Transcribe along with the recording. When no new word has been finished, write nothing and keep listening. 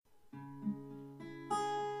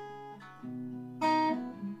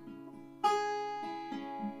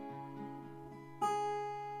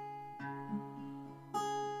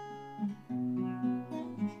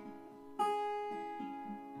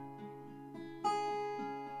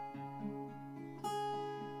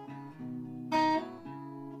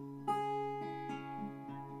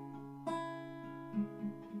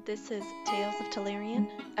This is Tales of Telerian,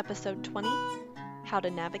 Episode 20, How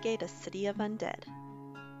to Navigate a City of Undead.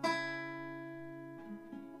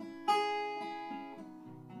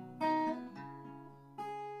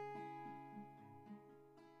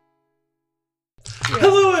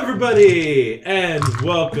 Hello everybody, and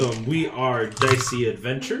welcome. We are Dicey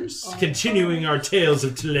Adventures, continuing our Tales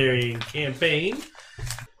of Telerian campaign.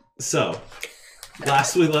 So,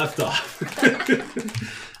 last we left off,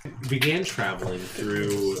 began traveling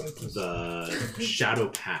through the Shadow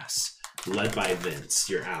Pass, led by Vince,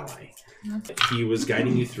 your ally. He was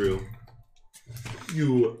guiding you through.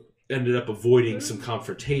 You ended up avoiding some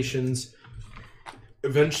confrontations,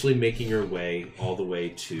 eventually making your way all the way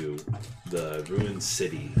to the ruined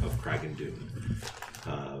city of Kragendoon.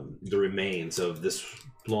 The remains of this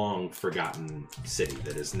long forgotten city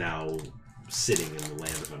that is now sitting in the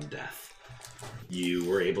land of undeath. You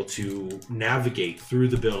were able to navigate through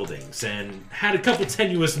the buildings and had a couple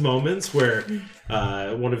tenuous moments where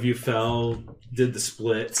one of you fell, did the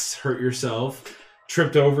splits, hurt yourself,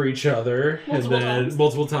 tripped over each other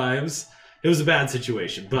multiple times. It was a bad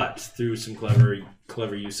situation, but through some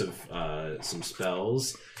clever use of some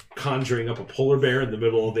spells, conjuring up a polar bear in the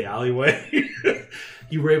middle of the alleyway,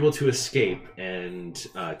 you were able to escape and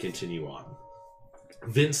continue on.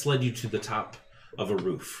 Vince led you to the top of a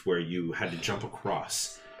roof where you had to jump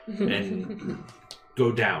across and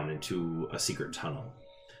go down into a secret tunnel,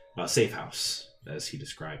 a safe house, as he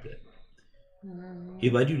described it. He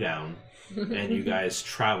led you down, and you guys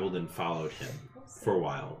traveled and followed him for a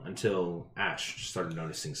while until Ash started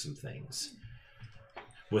noticing some things.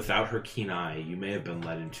 Without her keen eye, you may have been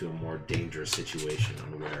led into a more dangerous situation,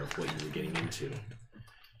 unaware of what you were getting into.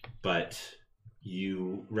 But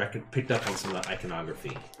you picked up on some of the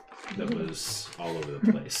iconography that was all over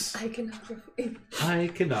the place.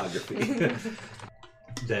 Iconography.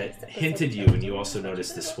 That hinted you, and you also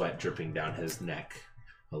noticed the sweat dripping down his neck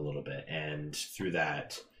a little bit. And through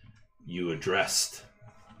that, you addressed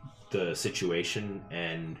the situation,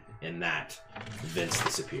 and in that, Vince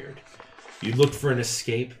disappeared. You looked for an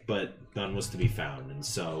escape, but none was to be found, and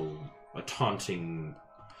so a taunting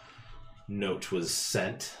note was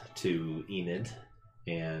sent to Enid,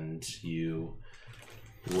 and you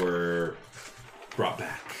were brought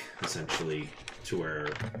back, essentially, to where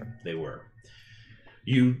they were.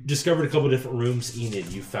 You discovered a couple of different rooms. Enid,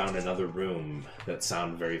 you found another room that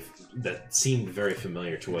seemed very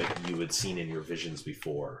familiar to what you had seen in your visions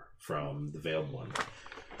before from the Veiled One.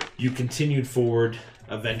 You continued forward,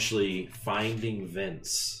 eventually finding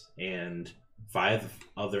Vince and 5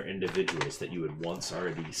 other individuals that you had once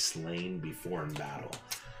already slain before in battle.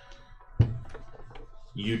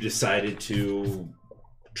 You decided to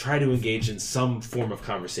try to engage in some form of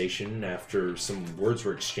conversation after some words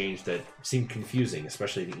were exchanged that seemed confusing,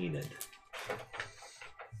 especially to Enid.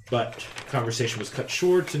 But conversation was cut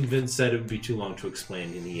short, and Vince said it would be too long to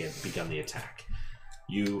explain, and he had begun the attack.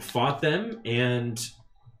 You fought them and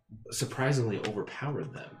surprisingly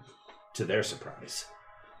overpowered them, to their surprise.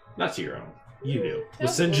 Not to your own. You knew. With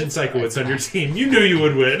Sinjin Psychowitz on your team, you knew you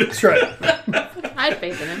would win. That's right. I had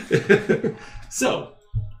faith in him. So,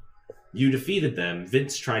 you defeated them.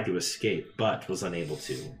 Vince tried to escape, but was unable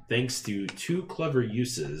to, thanks to 2 clever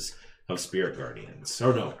uses of Spirit Guardians.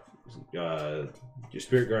 Or no, your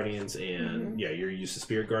Spirit Guardians and your use of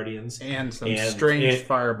Spirit Guardians and some strange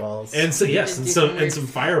fireballs. And so some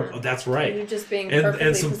fire. That's right. You just being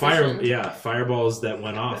and some positioned. fireballs that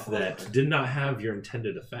went off that did not have your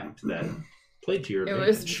intended effect. That played to your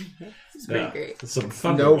advantage. It's pretty great. Some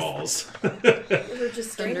thunderballs. We were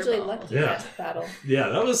just strangely lucky in that battle. Yeah,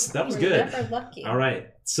 that was good. Never lucky. All right,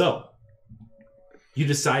 so you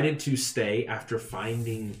decided to stay after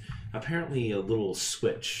finding apparently a little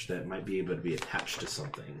switch that might be able to be attached to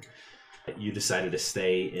something. You decided to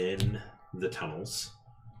stay in the tunnels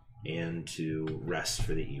and to rest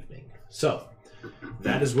for the evening. So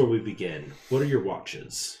that is where we begin. What are your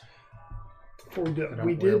watches?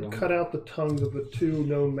 We did cut out the tongues of the 2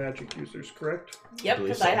 known magic users, correct? Yep,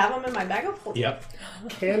 because I have them in my bag of holding. Yep.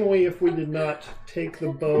 Can we, if we did not, take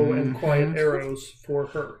the bow and quiet arrows for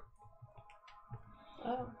her?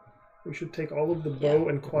 Oh. We should take all of the bow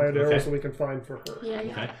and quiet arrows that we can find for her. Yeah.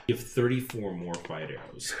 Okay. You have 34 more quiet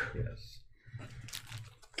arrows. Yes.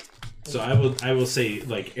 So I will say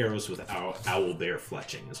like arrows with owl bear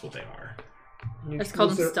fletching is what they are. Let's call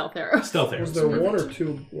them stealth arrows. Stealth arrows. Was there 1 or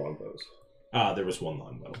 2 longbows? There was 1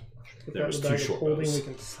 longbow. If There that was in the 2 bag of short holding, bows. we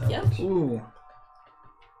can sell. Yep. Ooh.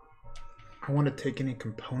 I want to take any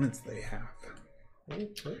components they have.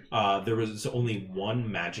 Okay. There was only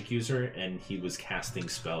 1 magic user, and he was casting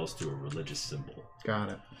spells through a religious symbol. Got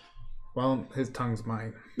it. Well, his tongue's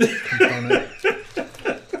my component.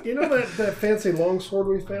 You know that fancy longsword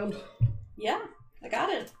we found? Yeah, I got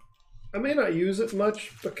it. I may not use it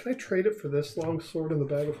much, but can I trade it for this longsword in the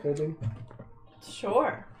bag of holding?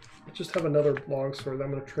 Sure. I just have another longsword.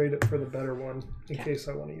 I'm going to trade it for the better one in case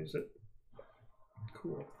I want to use it.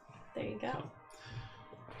 Cool. There you go.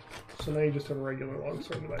 So now you just have a regular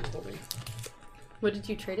longsword in the bag of holding. What did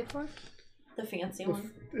you trade it for? The fancy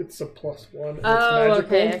one. It's a +1. And Oh, it's magical.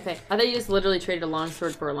 okay. I thought you just literally traded a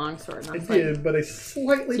longsword for a longsword. I did, but a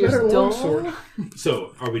slightly So better yours dull? longsword.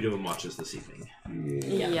 So, are we doing watches this evening?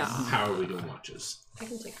 Yeah. How are we doing watches? I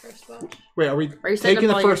can take first watch. Wait, are we Are you setting taking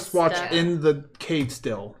up the all your first watch stuff? in the cave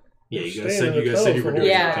still? Yeah, you Staying guys in said the you were tunnel. doing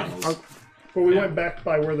Yeah. your tunnels. But we Yeah. went back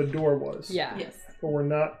by where the door was. Yeah. Yes. But we're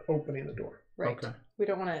not opening the door. Right. Okay. We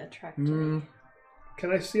don't want to attract Mm,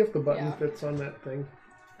 Can I see if the button Yeah. fits on that thing?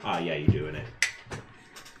 Yeah, you do in it.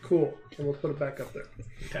 Cool. And we'll put it back up there.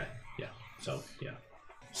 Okay, yeah.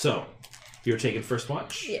 So, you're taking first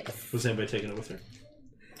watch? Yes. Was anybody taking it with her?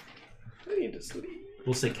 I need to sleep.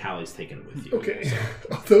 We'll say Callie's taking it with you. Okay.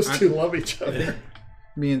 Oh, those two love each other.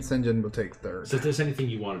 me and Sinjin will take third. So if there's anything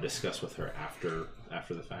you want to discuss with her after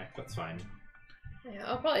the fact, that's fine. Yeah,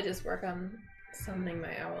 I'll probably just work on summoning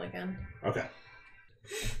my owl again. Okay.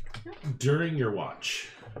 During your watch,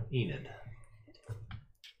 Enid.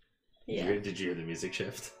 Yeah. Did you hear the music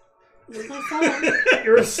shift? Where's my phone?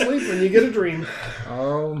 You're asleep when you get a dream.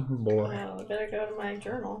 Oh boy. Well, I better go to my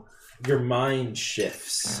journal. Your mind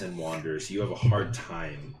shifts and wanders. You have a hard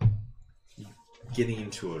time getting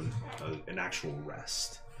into an actual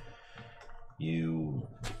rest. You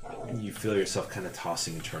feel yourself kind of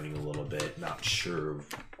tossing and turning a little bit, not sure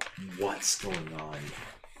what's going on.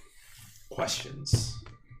 Questions.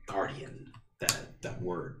 Guardian. That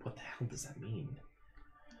word. What the hell does that mean?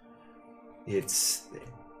 It's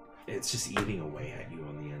just eating away at you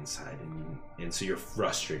on the inside, and so you're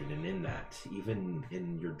frustrated, and in that, even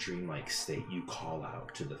in your dreamlike state, you call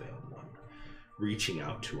out to the Veiled One, reaching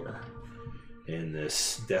out to her in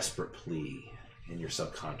this desperate plea in your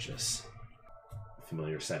subconscious.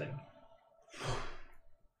 Familiar setting.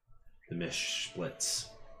 The mist splits,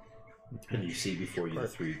 and you see before you the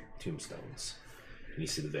 3 tombstones, and you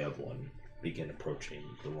see the Veiled One begin approaching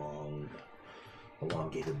the long,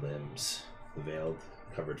 elongated limbs, the veiled,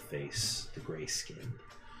 covered face, the gray skin.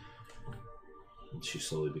 And she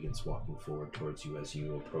slowly begins walking forward towards you as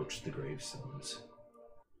you approach the gravestones.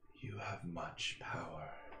 You have much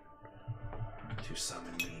power to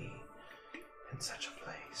summon me in such a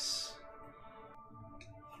place.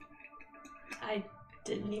 I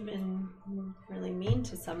didn't even really mean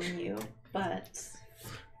to summon you, but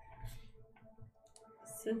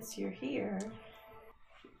since you're here,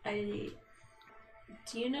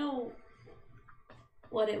 do you know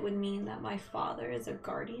what it would mean that my father is a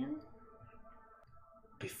guardian?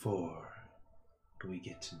 Before we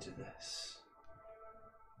get into this,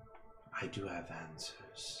 I do have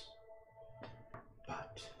answers,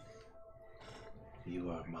 but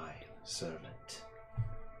you are my servant,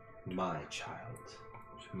 my child,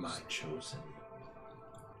 my chosen.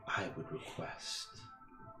 I would request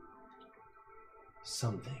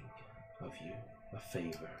something of you, a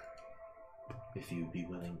favor, if you'd be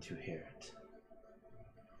willing to hear it.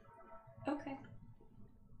 Okay.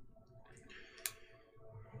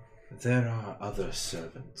 There are other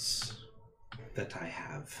servants that I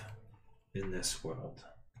have in this world.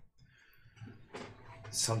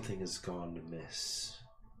 Something has gone amiss.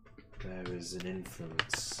 There is an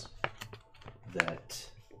influence that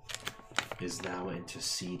is now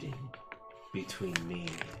interceding between me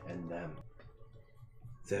and them.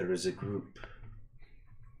 There is a group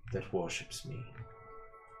that worships me,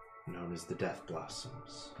 known as the Death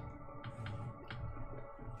Blossoms.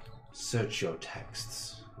 Search your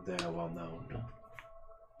texts, they are well known.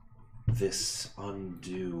 This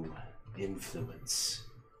undue influence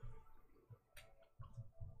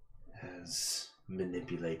has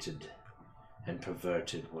manipulated and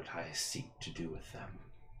perverted what I seek to do with them.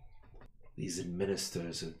 These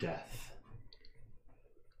administrators of death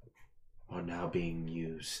are now being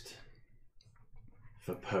used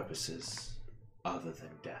for purposes other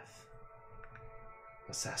than death.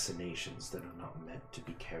 Assassinations that are not meant to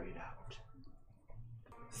be carried out.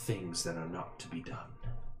 Things that are not to be done.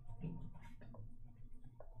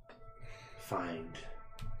 Find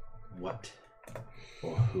what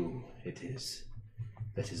or who it is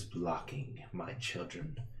that is blocking my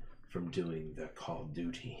children from doing their called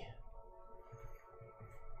duty.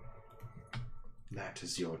 That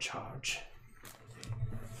is your charge.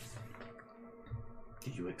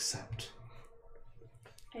 Do you accept?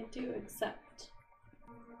 I do accept.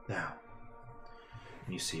 Now,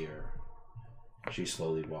 you see her. She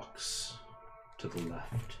slowly walks to the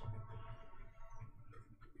left,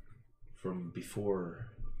 from before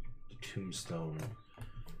the tombstone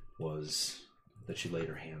that you laid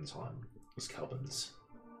her hands on, was Kelvin's.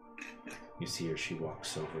 You see her, she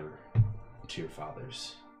walks over to your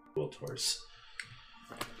father's, Wiltor's,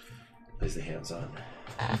 lays the hands on.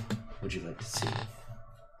 Would you like to see?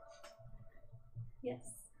 Yes.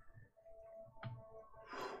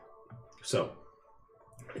 So,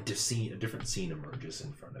 a different scene emerges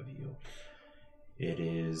in front of you. It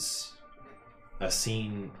is a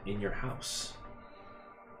scene in your house.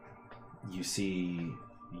 You see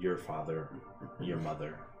your father, your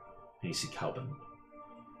mother, and you see Kelvin.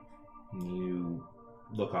 You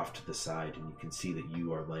look off to the side and you can see that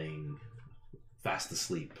you are laying fast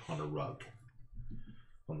asleep on a rug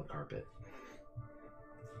on the carpet.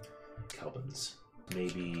 Kelvin's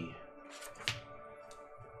maybe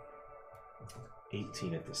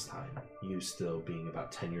 18 at this time. You still being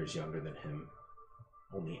about 10 years younger than him,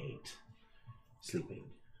 only 8, sleeping.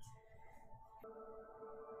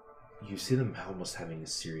 You see them almost having a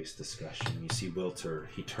serious discussion. You see Wiltor,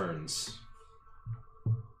 he turns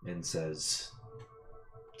and says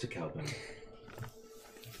to Kelvin,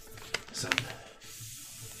 "Son,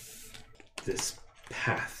 this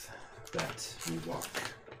path that we walk,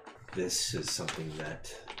 this is something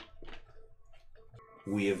that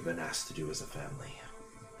we have been asked to do as a family.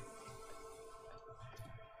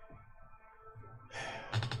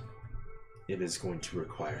 It is going to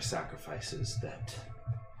require sacrifices that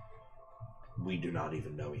we do not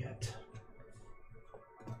even know yet.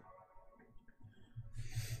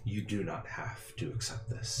 You do not have to accept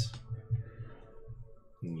this."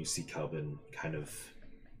 And you see Kelvin kind of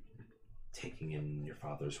taking in your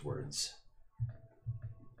father's words.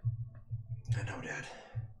 "I know, Dad.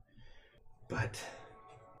 But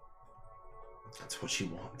that's what she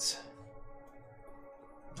wants.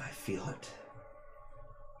 I feel it.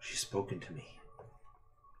 She's spoken to me.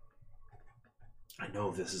 I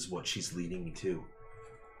know this is what she's leading me to.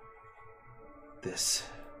 This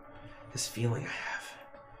feeling I have.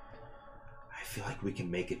 I feel like we can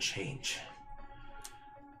make a change.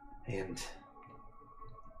 And,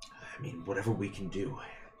 I mean, whatever we can do,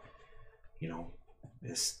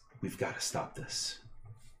 we've got to stop this."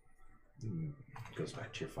 Goes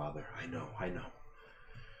back to your father. I know.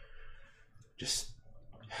 Just,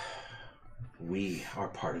 we are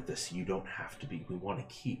part of this. You don't have to be. We want to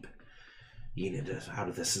keep Enid out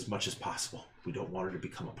of this as much as possible. We don't want her to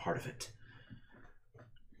become a part of it.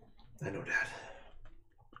 I know, Dad.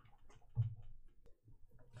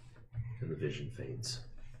 And the vision fades.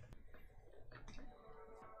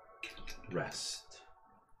 Rest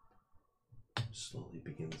slowly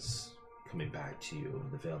begins coming back to you,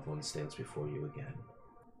 and the Veiled One stands before you again.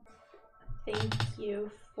 Thank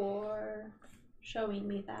you for showing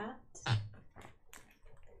me that.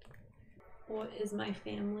 What is my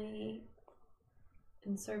family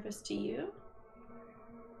in service to you?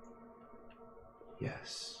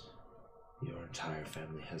 Yes, your entire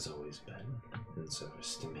family has always been in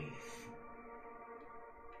service to me.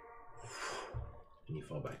 And you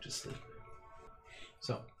fall back to sleep.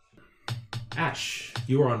 So, Ash,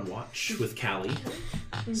 you are on watch with Callie.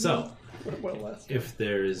 So, if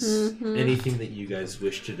there's anything that you guys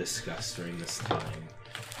wish to discuss during this time,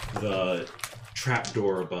 the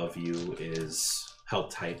trapdoor above you is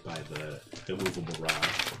held tight by the immovable rod,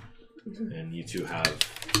 and you two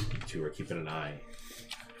are keeping an eye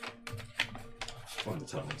on the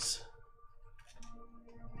tunnels.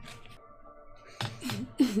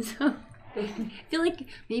 So, I feel like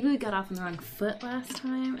maybe we got off on the wrong foot last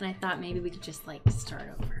time, and I thought maybe we could just start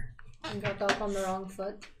over. And got off on the wrong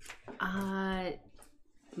foot. I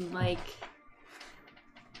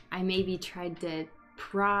maybe tried to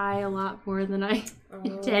pry a lot more than I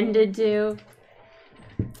intended to.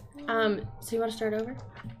 So you want to start over?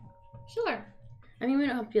 Sure. I mean, we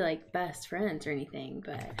don't have to be best friends or anything,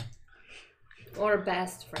 but... Or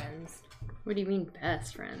best friends. What do you mean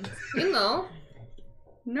best friends? You know.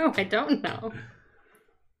 No, I don't know.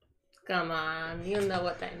 Come on, you know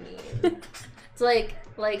what I mean. It's like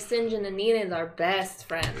Sinjin and Enid are best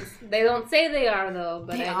friends. They don't say they are though,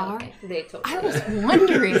 but They I know are? they totally I was are.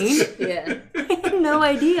 wondering. Yeah. I had no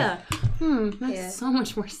idea. Makes Yeah. so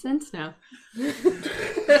much more sense now.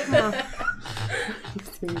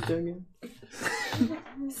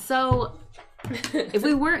 So, if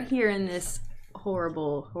we weren't here in this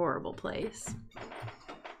horrible, horrible place,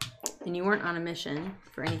 and you weren't on a mission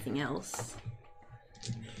for anything else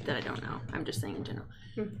that I don't know, I'm just saying in general.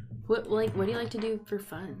 What do you like to do for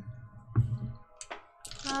fun?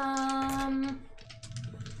 I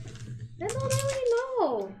don't really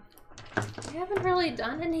know. I haven't really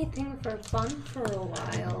done anything for fun for a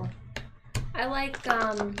while. I like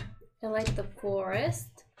the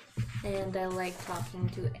forest, and I like talking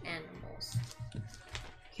to animals.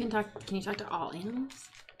 Can you talk to all animals?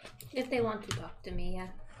 If they want to talk to me, yeah.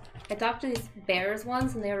 I talked to these bears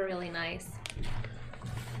once, and they were really nice.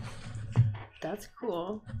 That's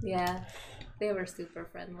cool. Yeah, they were super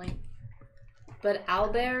friendly. But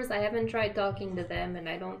owlbears, I haven't tried talking to them, and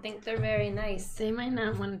I don't think they're very nice. They might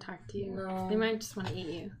not want to talk to you. No. They might just want to eat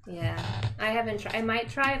you. Yeah, I haven't tried. I might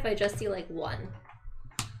try if I just see like one,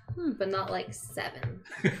 but not like 7.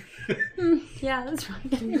 Yeah, that's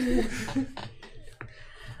right.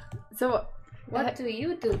 So, What do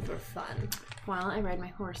you do for fun? well, I ride my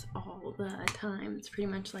horse all the time. It's pretty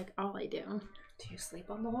much like all I do. Do you sleep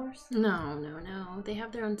on the horse? No. They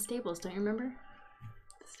have their own stables, don't you remember?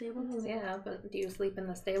 The stables? Yeah, but do you sleep in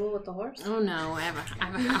the stable with the horse? Oh no, I have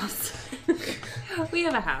a house. We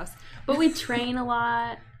have a house. But we train a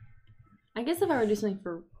lot. I guess if I were to do something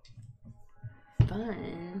for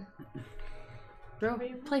fun. Bro,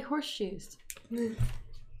 play horseshoes.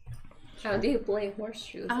 How do you play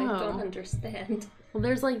horseshoes? I Oh. don't understand. Well,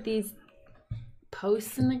 there's like these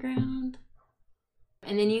posts in the ground.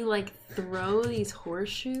 And then you like throw these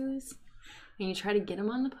horseshoes and you try to get them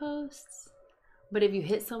on the posts. But if you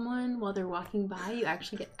hit someone while they're walking by, you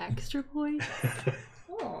actually get extra points.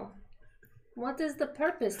 Oh. What is the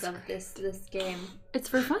purpose of this game? It's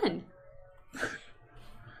for fun.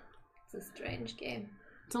 It's a strange game.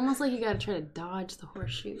 It's almost like you gotta try to dodge the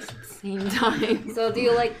horseshoes at the same time. So do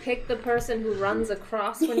you like pick the person who runs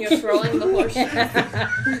across when you're throwing the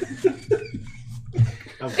horseshoes?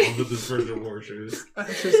 I love that this version of horseshoes. I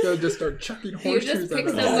was just gonna just start chucking You horseshoes just pick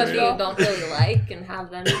at somebody them. you don't really like and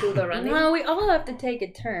have them do the running? No, we all have to take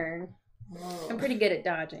a turn. Oh. I'm pretty good at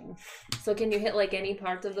dodging. So can you hit like any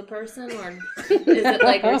parts of the person, or is it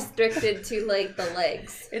like restricted to like the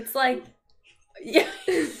legs? It's like, yeah,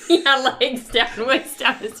 legs down, waist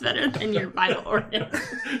down is better than your vital organs.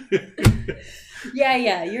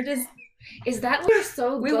 Yeah, you're just... Is that why you're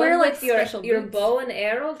so We good wear, like, with your special your boots. bow and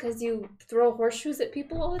arrow? Because you throw horseshoes at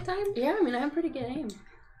people all the time? Yeah, I mean, I have pretty good aim.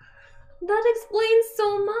 That explains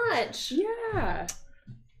so much. Yeah.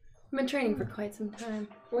 I've been training for quite some time.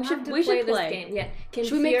 We should play play. this game. Yeah. Can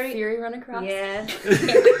Should we make Fury... Fury run across? Yeah.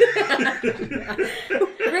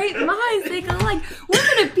 Great minds, they go like, we're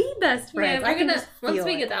gonna be best Yeah, friends. we're gonna just once feel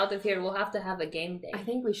we it. get out of here, we'll have to have a game day. I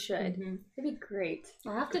think we should. Mhm. It'd be great.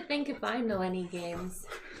 I'll have to think if I know any games.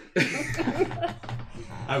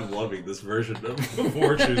 I'm loving this version of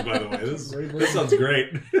horseshoes, by the way. This sounds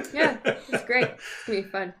great. Yeah, it's great. It's gonna be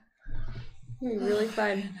fun. It's gonna be really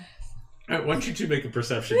fun. All right, why don't you two make a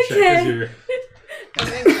perception check? Okay.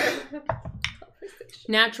 'Cause you're...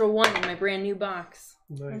 Natural 1 in my brand new box.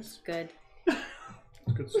 Nice. Good.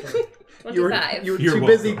 Good start. 25. You were You're too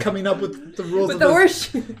busy welcome. coming up with the rules With of the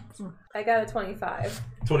this. horseshoe. I got a 25.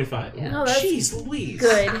 25. Yeah. No, that's Jeez Louise.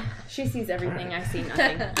 good. She sees everything. I see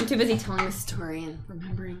nothing. I'm too busy telling the story and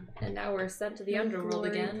remembering. And now we're sent to the Oh, underworld glory.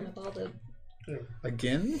 again with all the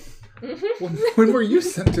Again? When were you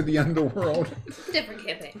sent to the underworld? different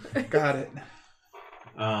campaign. Got it.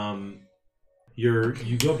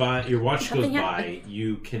 You go by, your watch goes Something by,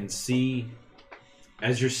 you can see,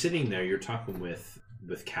 as you're sitting there, you're talking with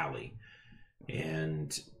Callie.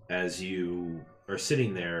 And as you are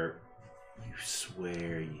sitting there, you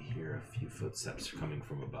swear you hear a few footsteps coming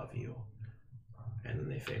from above you. And then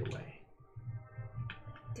they fade away.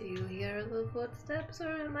 Do you hear the footsteps,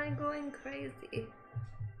 or am I going crazy?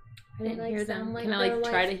 I didn't Like, hear sound them. like Can I they're,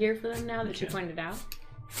 try like- to hear for them now that you can. pointed out?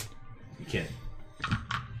 You can't.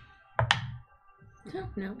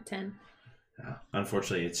 No, 10.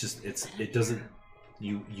 Unfortunately, it doesn't.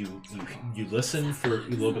 You listen for a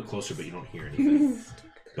little bit closer, but you don't hear anything.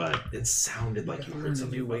 But it sounded like you heard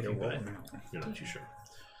something above you, but you're not too sure.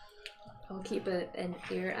 I'll keep an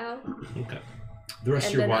ear out. Okay. The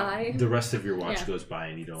rest And of your then the rest of your watch Yeah. goes by,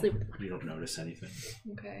 and you Sleep. don't notice anything.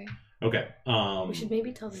 Okay. Okay. We should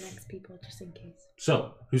maybe tell the next people just in case.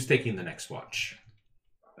 So who's taking the next watch?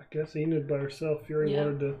 I guess Enid by herself. Fury Yeah.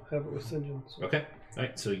 wanted to have it with St. John. So. Okay. All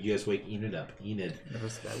right. So you guys wake Enid up. Enid, That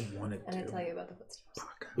was what I wanted And I to. tell you about the footsteps.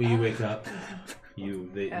 when you wake up, you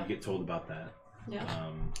get told about that.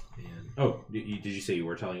 Yeah. Did you say you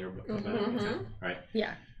were telling her about it? Mhm. Okay. All right.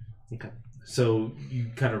 Yeah. Okay. So you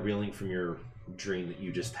kind of reeling from your dream that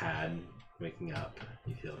you just had, waking up.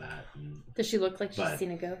 You feel that. And Does she look like she's But-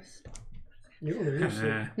 seen a ghost? You don't know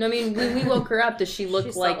yourself. No, I mean, when we woke her up, does she look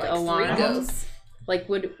She saw, like like, a 3 alarm? ghosts. Like,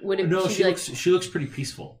 would it no, she she be like... looks she looks pretty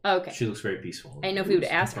peaceful. Oh, okay. She looks very peaceful. I know if we would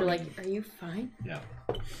ask her, like, are you fine? Yeah.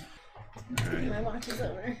 All right. My watch is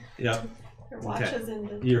over. Yeah. Your watch Okay. is in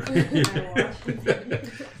the. You're, My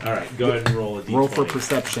watch. all right, go ahead and roll a d20. Roll for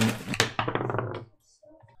perception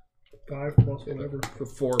 5 plus whatever. for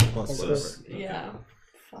 4 plus So, whatever. Yeah.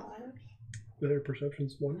 5. Their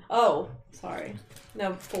perception's 1. Oh, sorry.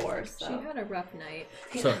 No, 4. She So had a rough night.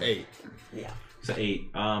 So 8. yeah. So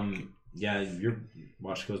 8. Yeah, your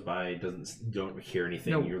watch goes by. You don't hear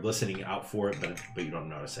anything. No. You're listening out for it, but you don't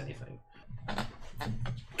notice anything.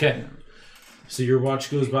 Okay. So your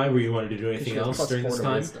watch goes by. Were you wanted to do anything else during this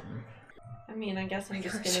time? I mean, I guess I'm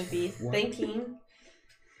just gonna be thinking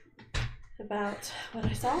about what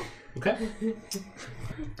I saw. Okay.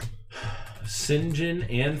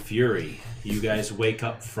 Sinjin and Fury, you guys wake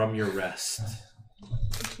up from your rest.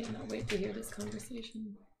 I cannot wait to hear this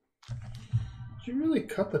conversation. Did you really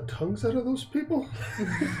cut the tongues out of those people?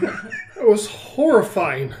 That was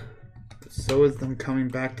horrifying. So is them coming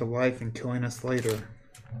back to life and killing us later.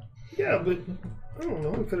 Yeah, but I don't know.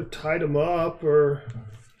 We could have tied them up or.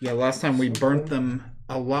 Yeah, last time we burnt them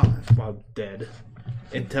alive, well, dead,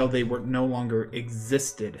 until they were no longer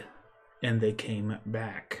existed, and they came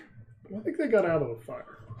back. I think they got out of the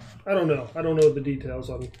fire. I don't know. I don't know the details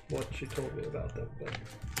on what she told me about them.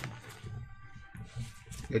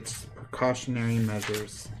 It's precautionary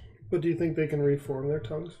measures. But do you think they can reform their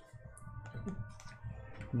tongues?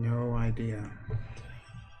 No idea.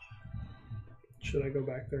 Should I go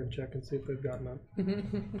back there and check and see if they've gotten up? Got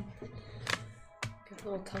a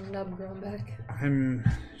little tongue nub growing back. I'm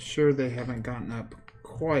sure they haven't gotten up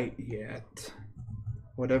quite yet.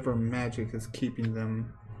 Whatever magic is keeping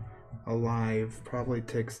them alive probably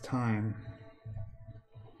takes time.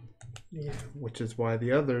 Yeah. Which is why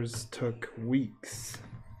the others took weeks.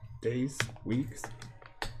 Days? Weeks?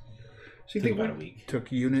 So you Think think about a week.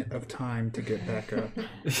 Took unit of time to get back up.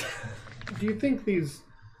 Do you think these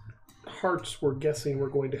hearts we're guessing we're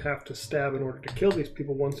going to have to stab in order to kill these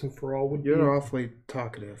people once and for all would be... You're awfully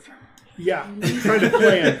talkative. Yeah, I'm trying to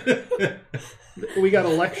plan. We got a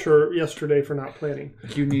lecture yesterday for not planning.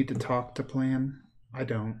 You need to talk to plan. I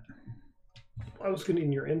don't. I was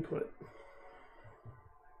getting your input.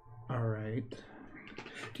 Alright.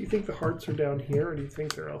 Do you think the hearts are down here or do you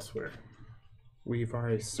think they're elsewhere? We've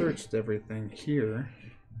already searched everything here.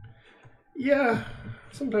 Yeah,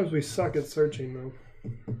 sometimes we suck at searching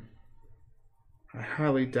though. I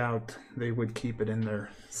highly doubt they would keep it in their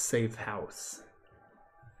safe house.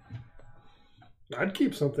 I'd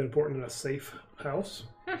keep something important in a safe house.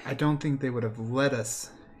 I don't think they would have let us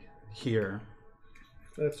here,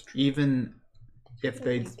 That's true. even if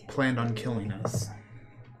they planned on killing us.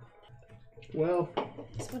 Well,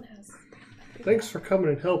 This one has. thanks for coming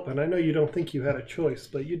and helping. I know you don't think you had a choice,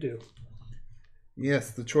 but you do.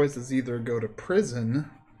 Yes, the choice is either go to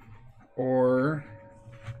prison or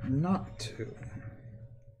not to.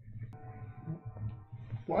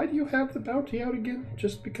 Why do you have the bounty out again?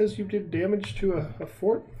 Just because you did damage to a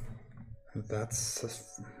fort?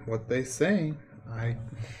 That's what they say.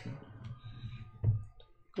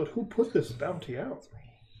 But who put this bounty out?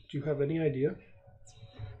 Do you have any idea?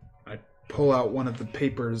 I pull out one of the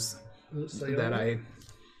papers Does it say that on it?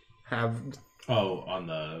 I have, Oh, on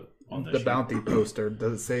the sheet. bounty poster.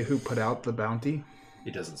 Does it say who put out the bounty?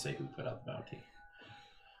 It doesn't say who put out the bounty.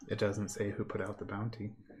 It doesn't say who put out the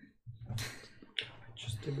bounty.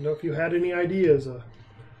 Just didn't know if you had any ideas, a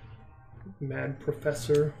mad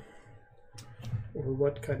professor, or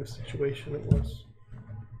what kind of situation it was.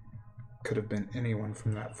 Could have been anyone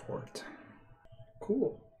from that fort.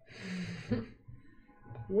 Cool.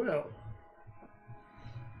 Well,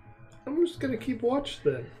 I'm just gonna keep watch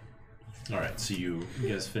then. All right, so you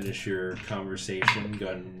guys finish your conversation. Go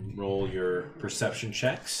ahead and roll your perception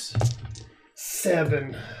checks.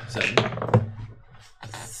 7.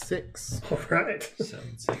 6. All right.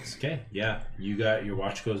 7, 6. Okay, yeah. You got your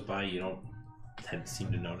watch goes by. You don't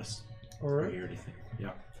seem to notice All or right. hear anything.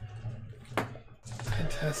 Yeah.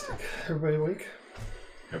 Fantastic. Everybody awake?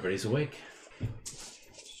 Everybody's awake.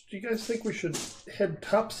 Do you guys think we should head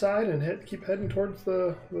topside and keep heading towards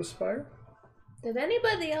the spire? Did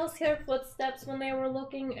anybody else hear footsteps when they were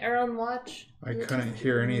looking or on watch? I couldn't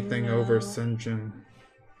hear anything over Sinjin.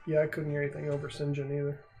 Yeah, I couldn't hear anything over Sinjin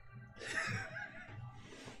either.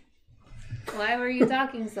 Why were you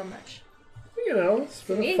talking so much? You know, it's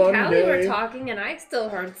been Me a and fun Callie were day. talking and I still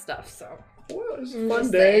heard stuff, so. Well, it's a I'm fun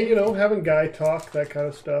just day, saying. you know, having guy talk, that kind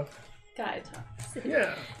of stuff. Guy talks.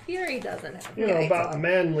 Yeah, Fury doesn't have you know, guy about talk.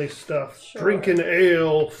 manly stuff. Sure. Drinking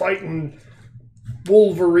ale, fighting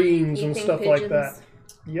wolverines and Eating stuff like that. pigeons.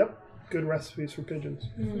 Yep, good recipes for pigeons.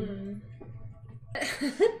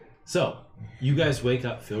 So, you guys wake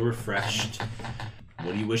up, feel refreshed.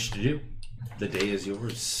 What do you wish to do? The day is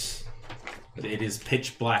yours. It is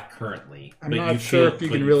pitch black currently. I'm but not you sure feel- if you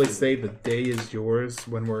but can really feel- say the day is yours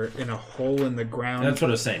when we're in a hole in the ground. That's what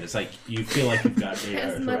I was saying. It's like you feel like you've got 8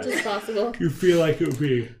 As hours much rest. as possible. You feel like it would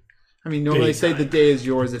be. I mean, normally say the Daytime. day is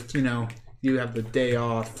yours if, you have the day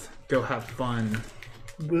off, go have fun.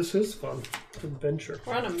 This is fun. Adventure.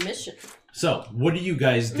 We're on a mission. So, what are you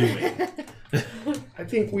guys doing? I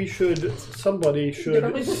think somebody should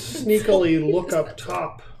sneakily look up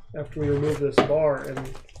top after we remove this bar and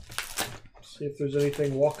see if there's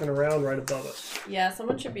anything walking around right above us. Yeah,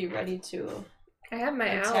 someone should be ready to. I have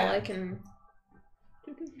my owl. Attack. I can.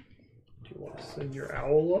 Do you want to send your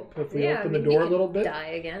owl up if we Yeah, open I the mean, door he a little can bit? Die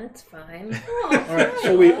again. It's fine. Alright,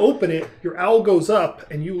 so we open it, your owl goes up,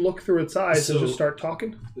 and you look through its eyes and So- just start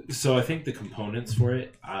talking? So, I think the components for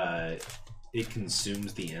it, it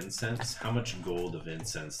consumes the incense. How much gold of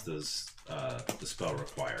incense does the spell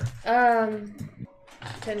require?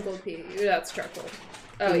 10 gold piece. That's charcoal.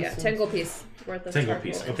 Oh yeah, 10 gold piece worth of 10 gold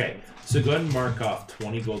charcoal. piece. Okay. So, go ahead and mark off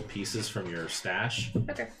 20 gold pieces from your stash.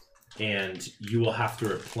 Okay. And you will have to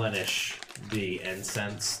replenish the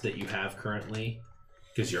incense that you have currently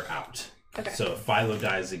because you're out. Okay. So if Philo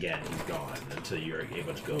dies again, he's gone until you're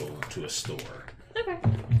able to go to a store. Okay.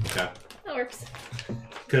 Okay. That works.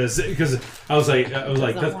 Because I was like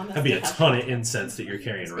Doesn't want us that'd be to a have ton of incense that you're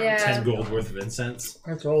carrying around. Yeah. 10 gold worth of incense.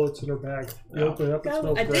 That's all that's in her bag. You Oh. open it up, it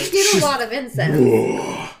smells I great. did get a lot of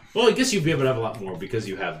incense. Well, I guess you'd be able to have a lot more because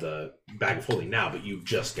you have the bag of holding now, but you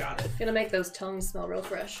just got it. Gonna make those tongues smell real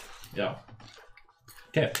fresh. Yeah.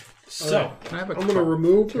 Okay. So Alright. Can I have a I'm going to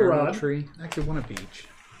remove the caramel rod. tree? Actually, one of each.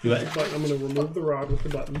 you But I'm going to remove the rod with the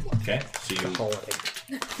button. okay. So you Holiday.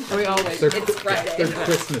 Are we always? They're, It's Friday. they're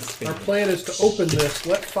Christmas Our themed. plan is to open this,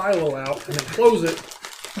 let Philo out, and then close it,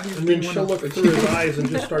 and then she'll look through his eyes and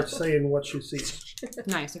just start saying what she sees.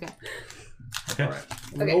 Nice. Okay. okay. I'm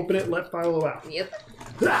going to Okay. open it, let Philo out. Yep.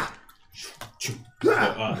 So,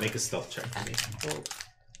 make a stealth check for me. Oh,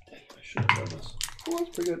 dang, I should have done this. Oh, that's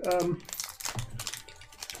pretty good.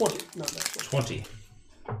 20, not natural. 20.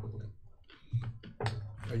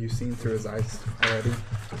 Are you seeing through his eyes already?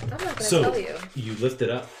 I'm not gonna So tell you. you lift it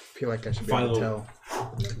up. I feel like I should be able to Philo tell.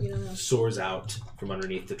 You don't know. soars out from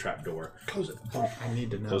underneath the trapdoor. Close it. I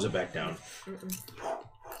need to know. Close it back down.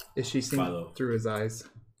 Is she seeing Philo. through his eyes?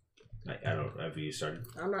 I don't know. Have you started?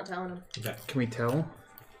 I'm not telling him. Okay. Can we tell?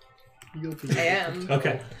 You'll be I am.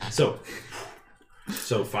 Okay. So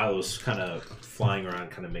Philo's kind of flying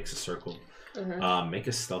around, kind of makes a circle. Make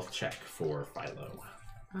a stealth check for Philo.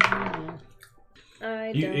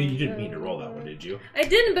 You didn't mean to roll that one, did you? I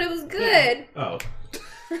didn't, but it was good. Oh.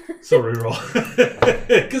 So reroll.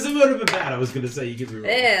 Because it would have been bad. I was going to say you could reroll.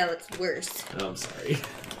 Yeah, it's worse. Oh, I'm sorry.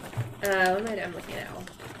 What am I I'm looking at now?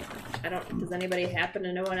 I don't. Does anybody happen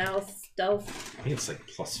to know what else? Stealth. I think it's like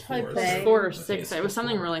 +4. Bang. 4 or I think 6. it's It was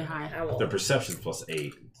something really high. Owl. The perception's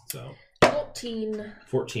 +8, so 14.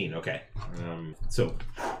 14. Okay. So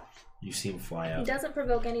you see him fly He up. doesn't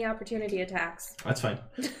provoke any opportunity attacks. That's fine.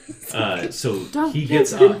 So Don't he get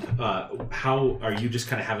gets up. How are you just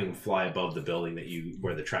kind of having him fly above the building that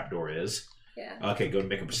where the trapdoor is? Yeah. Okay, go and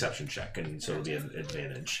make a perception check, and so it'll be an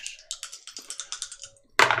advantage.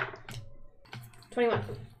 21.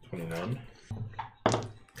 21.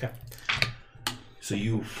 Okay. So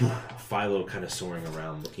you, Philo, kind of soaring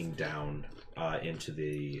around, looking down into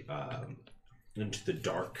the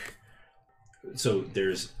dark. So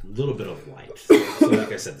there's a little bit of light. So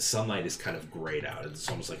like I said, the sunlight is kind of grayed out. It's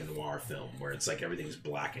almost like a noir film where it's like everything's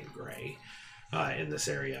black and gray in this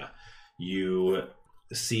area. You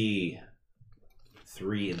see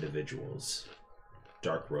 3 individuals,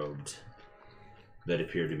 dark-robed, that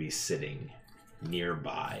appear to be sitting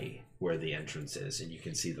nearby where the entrance is, and you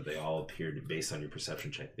can see that they all appear to, based on your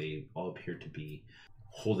perception check, they all appear to be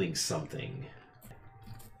holding something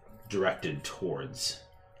directed towards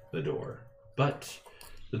the door. But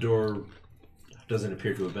the door doesn't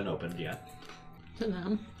appear to have been opened yet To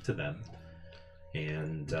them. to them.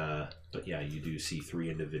 And, but yeah, you do see 3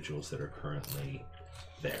 individuals that are currently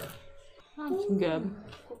there. That's good.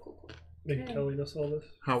 Are you telling us all this?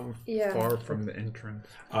 How Yeah. far from the entrance?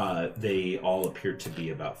 They all appear to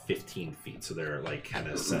be about 15 feet, so they're like kind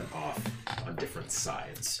of set off on different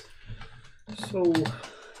sides. So,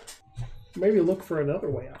 maybe look for another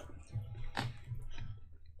way out.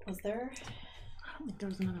 Was there? I don't think there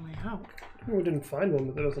was another way out. We didn't find one,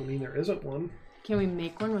 but that doesn't mean there isn't one. Can we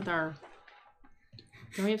make one with our...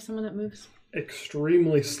 Don't we have someone that moves?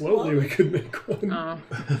 Extremely slowly, we could make one. Oh.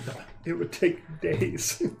 It would take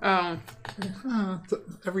days. Oh.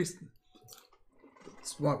 Every...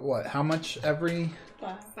 It's what? How much every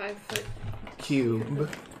 5 foot. cube?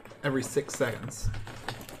 Every 6 seconds.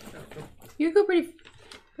 You go pretty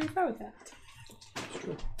far with that. It's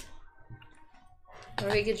true. Or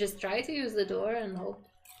we could just try to use the door and hope.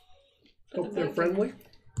 Hope they're friendly.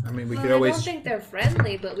 I mean, we Well, could I always. don't think they're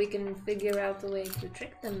friendly, but we can figure out a way to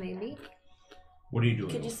trick them, maybe. What are you doing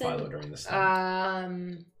Could you with send- Philo during this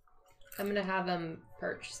time? I'm gonna have him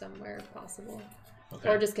perch somewhere if possible, Okay.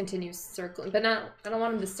 or just continue circling. But not. I don't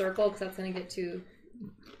want him to circle because that's gonna get too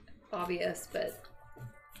obvious. But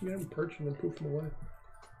You have them perch and then poof them away.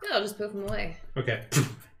 yeah, I'll just poof him away. Okay.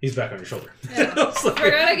 He's back on your shoulder. Yeah. I was like-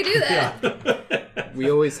 Forgot I could do that. Yeah. We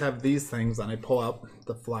always have these things, and I pull out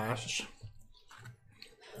the flash.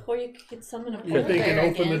 Or you could summon a You polar think they can bear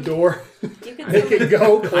open the again. door, You could make summon it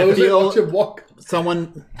go, close it, feel- watch him walk.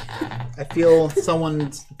 Someone, I feel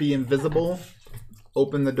someone be invisible,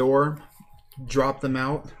 open the door, drop them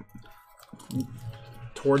out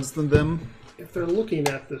towards them. If they're looking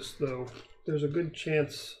at this, though, there's a good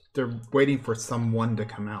chance. They're waiting for someone to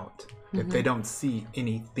come out. If they don't see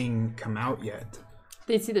anything come out yet,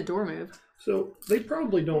 They'd see the door move. So they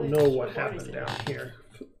probably don't know what happened down here.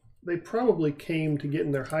 They probably came to get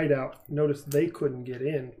in their hideout, noticed they couldn't get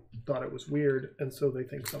in, thought it was weird, and so they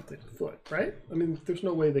think something's afoot, right? I mean, there's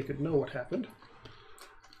no way they could know what happened.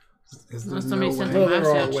 is there Unless no somebody sent way? Well, there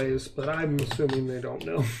are message. ways, but I'm assuming they don't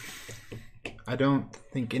know. I don't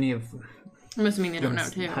think any of I'm assuming they don't them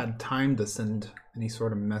know too. had time to send any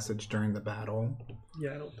sort of message during the battle.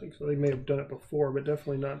 Yeah, I don't think so. They may have done it before, but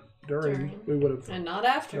definitely not during. During. We would have And not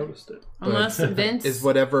after. noticed it. Unless Vince. Is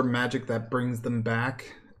whatever magic that brings them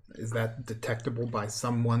back, is that detectable by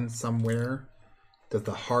someone somewhere? Does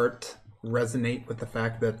the heart resonate with the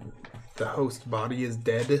fact that the host body is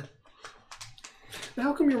dead? Now,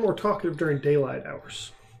 how come you're more talkative during daylight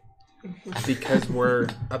hours? Because we're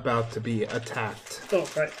about to be attacked. Oh,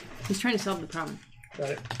 right. He's trying to solve the problem. Got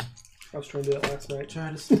it. I was trying to do that last night.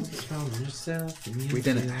 Try to solve this problem yourself. We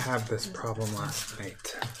didn't have this problem last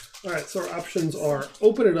night. All right, so our options are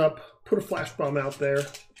open it up, put a flash bomb out there,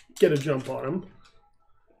 get a jump on them,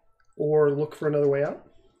 or look for another way out.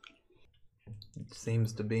 It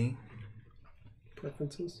seems to be.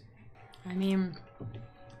 Preferences? I mean, I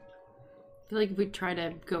feel like if we try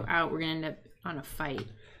to go out, we're gonna end up on a fight.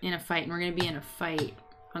 In a fight, and we're gonna be in a fight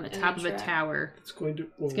on the And top of a attract. tower. It's going to.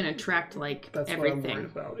 It's gonna attract like That's what I'm worried everything.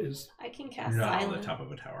 about. Is I can cast You're not on the silence. top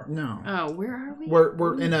of a tower. No. Oh, where are we?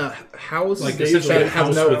 We're in a house Like Days essentially that a has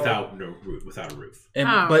house no without a roof. and,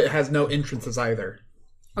 Oh. but it has no entrances either.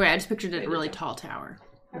 Okay, I just pictured it a really tall tower.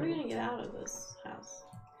 How are we gonna get out of this house?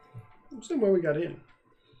 same way we got in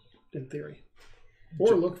theory.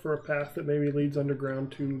 Or look for a path that maybe leads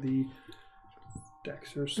underground to the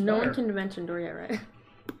Dexter's Spire. No one can mention door yet, right?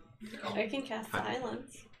 I can cast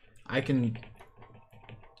silence. I can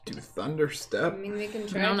do thunder I step. mean, we can I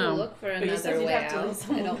try don't to know. look for But you said another you'd way have to out. leave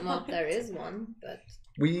someone I don't know if behind. there is one, but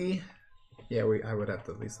I would have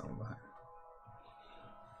to leave someone behind.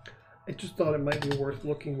 I just thought it might be worth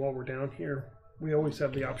looking while we're down here. We always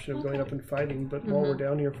have the option of going up and fighting, but while we're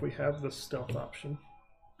down here, if we have the stealth option,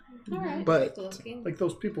 Alright. But looking. like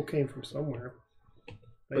those people came from somewhere.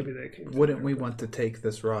 Maybe they came. wouldn't from we there, want to take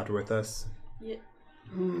this rod with us? Yeah.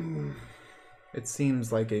 but- It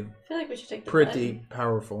seems like a I feel like we should take the pretty button.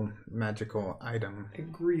 powerful magical item. I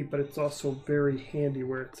agree, but it's also very handy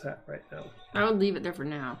where it's at right now. I would leave it there for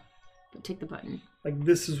now, but take the button. Like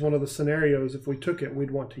this is one of the scenarios. If we took it,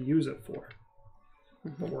 we'd want to use it for.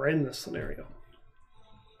 But we're in this scenario.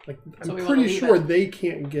 Like So I'm we wanna pretty leave sure it. they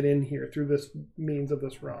can't get in here through this means of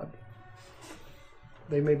this rod.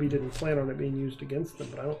 They maybe didn't plan on it being used against them,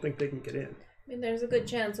 but I don't think they can get in. I mean, there's a good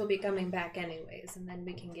chance we'll be coming back anyways, and then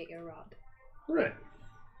we can get your rod. Right.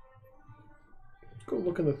 Let's go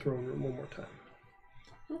look in the throne room one more time.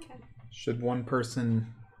 Okay. Should one person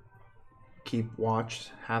keep watch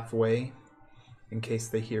halfway in case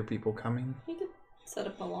they hear people coming? You could set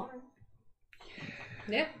up an alarm.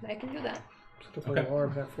 Yeah, I can do that. Set up Okay. an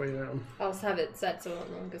alarm halfway down. I'll just have it set so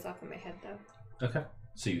no one goes off in my head, though. Okay.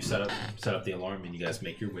 So you set up the alarm, and you guys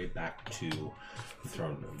make your way back to the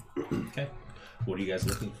throne room. Okay. What are you guys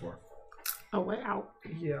looking for? A way out.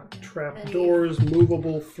 Yeah, trap Any- doors,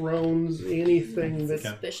 movable thrones, anything that. Okay.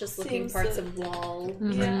 Suspicious-looking Seems parts to- of wall.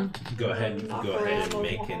 Yeah. Go ahead and Knock go ahead around and the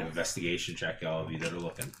make an wall. investigation check, all of you that are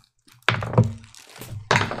looking.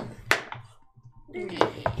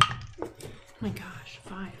 Oh my gosh,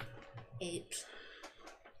 5. 8.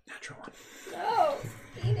 Natural one. No!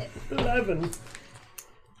 Eat it. 11.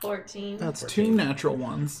 14. That's 14. 2 natural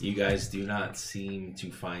ones. You guys do not seem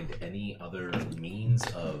to find any other means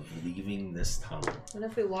of leaving this tunnel. What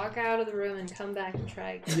if we walk out of the room and come back and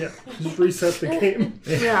try again? Yeah, just reset the game.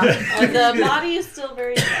 Yeah. The body is still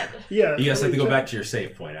very dead. Yeah. You guys have to go check. back to your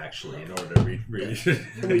save point, actually, in order to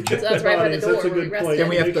Can we check That's the right by the bodies? door That's a where we good rested. point. Then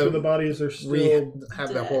we have Make to sure the bodies are still...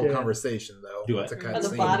 Have the whole Yeah. conversation though. Do what? It's a the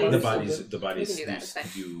cutscene. bodies. the Bodies. bodies We can do that, it's fine.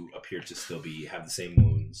 do appear to still have the same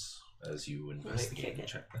wounds as you investigate and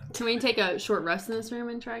check them. Can we take a short rest in this room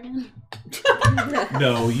and try again?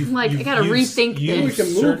 No, you've Like, I gotta rethink you've We can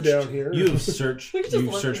move searched- down here. You've searched. We can just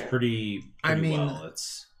You've look searched here. pretty I mean- well.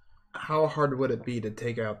 It's How hard would it be to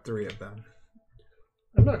take out 3 of them?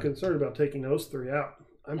 I'm not concerned about taking those 3 out.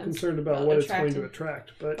 I'm That's concerned about about what it's going to attracting.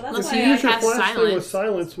 attract. But Well, that's if why you I use your cast flash thing with silence.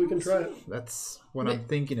 silence, we can try it. That's what I'm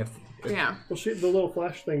thinking. If Yeah. Well, the little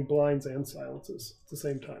flash thing blinds and silences at the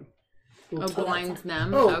same time. Oh, blinds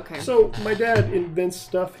them. Oh, Okay. so my dad invents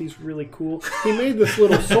stuff. He's really cool. He made this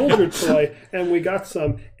little soldier toy, and we got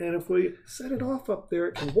some. And if we set it off up there,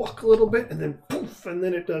 it can walk a little bit, and then poof, and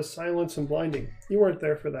then it does silence and blinding. You weren't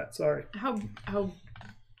there for that. Sorry. How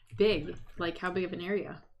big? Like, how big of an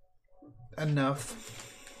area? enough,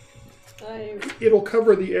 It'll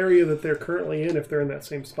cover the area that they're currently in if they're in that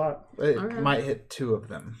same spot. it Okay. might hit 2 of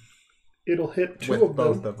them It'll hit 2 with of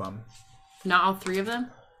both them. of them. Not all 3 of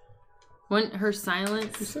them? Wouldn't her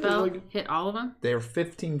silence You said it spell like- hit all of them? They're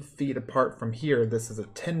 15 feet apart from here. This is a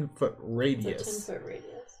 10-foot radius. It's a 10-foot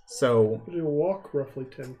radius. So But it'll walk roughly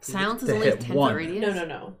 10 feet. Silence is To only a hit 10-foot one. radius?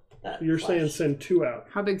 No. That You're saying flash. send 2 out.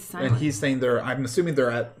 How big silence? and he's saying I'm assuming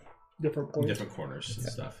they're at, Different points. different corners and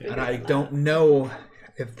stuff. Yeah. and I don't know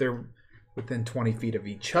if they're within 20 feet of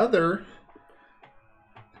each other.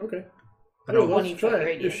 Okay. I Yeah, don't. let's 20-foot try it.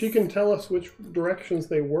 radius. If she can tell us which directions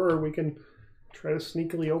they were, we can try to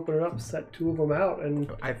sneakily open it up, set 2 of them out,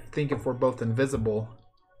 and I think if we're both invisible,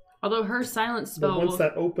 Although her silence but spell once will...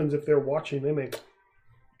 that opens, if they're watching, they may.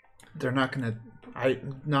 they're not gonna.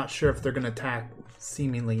 I'm not sure if they're gonna attack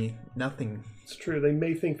seemingly nothing. It's true. They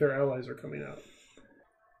may think their allies are coming out.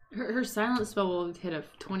 Her silence spell will hit a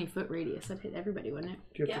 20-foot radius. That'd hit everybody, wouldn't it?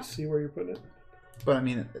 Do you have Yeah. to see where you're putting it? But I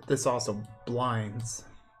mean, this also blinds.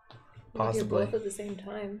 Possibly. Both at the same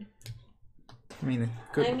time. I mean,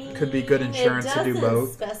 it could be good insurance to do It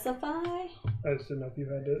both. doesn't specify. I just didn't know if you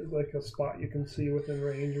had like a spot you can see within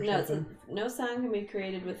range or No, it something. says, no sound can be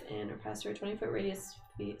created within or past a 20-foot radius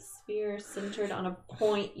sphere centered on a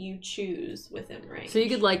point you choose within range. So you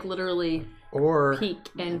could, like, literally Or peek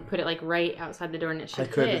and put it, like, right outside the door and it I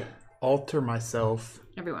should could hit alter myself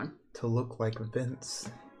everyone. to look like Vince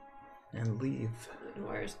and leave. And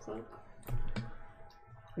wear his cloak.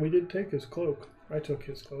 We did take his cloak. I took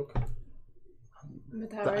his cloak.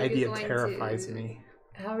 But how The are you idea going terrifies to... me.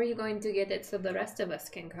 How are you going to get it so the rest of us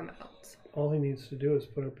can come out? All he needs to do is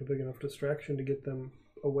put up a big enough distraction to get them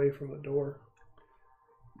away from the door.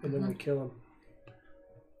 And then we kill him.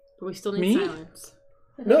 But we still need Me? silence.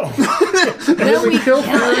 No! And then we kill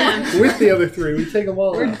kill 3 with the other 3. We take them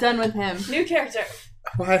all We're out. done with him. New character.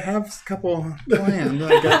 Well, I have a couple planned,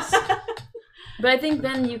 I guess. But I think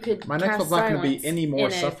then you could My next cast one's not going to be silence any more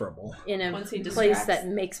in a- sufferable. in a Once he place distracts. that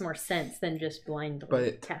makes more sense than just blindly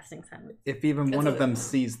But- casting silence. If even That's one what of them it-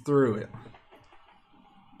 sees through it,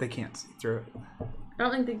 they can't see through it. I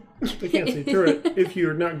don't think They can't see through it. If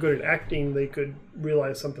you're not good at acting, they could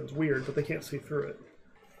realize something's weird, but they can't see through it.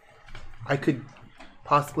 I could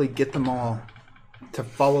possibly get them all to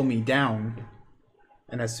follow me down,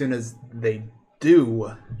 and as soon as they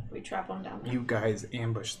do, We trap him down you guys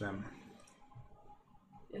ambush them.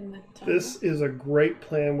 in the tunnel. This is a great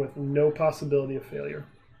plan with no possibility of failure.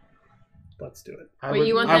 Let's do it. I Wait, would,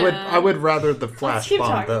 you want I would, that- I would rather the flash keep bomb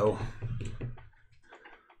talking. though.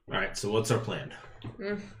 All right. So what's our plan?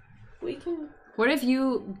 We can. What if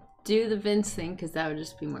you do the Vince thing, because that would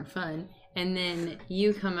just be more fun, and then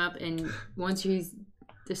you come up and once he's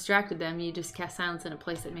distracted them, you just cast silence in a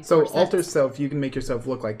place that makes So more sense. alter self, you can make yourself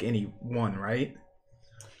look like any one, right?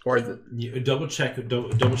 Or is it? You double check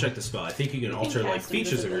the spell. I think you can alter like cast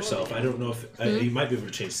features of yourself. I don't know if Hmm? you might be able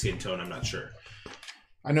to change skin tone. I'm not sure.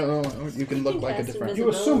 I know you can look can like a cast different. You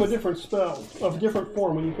assume a different spell of a different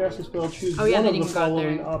form. When you cast a spell, choose Oh, yeah, one then of you the can go out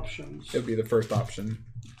following there. options. It would be the first option,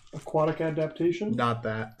 Aquatic adaptation, not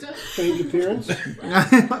that. change appearance.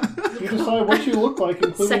 You decide what you look like,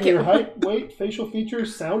 including Second your one. height, weight, facial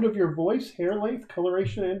features, sound of your voice, hair length,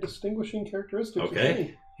 coloration, and distinguishing characteristics. if any.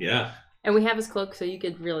 Okay. Yeah. And we have his cloak, so you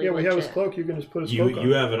could really Yeah, we have his legit- cloak. You can just put his You cloak on.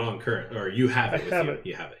 you have it on current, or you have it. I with have you. it.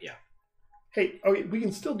 You have it. Yeah. Hey, okay, we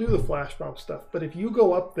can still do the flash bomb stuff, but if you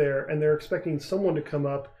go up there and they're expecting someone to come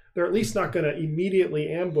up, they're at least not going to immediately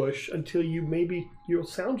ambush until you'll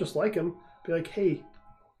sound just like him. Be like, hey,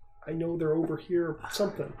 I know they're over here.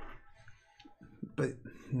 Something. But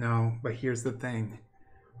no, but here's the thing.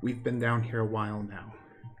 We've been down here a while now.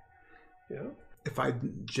 Yeah. If I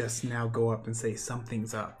just now go up and say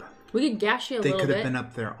something's up, We could gash you a they little could bit. have been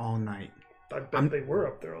up there all night. I bet they were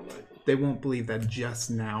up there all night. They won't believe that just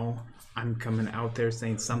now I'm coming out there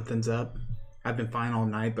saying something's up. I've been fine all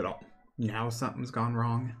night, but now something's gone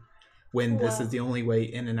wrong. When this is the only way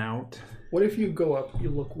in and out. What if you go up, you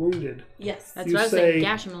look wounded? Yes. That's You what I was say- saying.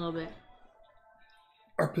 Gash him a little bit.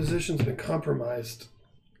 Our position's been compromised.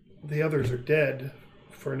 The others are dead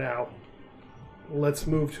for now. Let's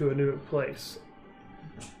move to a new place.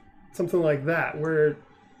 Something like that, where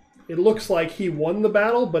it looks like he won the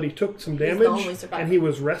battle, but he took some the damage, only survivor. and he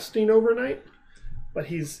was resting overnight. But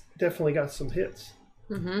he's definitely got some hits.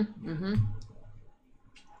 You're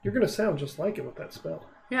gonna sound just like him with that spell.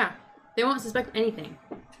 Yeah. They won't suspect anything.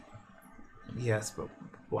 Yes, but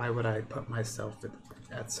why would I put myself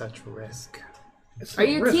at such risk? It's Are not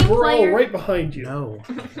you a risk. team We're all player? right behind you. No.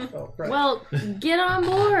 Oh, right. Well, get on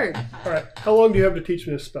board. All right. How long do you have to teach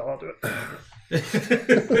me this spell? I'll do it.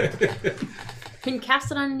 Can you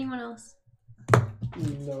cast it on anyone else?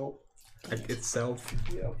 No. Like itself.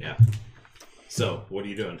 Yeah. So, what are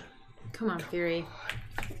you doing? Come on, Fury.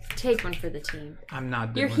 Take one for the team. I'm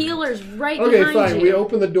not doing Your it. healer's right Okay, behind fine. you. We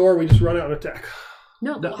open the door. We just run out and attack.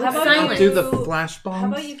 No, No, How about silence. do the you- flash How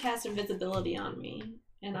bombs. about you cast invisibility on me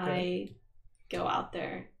and I go out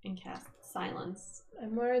there and cast silence?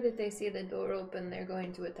 I'm worried if they see the door open, they're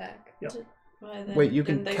going to attack. Well, then- Wait, you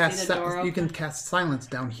then can they cast see the door you can open. cast silence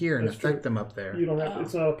down here and That's affect true. them up there. You don't have. Oh.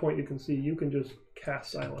 It's not a point you can see. You can just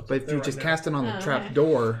cast silence. But if They're you right just now. cast it on the Oh, trap okay.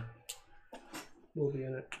 door, We'll be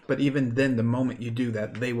in it. but even then, the moment you do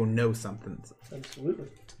that, they will know something. Absolutely.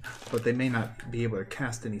 But they may not be able to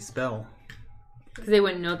cast any spell. Because they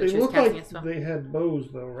wouldn't know that They she was look casting like a spell. they had bows,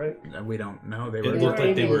 though, right? We don't know. They It were looked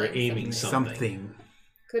like they were aiming aiming something. something.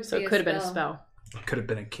 Could So be it could have been a spell. Could have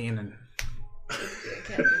been a cannon.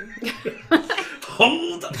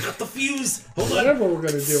 Hold! I've got the fuse! Hold on! Whatever we're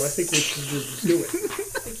gonna do, I think we should just do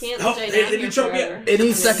it. We can't Oh, stay hey, down did you here choke me forever.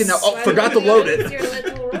 Any second now. Oh, Why forgot to don't you load use it. your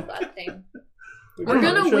little robot thing? We're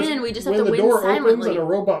gonna It's just win, we just have when to the win door opens silently. and a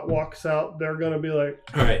robot walks out, they're gonna be like,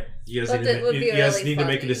 Alright, you guys, But it would be you guys really need to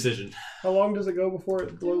make a funny. decision. "How long does it go before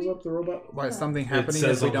it blows up the robot? Why is something It happening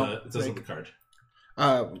says, if we on don't? the, it says on the card.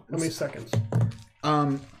 How many seconds?"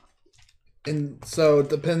 And so it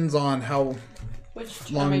depends on how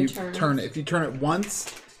Which long you turns. turn it. If you turn it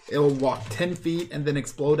once, it will walk 10 feet and then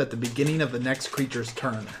explode at the beginning of the next creature's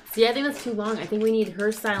turn. See, I think that's too long. I think we need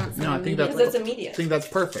her silence. No, I think Because that's it's I immediate. think that's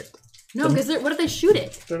perfect. No, because what if they shoot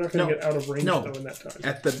it? They're not gonna No. get out of range No. though in that time.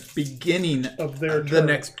 At the beginning Of their the turn.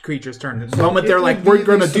 next creature's turn. The moment It they're would like, be we're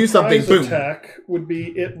going to the do something, surprise boom. Attack would be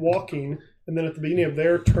it walking, and then at the beginning of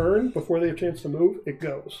their turn, before they have a chance to move, it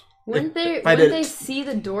goes. Wouldn't I did- they see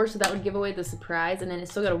the door so that would give away the surprise and then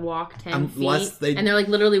it's still gotta walk 10 Unless feet? they- And they're like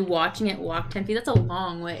literally watching it walk 10 feet. That's a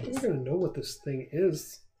long ways. They're gonna know what this thing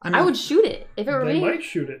is. I would shoot it if it were They me. might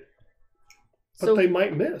shoot it, but So- they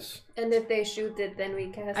might miss. And if they shoot it, then we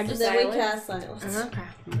cast I just- Then we silence. cast silence.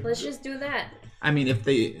 Okay. Let's just do that. I mean, if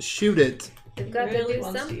they shoot it, We've got Really to do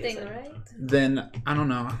wants to use something, it. right? then I don't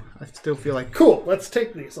know. I still feel like Cool. Let's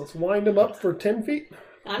take these. Let's wind them up for 10 feet.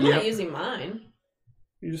 I'm Yep. not using mine.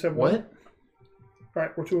 You just have one. what? All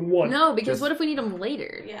right, we're doing one. No, because Just- what if we need them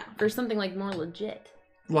later? Yeah. For something like more legit.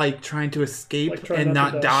 Like trying to escape Like trying and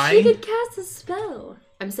not not to die? She could cast a spell.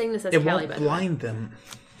 I'm saying this as It Callie, won't by the way. blind them.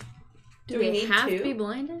 Do Do we they need have two? to be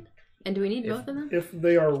blinded? And do we need If- both of them? If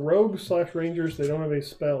they are rogue/rangers, they don't have any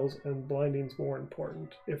spells, and blinding's more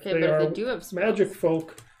important. If Okay, they but are if they do have spells. magic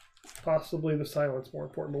folk, possibly the silence more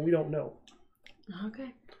important, but we don't know.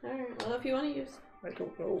 Okay. Alright, well, if you want to use. I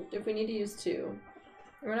don't know. If we need to use two.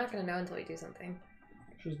 We're not going to know until we do something.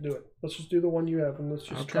 Just do it. Let's just do the one you have, and let's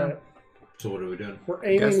just try Okay. it. So what are we doing? We're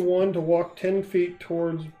aiming Guess- one to walk 10 feet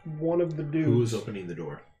towards one of the dudes. Who's opening the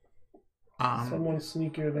door? Someone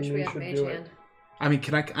sneakier than Wish we me had should mage do hand. it. I mean,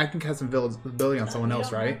 I can cast some invisibility on someone you else,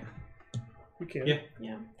 don't right? You can. Yeah.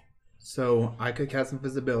 Yeah. So I could cast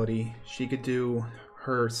invisibility. She could do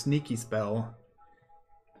her sneaky spell.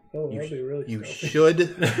 Oh, that'd be really You stealthy. should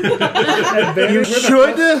Advantage You with a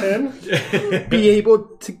should. +10? be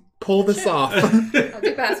able to pull this off. I'll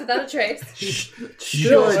do pass without a trace.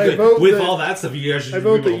 Still, I Should. vote With that- all that stuff, you guys should I be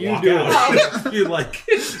vote able to that you walk do out. You're like,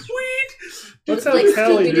 sweet. Let's have Like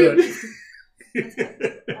Callie do it.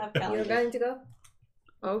 Have Callie You're do it. going to go?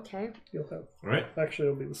 Okay. You'll have. All right. Actually,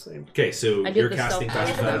 it'll be the same. Okay, so I did you're the casting stealth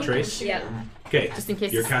Pass roll. Without a Trace. Yeah. Okay, Just in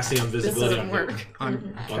case you're casting on this visibility doesn't on, work.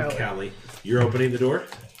 On on Callie. You're opening the door.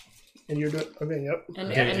 And you're doing. Okay, yep.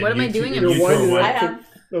 And, Okay, and what am I you doing? two- I'm You're you throw winding one. I up to- have.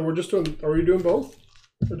 No, we're just doing. Are we doing both?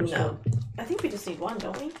 Or just No. one? I think we just need one,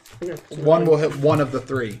 don't we? Okay, so One will hit one of the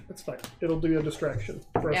three. That's fine. It'll do a distraction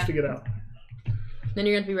for us Yeah. to get out. Then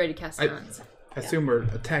you're going to be ready to cast silence. I assume we're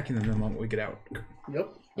attacking them the moment we get out.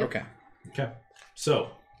 Yep. Okay. Okay.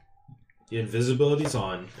 So, invisibility's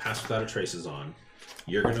on. Pass without a trace is on.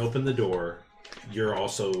 You're going to open the door. You're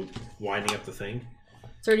also winding up the thing.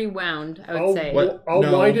 It's already wound, I would I'll, say. What? I'll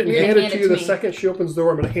No. wind it and You're hand gonna it to hand you it the to me. second she opens the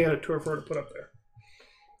door. I'm going to hand it to her for her to put up there.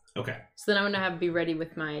 Okay. So then I'm going to be ready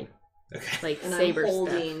with my Okay. like And saber I'm stuff.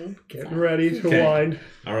 holding. Getting ready to Okay. wind.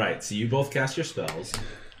 All right. So you both cast your spells.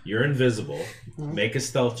 You're invisible. Make a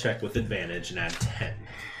stealth check with advantage and add 10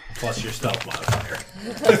 plus your stealth modifier.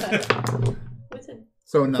 What's it?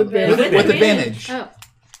 So no, advantage. with advantage. Oh.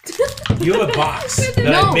 You have a box that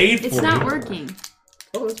No, I made for it's not you. working.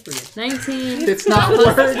 Oh, that's pretty good. 19. It's not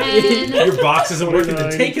plus working. 10. Your box isn't working. Then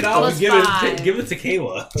 29. take it out and Plus give 5. give it to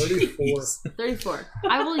Kayla. 34. Jeez. 34.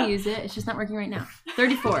 I will use it. It's just not working right now.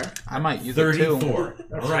 34. I might use it too. 34.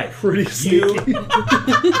 All right. Pretty You sneaky.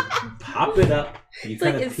 pop it up. You like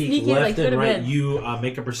kind as of peek sneaky as I left could and have right. been. You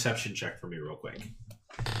make a perception check for me real quick.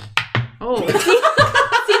 Oh.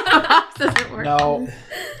 See, the box doesn't work. No.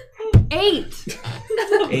 8.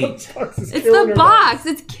 8. Box is It's killing the her box.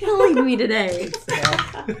 It's killing me today.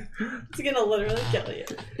 It's gonna literally kill you.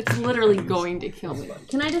 It's literally going to kill me.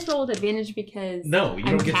 Can I just roll with advantage because No, you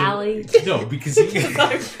I'm don't get Callie? to. No, because you,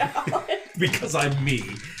 I'm because I'm me.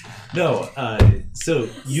 No, so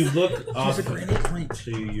you look off a granny point.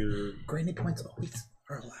 to your. Granny points always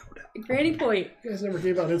are allowed. Granny point. You guys never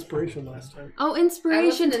gave out inspiration last time. Oh, I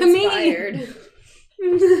inspiration wasn't to me. inspired.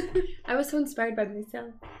 I was so inspired by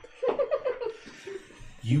myself.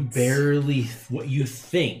 You barely. What you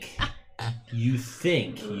think. You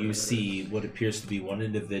think you see what appears to be one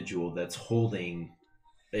individual that's holding,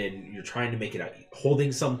 and you're trying to make it out,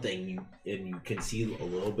 holding something, and you can see a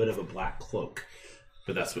little bit of a black cloak.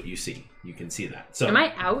 But that's what you see. You can see that. So Am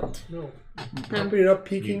I out? No. No. Opening up,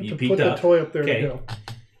 peeking You to peeked put the up. toy up there Okay. to go.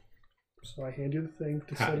 So I hand you the thing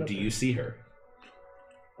to set up. do you see her?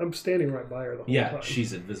 I'm standing right by her the whole Yeah, time.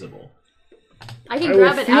 she's invisible. I I can will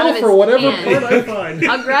grab it feel out of his for whatever hand. part I find.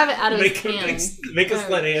 I'll grab it out of his Make, hand. make a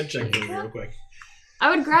sleight hand check for me real quick.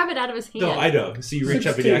 I would grab it out of his hand. No, I know. So you reach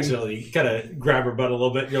up and you 16. accidentally kind of grab her butt a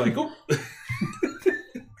little bit. And you're like, oh.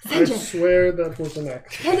 I swear that was an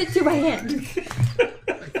act. Hand it to my hand.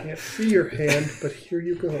 I can't see your hand, but here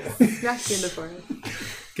you go. Rack you in the forehead.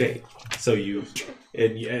 Okay. So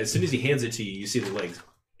as soon as he hands it to you, you see the legs.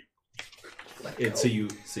 And so you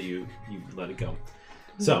let it go.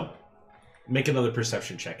 So make another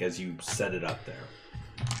perception check as you set it up there.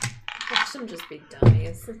 Watch them just be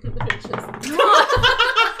dummies. They're just-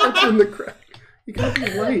 That's in the crack. You gotta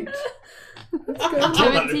be right.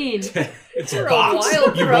 17. It's You're a a box.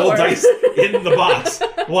 wild You roll thrower. dice in the box.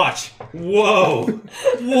 Watch. Whoa.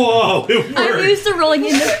 Whoa. It I'm worked. used to rolling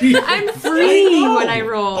in the... I'm free when I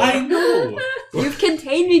roll. I know. You've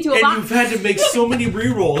contained me to a And box. you've had to make so many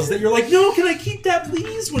re-rolls that you're like, no, can I keep that,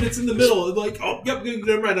 please? When it's in the middle. And like, oh, yep,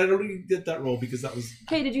 never mind. I don't even get that roll because that was...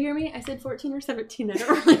 Okay, did you hear me? I said 14 or 17. I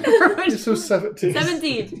don't really remember which This was 17.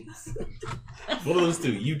 17. One of those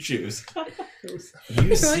two. You choose. It was-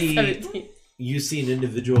 You see... 17. You see an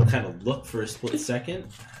individual kind of look for a split second.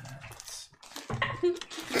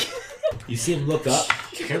 You see him look up.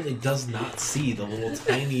 Apparently does not see the little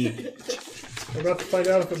tiny I'm about to find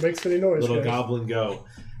out if it makes any noise. little guys. goblin go.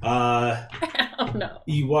 Oh no.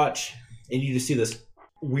 You watch and you just see this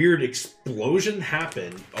weird explosion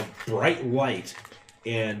happen, a bright light,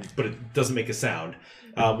 but it doesn't make a sound.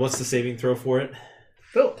 What's the saving throw for it?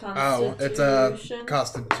 Phil, Oh, it's a Constitution.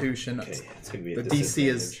 Constitution. Okay, it's gonna be a The DC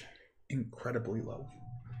is disadvantage. incredibly low,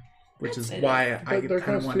 which is That's why I but their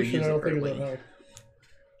kind of want to constitution use I it don't think is early. that high.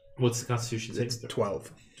 What's the Constitution saving It's throw?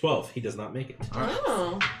 12. 12. He does not make it.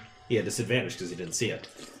 Oh. He had disadvantage because he didn't see it.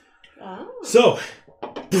 Oh. So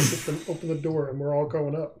Open the door and we're all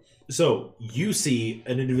going up. So you see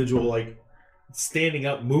an individual like standing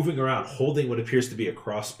up, moving around, holding what appears to be a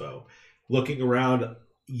crossbow, looking around,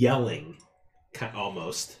 yelling,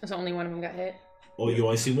 almost. So only one of them got hit. Well, you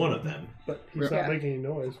only see one of them. But he's Yeah. not making any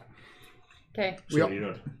noise. Okay. So We what all- are you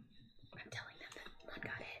doing? I'm telling them that one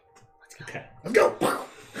got hit. Let's go. Okay. Let's go!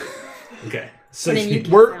 Okay. So And then you-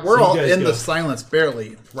 We're So all you guys in go. the silence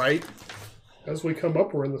barely, right? As we come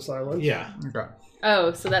up, we're in the silence. yeah. Okay.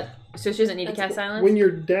 Oh, so she doesn't need to cast silence? When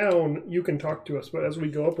you're down, you can talk to us, but as we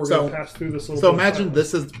go up, we're So- going to pass through this little So bit of imagine silence.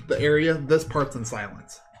 this is the area. This part's in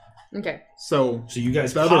silence. Okay. So So you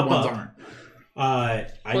guys the other pop ones up. aren't. I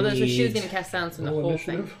Well, then so she was need... going to cast silence on the Roll whole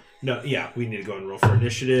initiative. thing. No, yeah, we need to go and roll for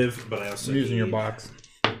initiative, but I also I'm using your need- box.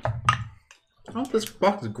 Oh, this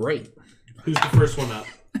box is great. Who's the first one up?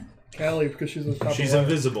 Callie, because she's on top She's of the ladder.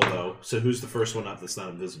 invisible though. So who's the first one up that's not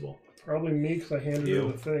invisible? Probably me, because I handed You.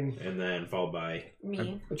 her the thing. And then followed by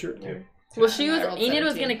Me. What's your... Well, she was. I rolled Enid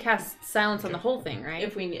was 17. gonna cast silence on the whole thing, right?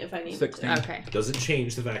 If I need 16. to. Okay. doesn't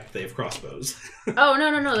change the fact that they have crossbows. Oh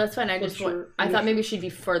no, that's fine. I What's just your I thought maybe she'd be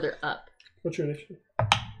further up. What's your initiative?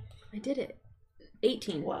 I did it.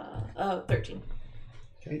 18. Wow. Oh, 13.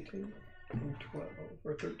 18, 12,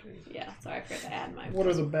 or 13. Yeah, sorry, I forgot to add my. What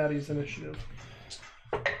are the baddies' initiative?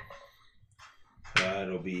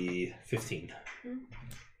 It'll be 15.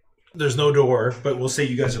 There's no door, but we'll say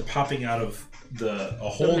you guys are popping out of a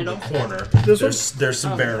hole in the middle. corner. This There's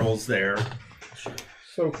some barrels there.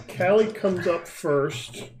 So Callie comes up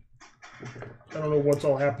first. I don't know what's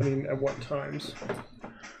all happening at what times.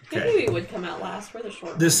 Maybe we would come out last. We're the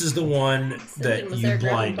short. This is the one that was you there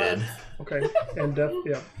grabbing blinded. Okay, and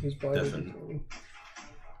he's blinded. Devin.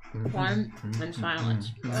 One and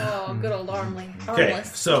silence. Oh, good old Armley. Okay,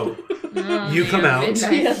 Armless. so Oh, you come out.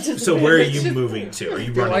 midnight. So where are you moving to? Are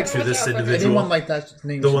you running like- to this Anyone individual? like that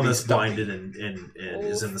name The should one be that's stumpy. blinded and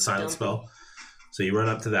is in the silent spell. So you run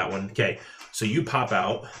up to that one. Okay, so you pop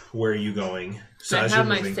out. Where are you going? So I as have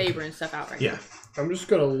you're my moving, saber and stuff out right yeah. I'm just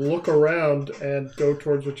gonna look around and go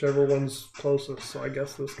towards whichever one's closest. So I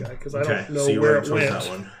guess this guy, because I Okay, don't know so you where run it towards went. that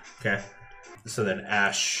one. Okay. So then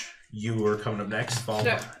Ash, you were coming up next. Follow.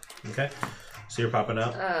 Sure. Okay. So you're popping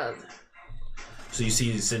out. So you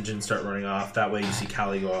see St. John start running off that way. You see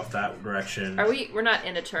Callie go off that direction. We're not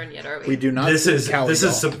in a turn yet, are we? We do not. This see is Callie this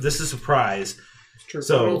is at all. this is surprise. It's true.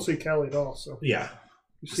 So- I don't see Callie at all. So Yeah.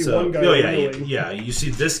 you see So one guy oh, yeah, reeling. yeah. You see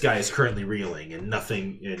this guy is currently reeling and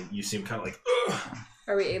nothing, and you see him kind of like. Ugh.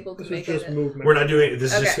 Are we able to This is make just it? movement. We're not doing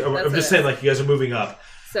this. Okay, Is just that's I'm just it. saying like you guys are moving up.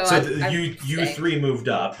 So, So I've you stayed. three moved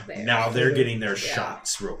up. There. Now they're getting their Yeah.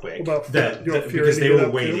 shots real quick. What about your Fury because to they get were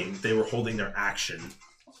up waiting. They were holding their action.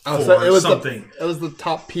 Oh, for so it was something. it was the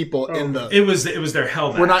top people in the. It was their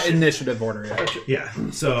held. We're not action. initiative order yet. Yeah.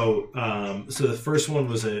 So so the first one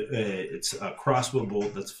was it's a crossbow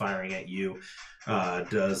bolt that's firing at you.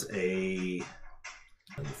 Does a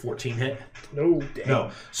 14 hit? No.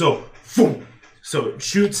 No. So boom. So it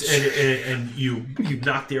shoots and you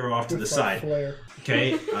knock the arrow off to the With my side. flare.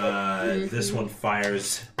 Okay. This one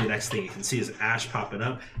fires. The next thing you can see is Ash popping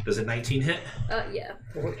up. Does a 19 hit? Yeah.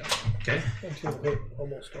 Oh, Okay. until it hit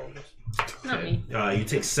almost almost. Not me. You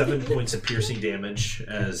take 7 points of piercing damage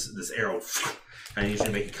as this arrow. I need you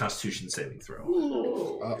to make a Constitution saving throw.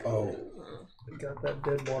 Oh, He got that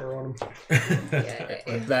dead water on him.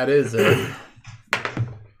 Yeah. that is a.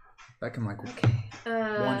 That can like one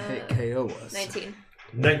Uh, hit KO us. 19.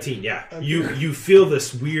 19, yeah. You feel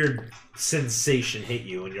this weird sensation hit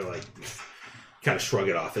you, and you're like, kind of shrug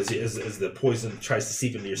it off as the poison tries to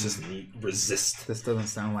seep into your system. You resist. This doesn't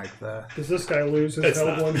sound like the. Does this guy lose his It's held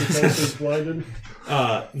not. one because he's blinded?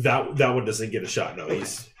 That one doesn't get a shot. No,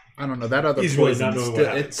 I don't know. That other He's really poison, not knowing what still,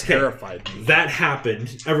 happened. it terrified me. that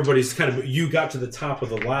happened. Everybody's kind of. You got to the top of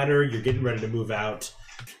the ladder. You're getting ready to move out.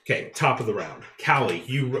 Okay, top of the round. Callie,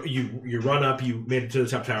 you run up. You made it to the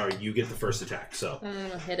top tower. You get the first attack. So I'm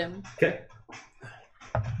gonna hit him. okay.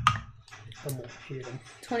 I'm gonna hit him.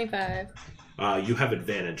 25. You have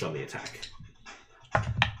advantage on the attack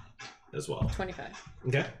as well. 25.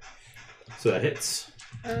 Okay. So that hits.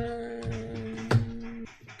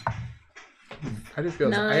 I just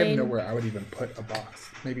realized I have 9. nowhere I would even put a box.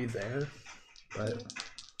 Maybe there, but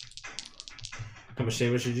How much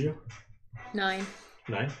damage did you do? 9.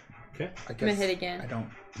 9. Okay. I I'm gonna guess hit again. I don't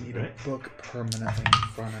need Right. a book permanently in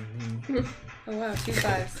front of me. Oh wow, 2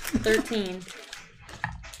 5s. 13.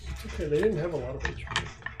 Okay, they didn't have a lot of HP.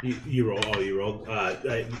 You roll. Oh, you rolled.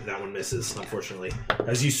 That one misses, unfortunately.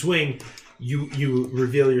 As you swing, you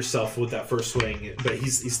reveal yourself with that first swing, but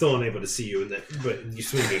he's still unable to see you. But you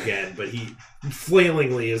swing again, but he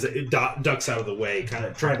flailingly ducks out of the way, kind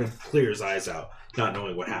of trying to clear his eyes out, not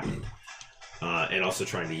knowing what happened, and also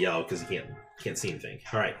trying to yell because he can't see anything.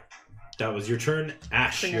 All right, that was your turn.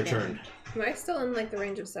 Ash, Bring your her down. turn. Am I still in like the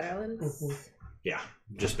range of silence? Mhm. Yeah,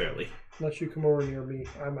 just barely. Unless you come over near me,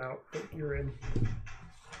 I'm out, but you're in.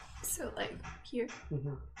 So like here,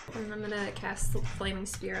 Mhm. and I'm gonna cast the flaming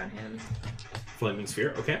spear on him. Flaming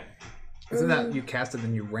sphere. Okay. Isn't that you cast it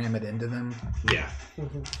and you ram it into them? Yeah.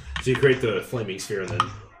 Mhm. So you create the flaming sphere and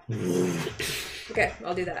then. Okay,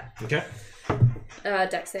 I'll do that. Okay.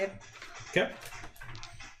 Dex save. Okay.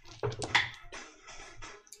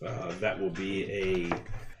 That will be a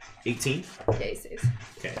 18. Yeah, he saves.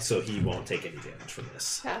 Okay, so he won't take any damage from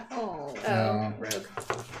this. Yeah. Oh. No. Rogue.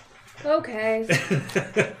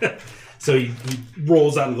 Okay. So he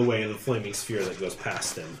rolls out of the way of the flaming sphere that goes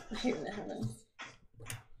past him. Even heavens.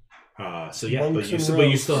 So yeah, Monks and but you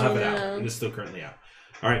rogues. still have it Yeah. out. It is still currently out.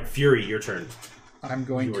 All right, Fury, your turn. I'm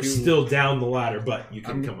going You are to still down the ladder, but you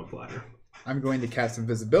can come up the ladder. I'm going to cast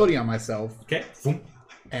invisibility on myself Okay. Boom.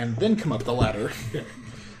 and then come up the ladder.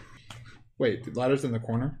 Wait, the ladder's in the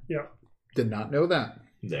corner? Yeah. Did not know that.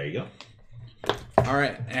 There you go. All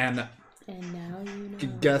right, and And now you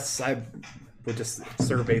know. guess I will just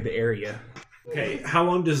survey the area. Okay, how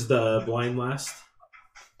long does the blind last?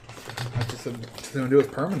 I just going to do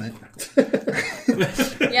it permanent.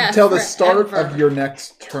 Yeah, Until the start forever. of your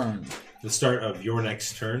next turn. The start of your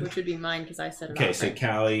next turn. Which would be mine because I said it. Okay, so outright.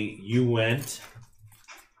 Callie, you went.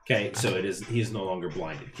 Okay, so it is. He is no longer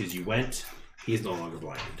blinded because you went. He is no longer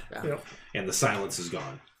blinded, Yeah. and the silence is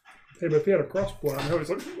gone. Hey, but if he had a crossbow, I was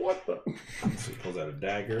like, what the? So he pulls out a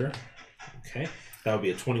dagger. Okay, that would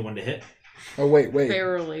be a 21 to hit. Oh, wait.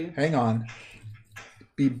 Barely. Hang on.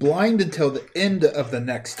 Be blind until the end of the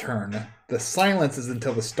next turn. The silence is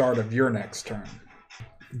until the start of your next turn.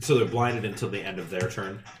 So they're blinded until the end of their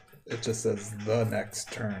turn. It just says the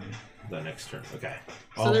next turn. The next turn. Okay.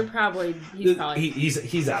 So they're probably. He's probably.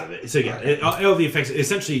 He's out of it. So yeah, all the effects.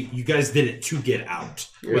 Essentially, you guys did it to get out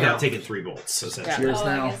without taking 3 bolts. Essentially. Yours Oh,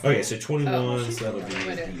 I now. guess. Okay, so 21. Oh, so that'll be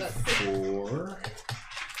wait, that's- 4.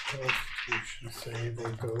 Constitution save or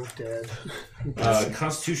go dead.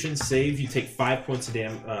 Constitution save. You take 5 points of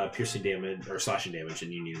piercing damage or slashing damage,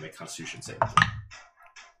 and you need to make Constitution save.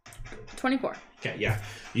 24. Okay, yeah.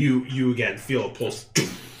 You again feel a pulse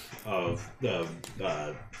of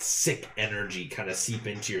sick energy kind of seep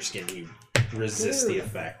into your skin. You resist the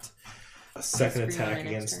effect. A second Scream attack my next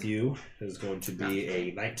against turn. you is going to be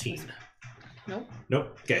a 19. Nope.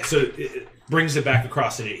 Nope. Okay, so it brings it back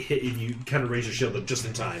across, and it hit. And you kind of raise your shield up just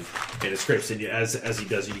in time, and it scrapes. And you, as he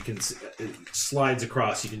does, you can it slides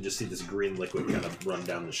across. You can just see this green liquid kind of run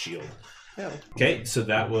down the shield. Oh. Okay, so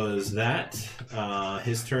that was that.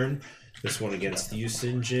 His turn. This one against you,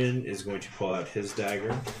 Sinjin, is going to pull out his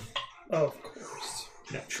dagger. Oh, of course.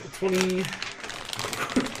 Natural 20.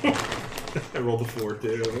 I rolled a 4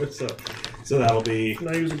 too. So that'll be. Can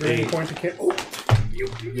I use a grading 8. point to cancel? Oh,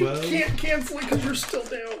 you Well- can't cancel it because you're still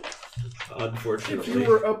down. Unfortunately. If you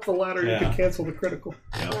were up the ladder, Yeah. you could cancel the critical.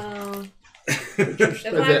 Oh. If If it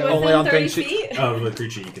I'm only within on 30 things she- feet. The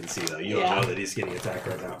creature you can see though. You don't Yeah. know that he's getting attacked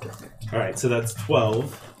right now. Alright, so that's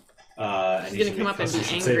 12. And He's gonna come up and be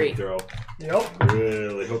Constitution angry. saving throw. Yep.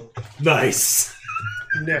 Really hope. Nice!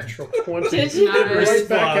 Natural 20. Did you? Nice. Right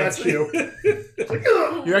back at you. It's like,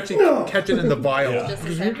 "Ugh, You actually catch it in the vial. Yeah. Just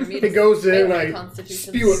in time for me to It goes in, fail my I Constitution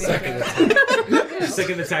spew it saving back. throw.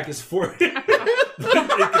 Second attack is 4. It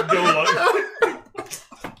can go long.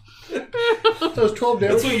 So it's 12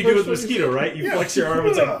 damage. That's what you for do with the first mosquito, right? You Yeah. flex your arm,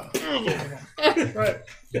 it's like. one? Right.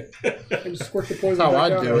 And squirt the poison That's how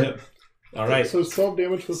back I out. do it. Yep. Alright. So it's 12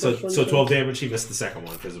 damage for the first one. So you said? 12 damage, he missed the second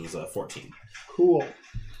one because it was 14. Cool.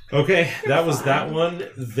 Okay, that was that one.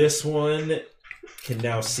 This one can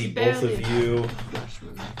now see both of you.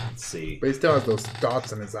 Let's see. But he still has those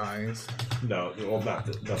dots in his eyes. No, well, not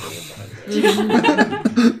the one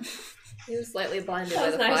behind there. He was slightly blinded That by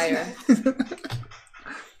was the nice. fire.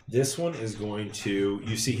 This one is going to.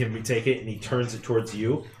 You see him take it, and he turns it towards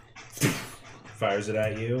you. Fires it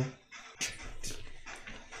at you.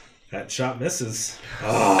 That shot misses.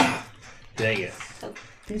 Ah, dang it.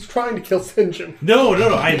 He's trying to kill Sinjin. No.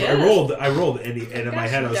 I Yeah. rolled, and in my Gosh,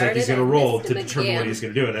 head I was you like, he's darted gonna and roll missed to it determine what again. he's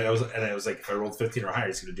gonna do, and I was like, if I rolled 15 or higher,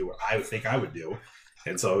 he's gonna do what I would think I would do,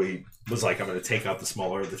 and so he was like, I'm gonna take out the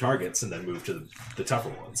smaller of the targets and then move to the tougher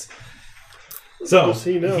ones. So Does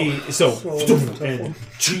he know? so Smaller is the tough and one.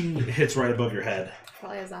 ching, hits right above your head.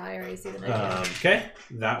 Probably has a higher AC than I do. Okay,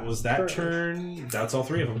 that was that Sure. turn. That's all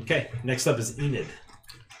 3 of them. Okay, next up is Enid.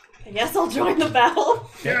 I guess I'll join the battle.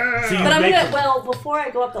 Okay. Yeah. So you But I'm make gonna, well, before I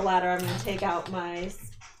go up the ladder, I'm gonna take out my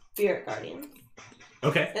Spirit Guardian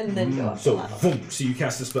okay. and then go up the So, ladder. boom. So you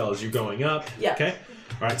cast a spell as you're going up. Yeah. Okay.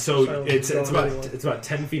 All right. So So it's going about anyway. it's about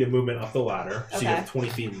 10 feet of movement up the ladder. So you Okay. have 20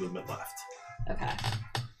 feet of movement left. Okay.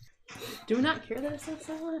 Do we not care that it's not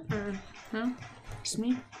silent? Or no? Just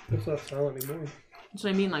me? It's not silent anymore. That's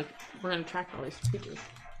what I mean, like, we're gonna track all these creatures.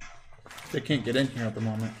 They can't get in here at the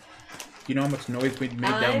moment. You know how much noise we'd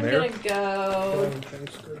make down I'm there? gonna go.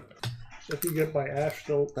 Thanks to- If you get by Ash,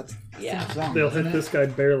 they'll Yeah. Seems wrong, they'll doesn't hit it? this guy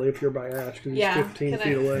barely if you're by Ash because he's Yeah, 15 can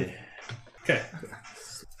feet I- away. Okay.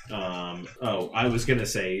 I was gonna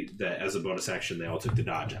say that as a bonus action, they all took the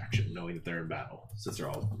dodge action, knowing that they're in battle, since they're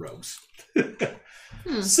all rogues.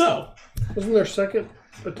 So, Wasn't their second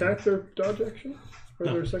attack their dodge action? Or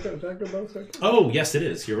their second attack their bonus action? oh yes, it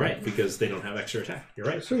is. You're right because they don't have extra attack. You're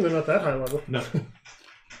I right. assume they're not that high level. No,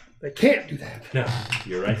 They can't do that. no,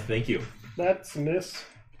 you're right. Thank you. That's a miss,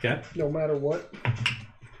 Okay. no matter what.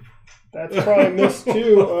 That's probably a miss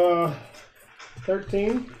too.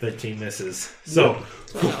 13. 13 misses. So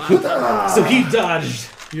he dodged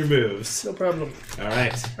your moves. No problem. All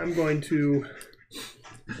right. I'm going to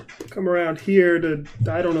come around here to.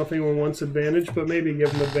 I don't know if anyone wants advantage, but maybe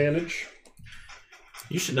give them advantage.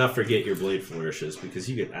 You should not forget your blade flourishes because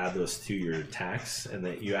you could add those to your attacks, and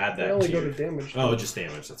that you add that. I only to go your... to damage. Oh, just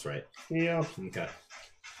damage. That's right. Yeah. Okay.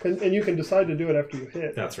 And you can decide to do it after you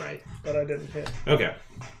hit. That's right. But I didn't hit. Okay.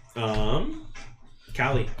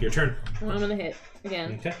 Callie, your turn. Well, I'm gonna hit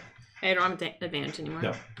again. Okay. I don't have advantage anymore.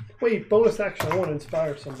 No. Wait, bonus action. I want to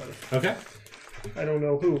inspire somebody. Okay. I don't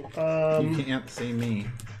know who. You can't see me.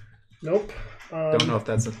 Nope. Don't know if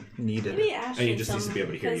that's needed. Maybe Ashley. And he just needs to be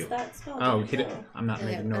able to hear you. That spell Oh, didn't he did. go. I'm not Yeah,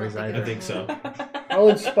 making I don't noise think either. I think so. I'll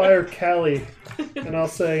inspire Callie, and I'll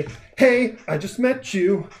say, "Hey, I just met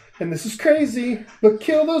you, and this is crazy. But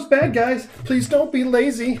kill those bad guys. Please don't be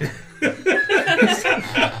lazy."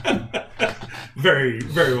 Very,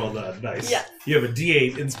 very well done. Nice. Yeah. You have a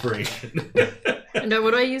D8 inspiration. And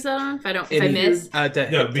what do I use that on? If I If miss, No,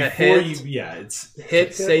 to before hit, you. Yeah, it's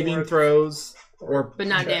hit saving or- throws or but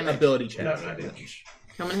not damage. ability check. not damage.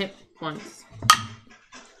 I'm gonna hit once.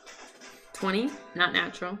 20, not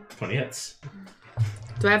natural. 20 hits.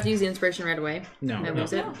 Do I have to use the inspiration right away? No, Can I no.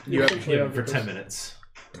 lose it? You have, Essentially, Yeah, I'll for get 10 this. minutes.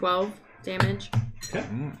 12 damage. Okay.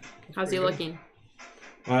 How's he looking?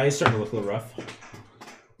 He's starting to look a little rough.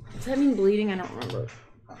 Does that mean bleeding? I don't remember.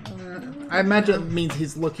 I imagine it means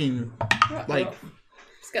he's looking like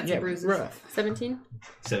He's got some bruises. rough. 17?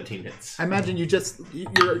 17 hits. I imagine you just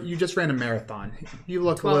ran a marathon. You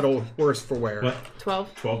look 12. a little worse for wear. What?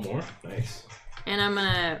 12. 12 more? Nice. And I'm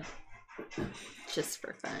gonna, just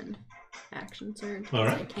for fun, action surge All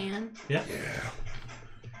as right. I can. Yeah.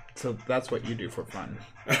 So that's what you do for fun.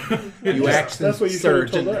 You action That's what you should have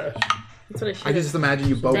surge. told And Ash. That's what I should I just imagine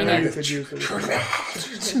you both Dang Now it. you act. could use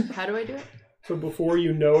it. How do I do it? So before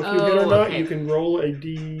you know if you hit or Oh, not, okay. you can roll a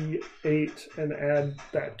d8 and add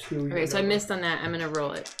that to your Okay, so I number. missed on that. I'm gonna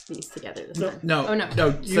roll these together this time. No, Oh, no.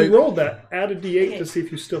 no. You So, rolled that. Add a d8 to see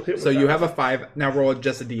if you still hit with so you that. have a 5. Now roll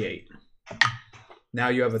just a d8. Now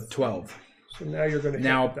you have a 12. So now you're going to hit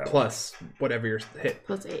Now with that plus whatever your hit.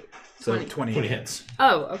 Plus 8. So 20. 20. 20 hits.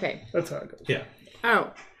 Oh, okay. one. That's how it goes. Yeah.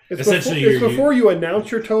 Oh, It's Essentially, before, it's you're- before you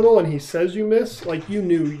announce your total and he says you miss. Like, you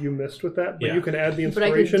knew you missed with that, but Yeah. you can add the But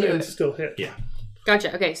I could inspiration do and it. still hit. Yeah.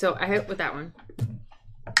 gotcha. Okay, so I hit with that one.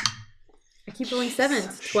 I keep rolling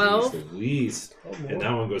 7s. 12. Jeez Louise. Oh, And more.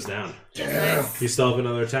 that one goes down. Yeah. You still have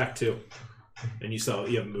another attack, too. And you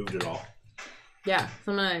haven't moved at all. Yeah,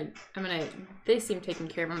 so I'm gonna, they seem taken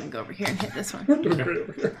care of. I'm gonna go over here and hit this one. We're doing great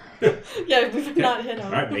over here. Yeah, we've not hit him.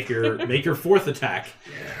 All right, make your fourth attack.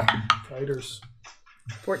 Fighters.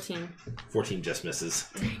 14. 14 just misses.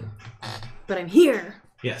 But I'm here.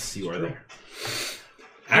 Yes, you are there.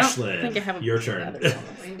 I don't think I have Ashlyn, a- your the turn. other one.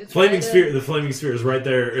 Going to try Flaming to- sphere. The flaming sphere is right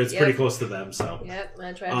there. It's Yep. pretty close to them. So, Yep, I'm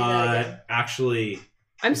gonna try to do that again. actually,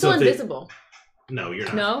 I'm So still if they- invisible. no, you're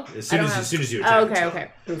not. No? As I soon don't as, have- as soon as you Oh, attack. okay, so. okay.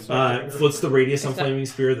 It's not What's the radius on Is that- flaming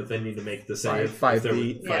sphere that they need to make the save? Five If they're-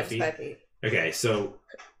 feet. Yeah, 5 it's feet. 5 feet. Okay, so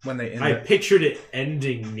When they end I it. pictured it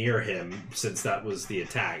ending near him since that was the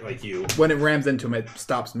attack. Like you. When it rams into him, it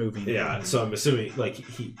stops moving. Yeah, so I'm assuming like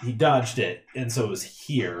he dodged it, and so it was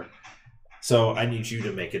here. So I need you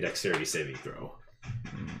to make a dexterity saving throw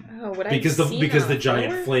Oh, would I because have the seen because on the the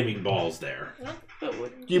giant floor? flaming ball's there. But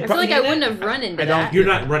wouldn't You I feel pro- like I wouldn't have run into I don't- that. You're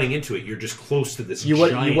not running into it. You're just close to this. You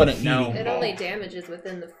giant wouldn't know. heating It ball. only damages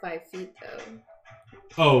within the 5 feet, though.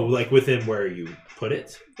 Oh, like within where you put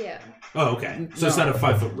it. Yeah. Oh, okay. So it's not a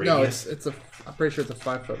 5 foot No, radius. it's a. I'm pretty sure it's a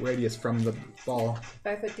 5-foot radius from the ball.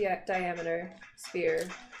 5 foot diameter sphere.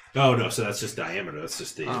 Oh no, so that's just diameter. That's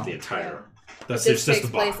just the Oh. the entire. That's This just takes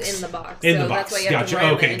the place box. in the box. In so the box. That's why you have Gotcha. to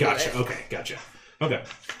ram it Okay, into gotcha. it. Okay, gotcha. Okay.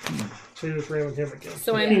 So you're just ramming him again.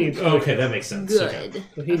 So he I'm needs to Okay, make that one. makes sense. good. Okay.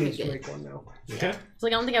 So he Okay, needs to good. make one now. Okay. So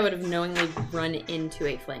like, I don't think I would have knowingly run into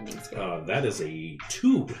a flaming sphere. That is a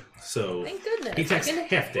tube. So Thank goodness. He takes I can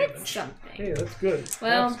half hit damage. Something. Hey, that's good.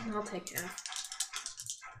 Well, That's- I'll take half.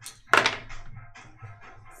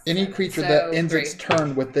 Any creature So, that ends its 3.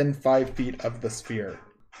 turn within 5 feet of the sphere.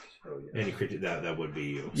 oh, yeah. any creature that would be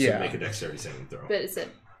you. So Yeah. make a dexterity saving throw. But it's a.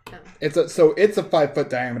 It's a 5-foot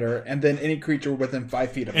diameter, and then any creature within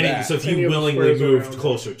 5 feet of that. So if Any you of the willingly squares moved around it.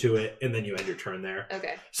 closer to it, and then you end your turn there.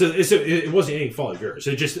 Okay. So it wasn't any fault of yours.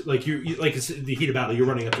 So just like you like it's the heat of battle, you're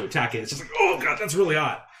running up to attack it. It's just like, oh god, that's really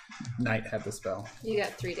hot. Knight had the spell. You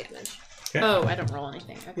got 3 damage. Okay. Oh, I don't roll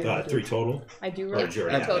anything. Okay. 3 total. I do Or roll. did you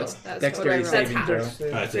already have Total. it? That's Dexterity total. saving That's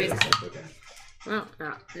throw. half. That's It's Crazy. okay.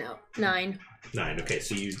 Oh, no. 9. 9. Okay,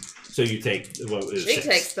 so you take what is She 6.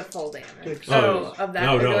 takes the full damage. Takes- Oh, of that.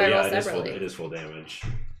 No, or do I roll yeah, it is full. separately? It is full damage.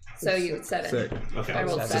 So you 7. Sick. Okay, I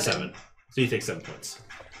rolled that's a 7. So you take 7 points.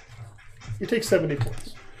 You take 70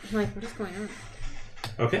 points. I'm like, what is going on?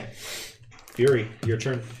 Okay. Fury, your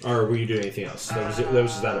turn. Or were you doing anything else? That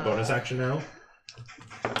was that a bonus action now?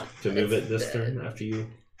 To move it this turn after you?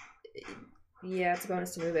 Yeah, it's a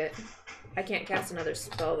bonus to move it. I can't cast another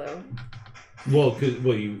spell though. Well,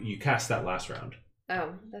 you cast that last round.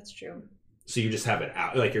 Oh, that's true. So you just have it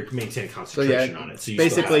out. Like, you're maintaining So concentration yeah, on it. So you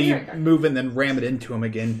basically still you move and then ram it into him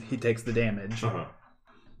again. He takes the damage. have...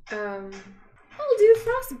 I'll do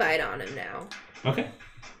frostbite on him now. Okay.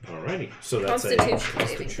 Alrighty. So that's a Constitution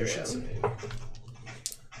saving Constitution throw. save.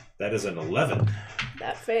 That is an 11.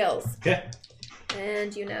 That fails. Okay.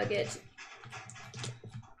 And you now get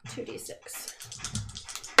 2d6.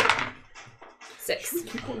 6.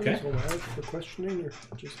 Keep one Okay. of those alive for questioning or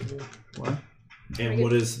just What? And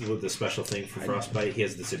what is the special thing for Frostbite? He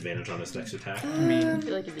has disadvantage on his next attack. I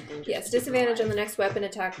feel like it'd be dangerous. Yes, disadvantage on the next weapon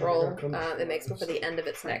attack roll. It makes before the end of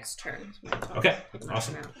its next turn. Okay.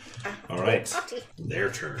 Awesome. Alright. Their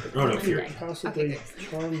turn. Oh, no, Fury. possibly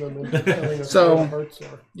charm them into telling us So- where the hearts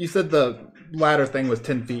are. You said the ladder thing was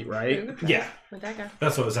 10 feet, right? Yeah. Where'd that go?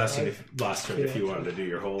 That's what I was asking last turn if you wanted to do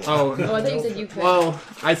your whole... Oh, Oh, I thought you said you could. well,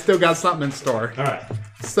 I still got something in store. Alright.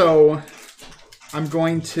 So, I'm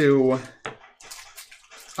going to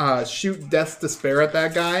shoot Death's Despair at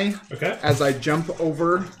that guy Okay. as I jump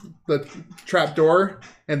over the trapdoor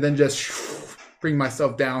and then just bring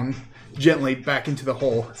myself down gently back into the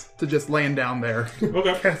hole to just land down there.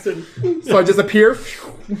 Okay. Captain, So I just appear.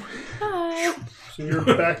 Hi. so you're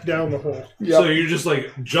back down the hole. So you just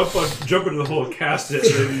like jump into the hole, cast it,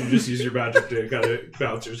 and then you just use your magic to kind of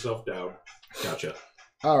bounce yourself down. Gotcha.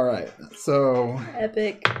 All right. So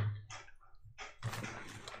Epic.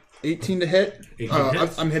 18 to hit. 18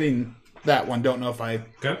 hits. I'm hitting that one. Don't know if I.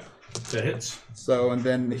 Okay. That hits. So and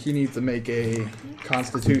then he needs to make a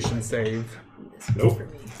Constitution save. Nope.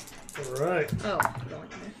 All right. Oh, going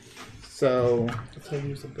there. So That's how you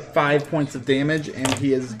use the die. 5 points of damage, and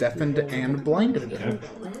he is deafened and blinded Okay.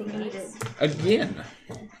 again.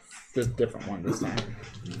 This different one this time.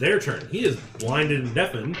 Their turn. He is blinded and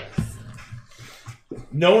deafened.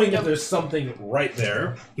 Knowing that there's something right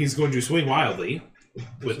there, he's going to swing wildly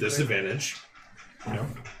with disadvantage.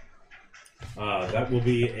 That will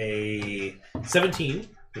be a 17,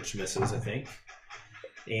 which misses, I think,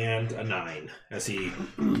 and a 9 as he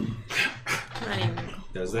Not even.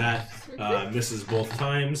 does that. Misses both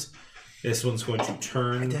times. This one's going to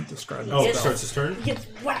turn. Didn't describe Oh, it it. starts his turn. Gets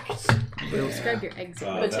whacked. Describe your exit.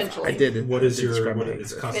 Potentially. I did. What I is did your describe what my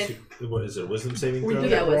is exit. what is it? Wisdom saving We throw?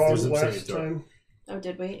 did Yeah, it wrong wisdom saving last throw. time. Oh,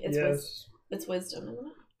 did we? Yes. It's wisdom, isn't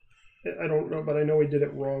it? I don't know, but I know we did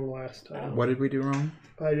it wrong last time. What did we do wrong?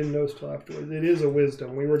 I didn't notice till afterwards. It is a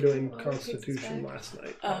wisdom. We were doing Constitution last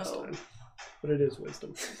Oh. time. But it is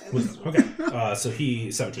wisdom. Wisdom. Okay. So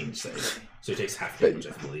he 17 saves. So he takes half damage,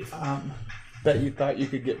 I believe. Bet you thought you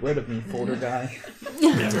could get rid of me, folder guy.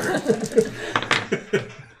 Never.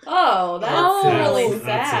 Oh, that's really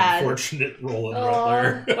That's sad. unfortunate rolling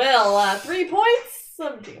right there. Well, 3 points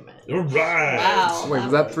of damage. All right. Wow. Wait,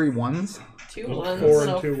 was that 3 ones? 2 ones, 4 and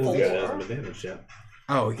so 2 Well, was yeah, it has an 4. advantage, yeah.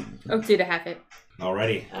 Oh, Oh, 2 to half it.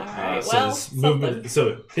 Alrighty. Alright, So well, his movement.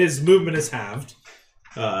 So his movement is halved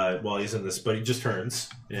while he's in this, but he just turns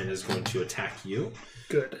and is going to attack you.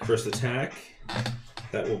 good. First attack.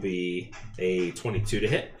 That will be a 22 to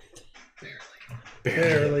hit.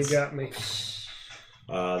 Barely hits. got me.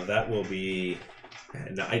 That will be.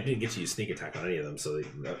 No, I didn't get to use sneak attack on any of them, so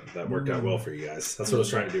that worked out well for you guys. That's what I was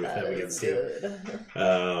trying to do with him against you.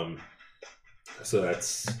 So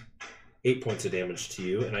that's 8 points of damage to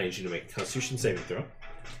you, and I need you to make a Constitution saving throw.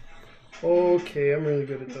 Okay, I'm really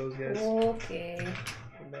good at those guys. Okay.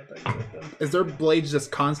 I'm not that good at them. is their blades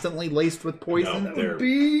just constantly laced with poison? No, they're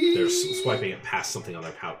B swiping it past something on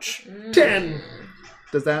their pouch. 10.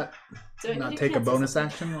 Does that So not you take a can't bonus say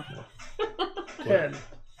action? 10.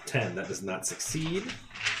 10. That does not succeed.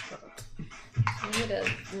 I need to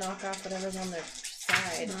knock off whatever's on their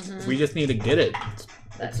side. We just need to get it.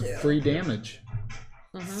 That It's too. free damage.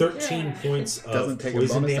 13 points of Doesn't take a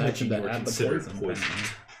poison bonus damage, action and you to were add the considered poison. poisoned.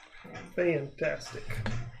 Fantastic.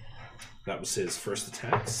 That was his first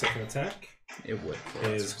attack. Second attack It would.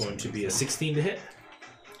 is going to be a 16 to hit.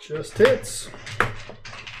 Just hits.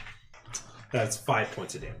 That's 5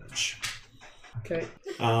 points of damage. Okay.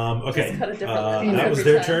 Okay. Just cut a different line That was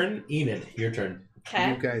every their time. turn. Enid, your turn.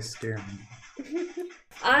 Okay. You guys scare me.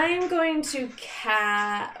 I'm going to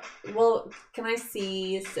Well, can I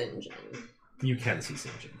see St. John? You can see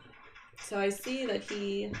St. John. So I see that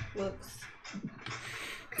he looks.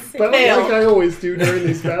 But Fail. like I always do during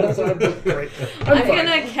these battles, I'm just great. I'm I'm fine.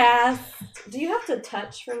 gonna cast. Do you have to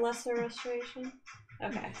touch for lesser restoration?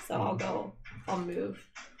 Okay, so I'll move.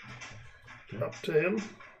 Up to him.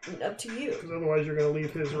 Up to you. Because otherwise you're going to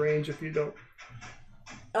leave his range if you don't.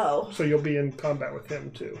 Oh. So you'll be in combat with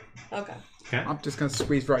him too. Okay. I'm just gonna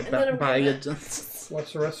squeeze right And then back I'm by you. gonna-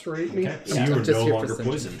 Let's restoration me. Okay. So Yeah, you are just no here for longer sentient.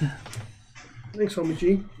 poisoned. Thanks, homie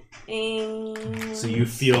G. And So you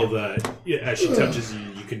feel as she touches you,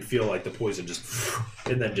 you can feel like the poison just,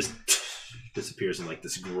 and then just disappears in like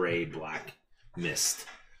this gray black mist.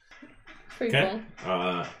 Pretty Okay.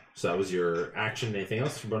 cool. So that was your action. Anything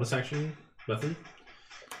else? Your bonus action? Nothing.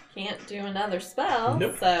 can't do another spell.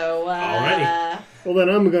 Nope. So Alrighty. Well, then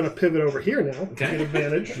I'm going to pivot over here now. Okay. Get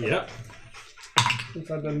advantage. Yep.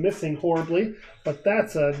 Since I've been missing horribly. But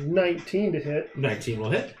that's a 19 to hit. 19 will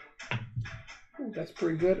hit. Ooh, that's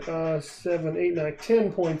pretty good. 7, 8, 9,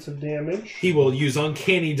 10 points of damage. He will use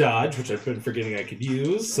Uncanny Dodge, which I've been forgetting I could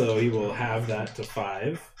use, so he will have that to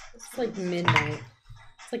 5. It's like midnight.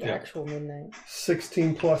 It's like Yeah. actual midnight.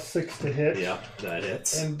 16 plus 6 to hit. Yep, that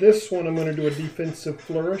hits. And this one I'm going to do a defensive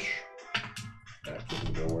flourish. That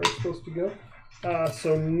didn't go where it's supposed to go.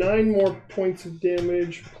 So 9 more points of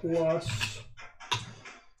damage plus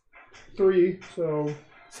 3, so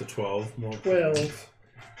So 12 more. 12.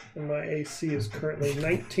 And my AC is currently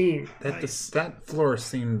 19. That flourish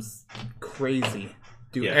seems crazy.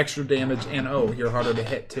 Do Yeah. extra damage and you're harder to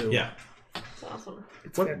hit too. Yeah. That's awesome.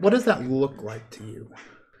 What does that look like to you?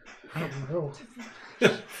 I don't know.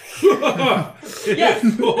 Yes.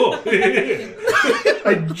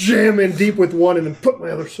 I jam in deep with one and then put my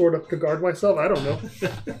other sword up to guard myself. I don't know.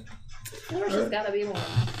 Flourish has gotta be more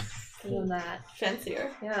than that.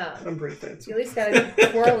 Fancier. Yeah. I'm pretty fancy. You at least gotta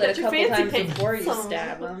twirl it a Your couple fancy times pants before you on.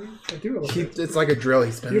 stab them. I do have a fancy. It's like a drill. He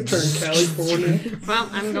Your spins. turn, Callie, for one. Well,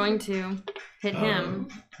 I'm going to hit him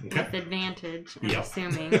Okay. with advantage, I'm Yep.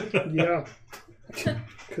 assuming. Yeah.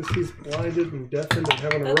 Because he's blinded and deafened and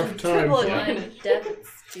having a That's rough time. triple Blind, advantage. deaf, and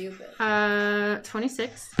stupid.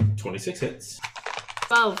 26. 26 hits.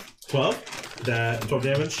 12. 12. That 12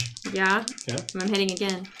 damage. Yeah. Okay. I'm hitting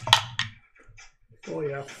again. Oh,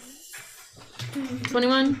 yeah.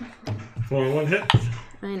 21. 21 hit.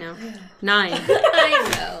 I know. 9. I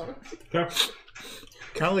know. Okay.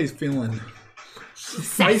 Callie's feeling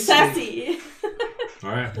Sassy. All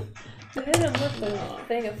right. I hit him with the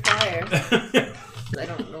thing of fire. I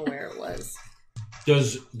don't know where it was.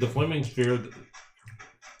 Does the flaming sphere?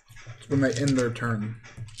 when they end their turn.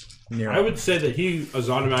 I would say that he is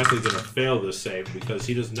automatically going to fail this save because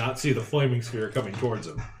he does not see the flaming sphere coming towards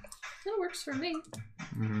him. That works for me.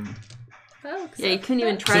 Yeah, you couldn't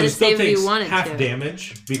even So try he to still save if takes you wanted half to.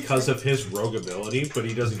 damage because of his rogue ability, but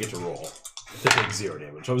he doesn't get to roll to take 0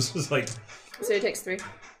 damage. I was just like, So he takes 3.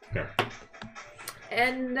 okay.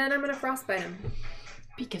 And then I'm gonna frostbite him.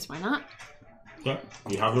 Because why not? Yeah,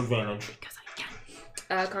 you have advantage. Because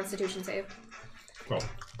I can. Constitution save. Go.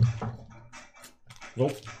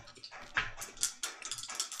 Nope.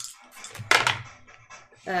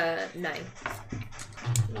 9.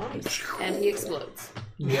 Nice. And he explodes.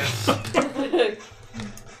 Yes. Got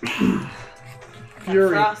Fury.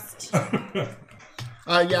 frost.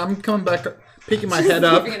 Yeah, I'm coming back, picking my head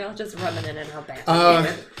up, Leaving it all just rubbing in and how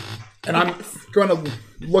bad. and I'm going to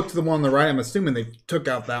look to the one on the right. I'm assuming they took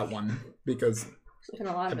out that one because, There's been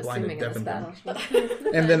a lot of The blinded assuming in this deaf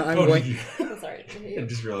battle. and then I'm Oh, going. you- I'm sorry. I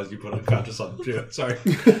just realized you put unconscious on him too. Sorry.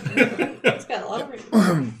 It's got a lot of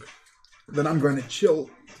room. Then I'm going to chill.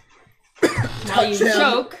 Now you him.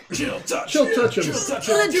 choke. Chill touch. She'll touch him. Touch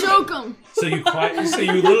I'm gonna choke him. So you climb. So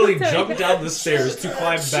you literally jump down the stairs to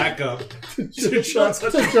climb back up. To chill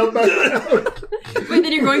touch. Jump back down. Wait,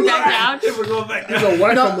 then you're going back down? And we're going back He's down. a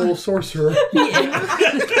whack-a-mole sorcerer.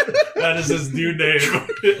 That is his new name.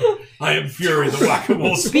 I am Fury, the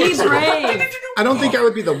whack-a-mole Be sorcerer. brave. I don't think I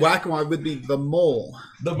would be the whack-a-mole. I would be the mole.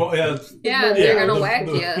 Yeah, they're Yeah, gonna the- whack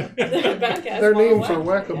the- you. Their names are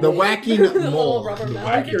whack-a-mole. The whacking The little mole. rubber mallet.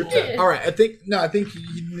 Whack your tip. All right, I think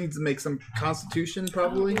he needs to make some Constitution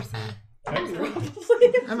probably.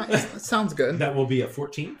 That sounds good. That will be a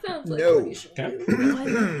 14. Sounds like No. what you should Okay.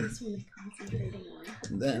 do.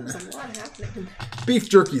 Then There's a lot happening. beef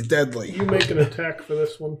jerky's deadly. You make an attack for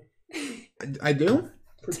this one. I do.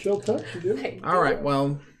 For chill touch, you do? Hey, All right,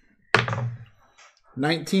 well,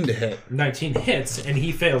 19 to hit. 19 hits, and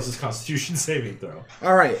he fails his Constitution saving throw.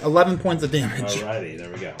 All right, 11 points of damage. Alrighty,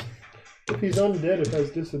 there we go. If he's undead, it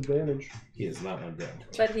has disadvantage. He is not undead.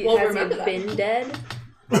 But he Well, has remember he that. been dead?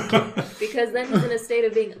 Because then he's in a state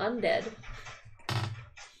of being undead.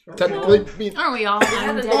 Technically, be- Aren't we all?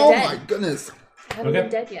 haven't undead? oh dead. my goodness. I haven't Okay. been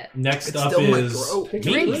dead yet. Next It's up still my is throat.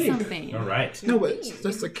 Drink Meat. something. All right. No, but it's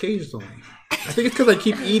just occasionally. I think it's because I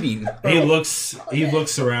keep eating. He looks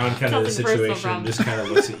around kind of the Something personal situation, problem. just kind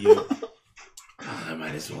of looks at you. I'm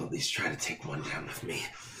might as well at least try to take one down with me.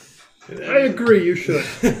 I agree, you should.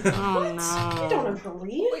 Oh no. You don't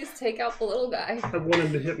agree? Please take out the little guy. I want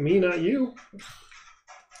him to hit me, not you.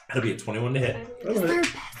 That'll be a 21 to hit. Alright.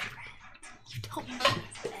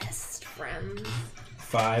 Best friends.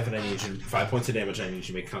 5, and I need you 5 points of damage. I need you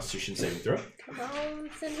to make a Constitution saving throw. Come on,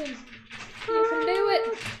 Cinnamon. You can do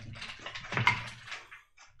it.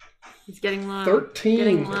 He's getting low. 13.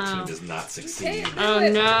 Getting 13 low. does not succeed. Oh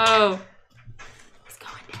no. It's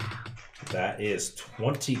going down. That is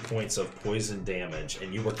 20 points of poison damage,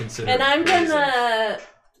 and you were considered. And I'm poisoned. gonna.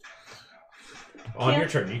 On your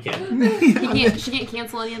turn, you can. She can't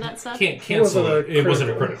cancel any of that stuff? Can't cancel it. It wasn't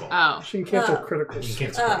a critical. Oh. She can cancel You criticals. can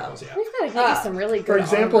cancel criticals, yeah. We've got to get you some really good For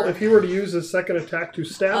example, armor. if he were to use his second attack to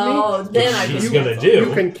stab Oh, me, then I She's can gonna cancel. do.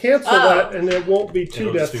 you can cancel that, and it won't be 2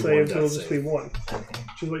 It'll death just be 1 saves. death It'll just be save. 1,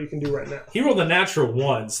 which is what you can do right now. He rolled a natural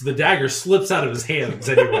 1, so the dagger slips out of his hands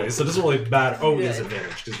anyway, so it doesn't really matter. Oh, he has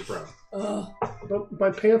advantage because you're prone. But my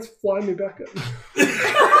pants fly me back up.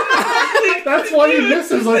 That's why he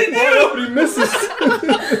misses. I fly up and he misses.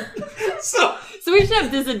 So we should have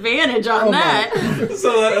disadvantage on that.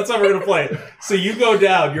 that's how we're gonna play it. So you go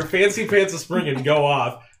down, your fancy pants of spring and go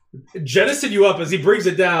off. Jettison you up as he brings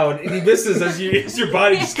it down, and he misses as your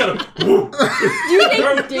body just kind of. Do you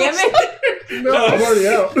take damage? No, I'm already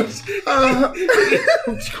out. That's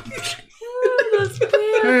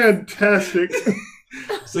bad. Fantastic.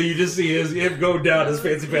 So you just see him go down, his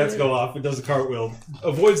fancy pants go off, and does a cartwheel,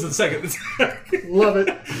 avoids the second attack. Love it.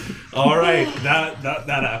 All right, that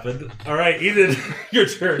happened. All right, Eden, your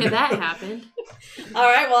turn. Yeah, that happened.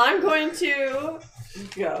 Alright, well, I'm going to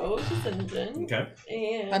go to Sinjin. Okay.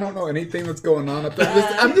 And I don't know anything that's going on up there.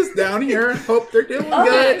 I'm just down here and hope they're doing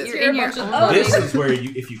Okay. good. You're in your Oh. This is where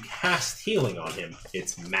if you cast healing on him,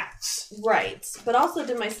 it's max. Right. But also,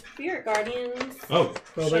 did my spirit guardians. Oh,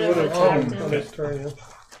 Well, they Should would have have attacked attacked him. on his turn,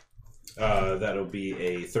 yeah. that'll be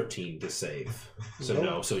a 13 to save. So Nope.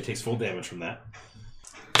 no, so he takes full damage from that.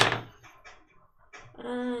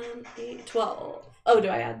 8, 12. Oh, do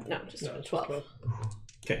I add? No, just No, it's 12.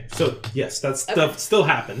 Okay, so yes, that's Okay. stuff still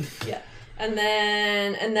happened. Yeah. And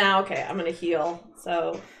now, okay, I'm going to heal.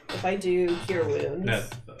 So if I do cure wounds.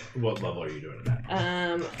 At what level are you doing it at?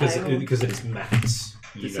 I will- Because it is max.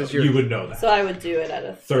 This is your- You would know that. so I would do it at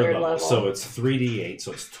a Third third level. So it's 3d8,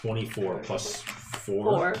 so it's 24 plus 4.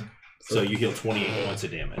 4. So you heal 28 points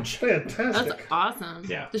of damage. Fantastic. That's awesome.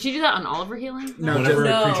 Yeah. Does she do that on all of her healing? No, Whenever just, a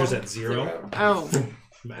No. creature's at 0, Oh.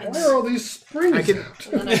 max. Why are all these springs I can- out?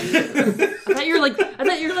 And then I use I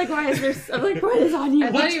thought you were like, why is there? I'm like, what is on you? I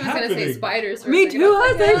thought What's he was going to say happening? spiders. For Me a second. too.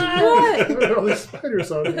 I was like, was like, Why are all these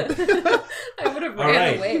spiders on me? I would have All ran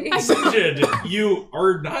right, away. Sinjin, you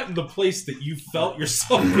are not in the place that you felt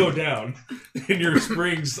yourself go down in your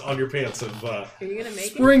springs on your pants of. Are you going to make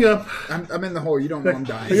it? Spring up. I'm in the hole. You don't know I'm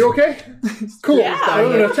dying. Are you okay? Cool. Yeah. I'm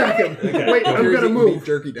going to attack him. Okay. Wait, I'm Here's going to eating move. beef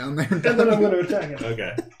jerky down there. And then I'm going to attack him.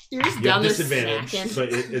 Okay, You're just you down have there disadvantage, snacking. but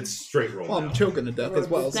it's straight roll. Well, I'm now. choking to death as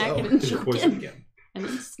well. Snacking So and You're poisoned choking. again. And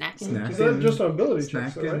then snacking. Snacking. Is that just an ability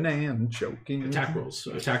check? so, snacking right? and choking. Attack rolls.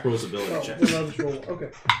 Attack rolls ability Oh, check. then I'll just roll. Okay.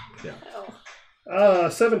 Yeah.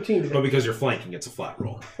 17 to But hit. because you're flanking, it's a flat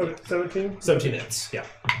roll. Okay, 17. 17 hits. Yeah.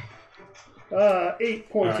 8 All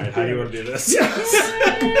points right. of How do you want damage. to do this?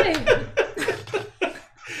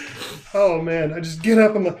 Oh man, I just get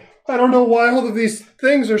up. I'm like, I don't know why all of these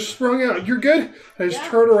things are sprung out. You're good? I just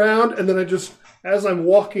turn around and then as I'm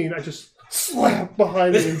walking, I just slap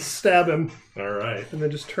behind him and stab him. All right. And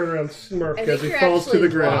then just turn around and smirk I as think he you're falls to actually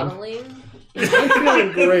the ground. waddling. I'm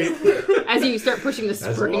feeling great. As you start pushing the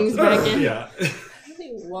That's springs a back lot. in. Yeah.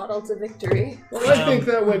 You waddle to victory. Well, I think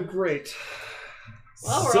that went great.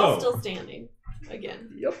 Well, we're all still standing. Again.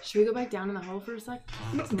 Yep. Should we go back down in the hole for a sec?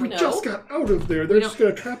 We No. just got out of there. They're just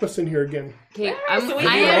going to trap us in here again. Okay, so we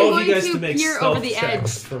I need am all of going you guys to to make peer stealth over the edge.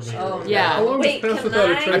 checks for me. Oh, Yeah. How long Wait, does pass can without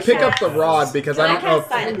a I- trace? I pick up the rod because Can I I don't know if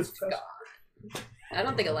cast silence? I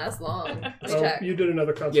don't think it lasts long. Let me Oh, check. you did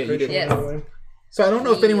another concentration. did. Yes. by the way. So I don't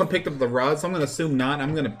know if anyone picked up the rod, so I'm going to assume not.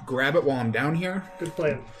 I'm going to grab it while I'm down here. Good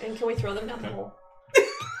plan. And can we throw them down the hole?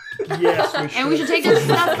 Yes, we should. And we should take their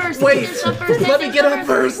stuff first. Wait, take their stuff first. let take me their get stuff up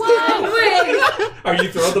first. Whoa, wait. Are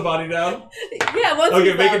you throwing the body down? Yeah, once Okay,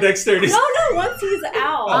 he's make a out. dexterity. No, once he's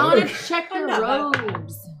out. I want okay. to check their I'm not bad.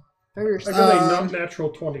 robes first. I got a Um, not natural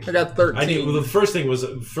 20. I got 13. I need. Well, the first thing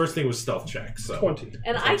was stealth check. So 20.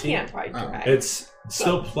 And I can't probably drag. it's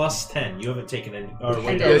still plus 10. You haven't taken any. I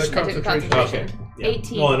Yeah, did. the I took concentration. concentration. Okay. Yeah.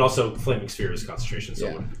 18. Well, and also flaming sphere is concentration, so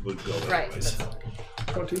Yeah. would go Right. anyways.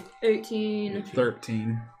 20. 18.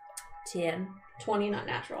 13. 10. 20, not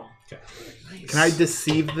natural. Okay. Can I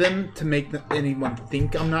deceive them to make anyone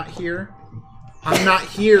think I'm not here? I'm not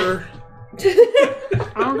here.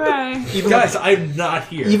 Okay. Guys, I'm not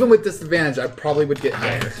here. Even with disadvantage, I probably would get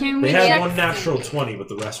higher. Can we they had check? one natural 20, but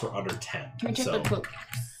the rest were under 10. Can we check So the cloak?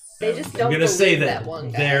 They just don't I'm gonna say believe that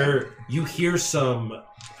one guy. there you hear some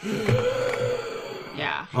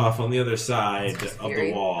Yeah. off on the other side of the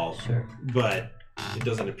scary. wall, Sure. but it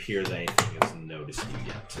doesn't appear that anything has noticed you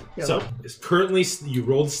yet. Yeah. So it's currently you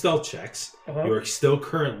rolled stealth checks. Uh-huh. You are still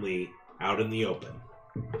currently out in the open.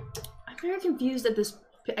 I'm very confused at this.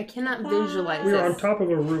 I cannot visualize We are on this. top of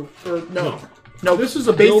a roof. Or, No, this is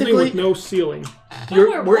a building basically with no ceiling.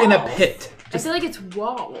 we're in a pit. I feel like it's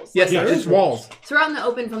walls. Yes, Yeah, it's there's walls. So we're out in the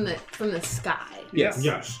open from the sky. Yes.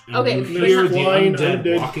 Yes. And Okay, you but hear it's the not flying undead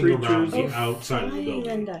undead walking around creatures. the outside of the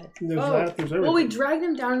building. There's Oh, that. There's everything. well, we drag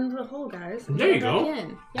them down into the hole, guys. and There you get back go.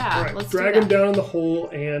 in. Yeah, All right, let's drag do him that. down in the hole,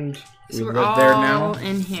 and So We we're live all there now?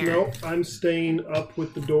 in here. nope, I'm staying up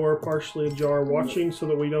with the door partially ajar, watching so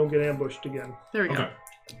that we don't get ambushed again. There we go. Okay.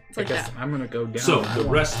 It's I like guess that. I'm gonna go down. So I the want-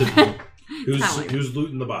 rest of you, Callie. who's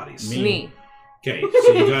looting the bodies? Me. Okay,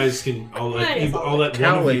 so you guys can. I'll let one of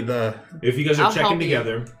Callie, you. the If you guys are I'll checking help you.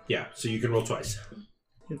 together, yeah. So you can roll twice.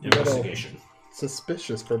 little Investigation.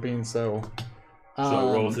 suspicious for being so.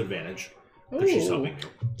 So roll with advantage because she's Ooh. helping you.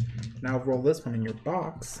 Now roll this one in your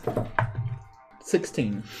box.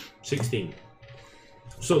 16. 16.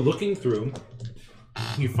 So looking through,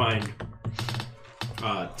 you find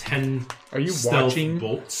 10 Are you stealth watching?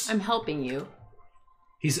 bolts. I'm helping you.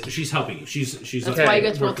 She's helping you. She's That's why you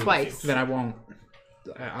get to roll working with you. twice. Then I won't.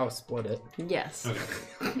 I'll split it. Yes.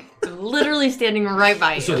 Okay. I'm literally standing right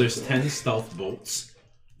by you. So there's 10 stealth bolts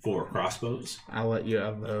for crossbows. I'll let you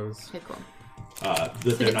have those. Okay, cool. That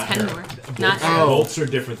they're get not 10 arrows. more. Bolts, Not arrows. bolts are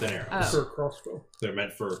different than arrows. Oh. For a crossbow. They're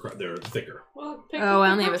meant for they're thicker. Well, pick Oh, up I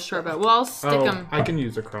the only have a crossbow. short bow. Well, I'll stick Oh, them. I can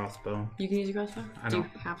use a crossbow. You can use your crossbow? I Do you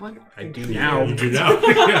don't. have one? I do Yeah, now. you do now.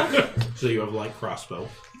 So you have light crossbow.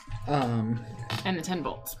 And the 10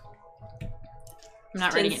 bolts. I'm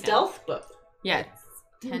not 10 writing it down. stealth, but Yeah.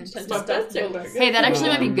 10 Stealth stealth. that's very good. Hey, that actually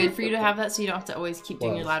might be good for you to have that so you don't have to always keep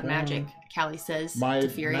doing your loud Plus magic. Callie says My to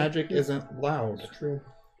Fury. magic isn't loud. It's true.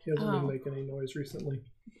 He hasn't Oh. been making any noise recently.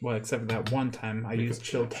 Well, except for that one time I Make used a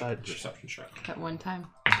chill perception- touch. Perception check. At one time.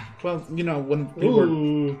 Well, you know, when we were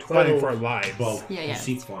Ooh, fighting 12. for our lives. Above, Yeah, you yeah.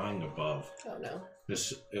 see flying above. Oh no.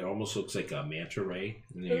 This it almost looks like a manta ray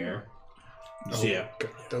in the air. You see it.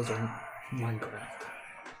 Those are Minecraft.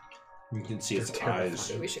 You can see its They're terrifying.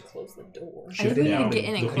 eyes We should close the door. I shift think we down can get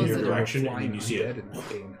in and look in close your the door. direction, and Flying then you see it undead in this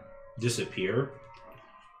game. disappear.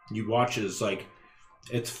 You watch as like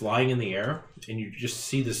it's flying in the air, and you just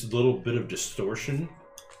see this little bit of distortion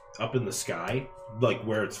up in the sky, like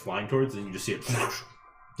where it's flying towards, and you just see it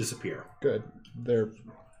disappear. Good. They're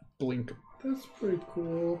blink. That's pretty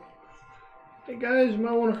cool. Hey guys, you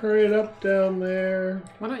might want to hurry it up down there.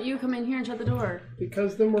 Why don't you come in here and shut the door?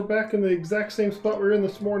 Because then we're back in the exact same spot we were in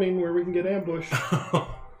this morning where we can get ambushed.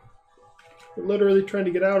 We're literally trying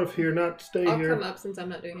to get out of here, not stay I'll here. come up since I'm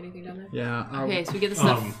not doing anything down there. Yeah. Okay, so we get the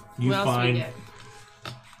stuff. You What else do find we get?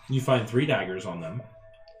 you find 3 daggers on them.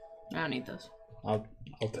 I don't need those. I'll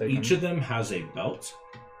take Each them. of them has a belt,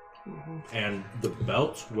 and the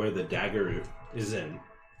belt where the dagger is in,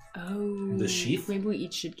 Oh. The sheath? Maybe we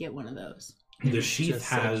each should get one of those. the sheath Just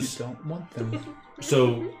said has. you don't want them.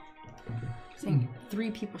 So Saying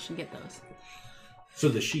 3 people should get those. So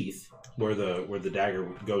the sheath where the dagger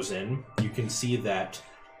goes in, you can see that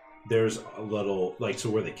there's a little so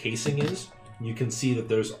where the casing is, you can see that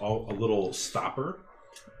there's a little stopper,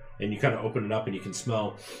 and you kind of open it up and you can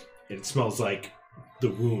smell. It smells like the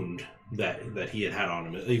wound that he had on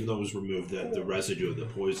him, even though it was removed, the residue of the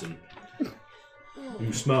poison.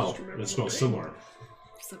 You smell. It smells similar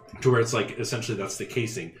to where it's like essentially that's the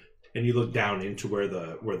casing, and you look down into where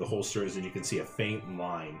the holster is, and you can see a faint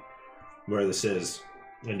line where this is,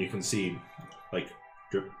 and you can see like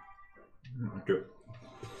drip, drip,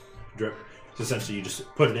 drip. So essentially, you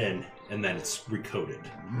just put it in, and then it's recoated.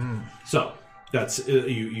 So that's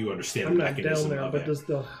you understand I'm the not down mechanism there, of but it. does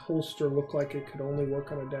the holster look like it could only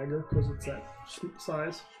work on a dagger because it's that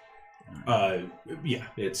size? Yeah,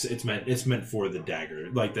 it's meant for the dagger,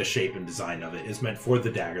 like the shape and design of it is meant for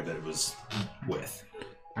the dagger that it was with.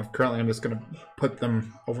 I'm just gonna put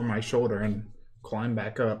them over my shoulder and climb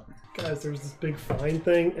back up. Guys, there's this big flying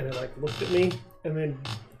thing, and it like looked at me and then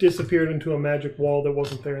disappeared into a magic wall that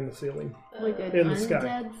wasn't there in the ceiling. Like an In the sky.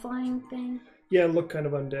 undead flying thing? Yeah, it looked kind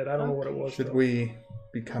of undead. I don't know what it was. Should though. we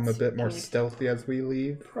become a bit more That's stealthy as we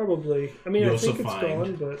leave? Probably. I mean, You I also think it's find-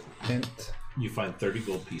 gone, but Hint. You find 30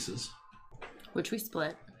 gold pieces. Which we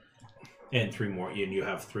split. And 3 more, and you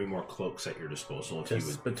have 3 more cloaks at your disposal if Just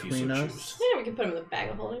you would if you between so us? choose. Yeah, we can put them in the bag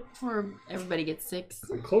of holding. Or everybody gets 6.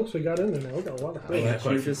 The cloaks we got in there now. We got a lot of I things. got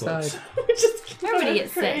quite a you few decide. cloaks. Everybody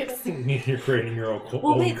gets 6. You're creating your own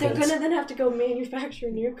Well, own wait, they're cults. gonna then have to go manufacture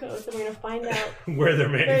new coats, and we're gonna find out Where they're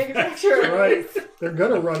manufactured. manufacturer. Right. They're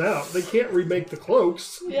gonna run out. They can't remake the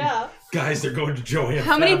cloaks. Yeah. Guys, they're going to Joanne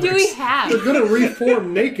How many do we Fabrics. have? They're gonna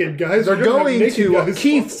reform naked, guys. They're We're gonna have going naked to guys.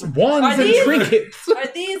 Keith's wands Are and these- trinkets. Are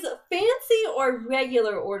these fancy or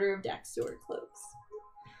regular Order of Daxtor cloaks?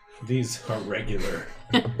 These are regular.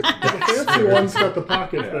 The fancy one's got the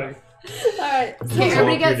pocket thing. Alright. Okay, These all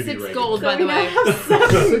everybody got appear to be 6 regular. gold, So by the we now way. have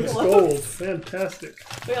 7 6 cloaks. gold. Fantastic.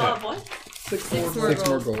 We all have what? 6 more. more 6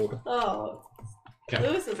 more gold. gold. Oh. Okay.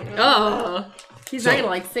 Lewis isn't gonna Oh. He's So, not gonna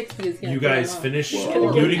like 6 because he's gonna You throw gues them off. finish Whoa.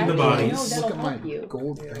 looting the Actually, bodies. no, that'll Look at my help you.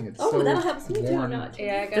 gold thing. It's Oh, so that'll help me too. worn. Not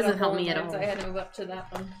Yeah, I got Doesn't a help whole me at bunch, all. so I had to move up to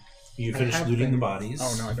that one. You I finish have looting the things- bodies.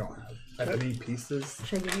 Oh no, I don't have ebony pieces.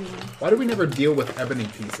 Should I give you one? Why do we never deal with ebony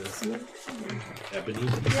pieces? Ebony.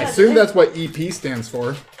 I assume that's what EP stands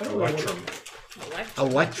for. I don't know what- Electrum.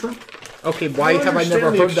 Electrum? Okay, why don't have I never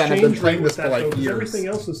understand the heard that? I've been exchange playing rate this with for that, like though, 'cause years. Everything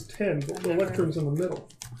else is 10, but the Electrum's in the middle.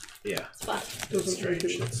 Yeah. It's fun. Doesn't make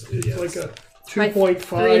it. It's- It's yeah, like a By 2.5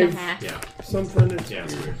 3.5. Yeah. something. It's Yeah,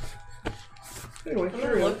 it's weird. Anyway, I'm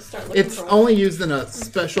carry gonna on. start looking It's for only used in a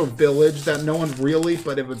special village that no one really,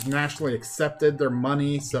 but it was nationally accepted. Their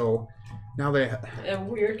money, so now they a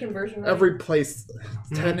weird conversion rate. every place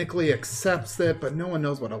technically accepts it, but no one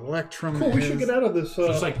knows what Electrum Cool, is. we should get out of this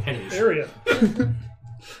Just like pennies. area.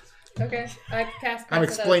 Okay, I cast. I'm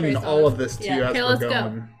explaining all of this to you Yeah. as Okay, we're let's go.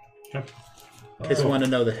 going. Okay. In case you want to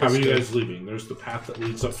know the How are you history. guys leaving? There's the path that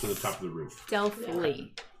leads up to the top of the roof.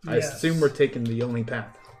 Stealthily. I Yes. assume we're taking the only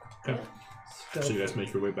path. Okay. So you guys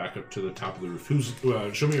make your way back up to the top of the roof. Who's?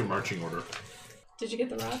 Show me your marching order. Did you get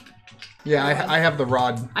the rod? Yeah, I have the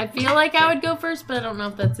rod. I feel like I would go first, but I don't know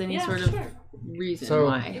if that's any Yeah, sort of sure. reason So-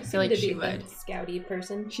 why. I feel like to she be the would. scouty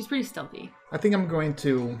person. She's pretty stealthy. I think I'm going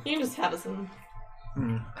to. You can just have us in.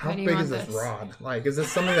 How do you big want is this this? rod? Like, is this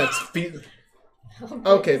something that's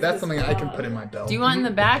Okay, that's something I can put in my belt. Do you want in the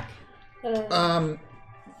back?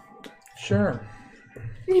 Sure.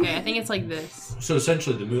 Okay, I think it's like this. So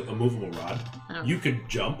essentially, a movable rod. Oh. You could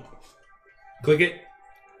jump, click it,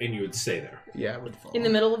 and you would stay there. Yeah, it would fall. In the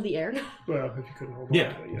middle of the air? Well, if you couldn't hold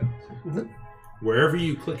Yeah. on to it, yeah. Wherever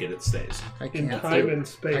you click it, it stays. I In can't time do. and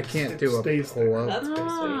space, I can't it do a stays pull up. That's pretty sweet.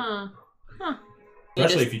 Ah. Huh.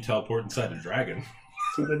 Especially if you teleport inside a dragon.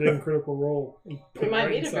 So they did a critical roll. and We put might right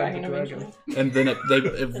need a inside dragon the eventually. And then it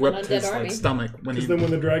ripped undead his army. like stomach when he. Because then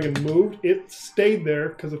when the dragon moved, it stayed there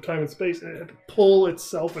because of time and space, and it had to pull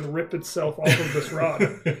itself and rip itself off of this rod.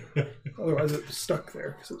 Otherwise, it was stuck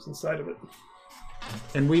there because it was inside of it.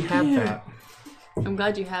 And we have that. I'm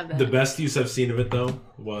glad you have that. The best use I've seen of it though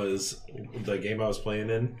was the game I was playing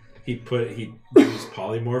in. He used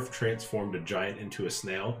polymorph, transformed a giant into a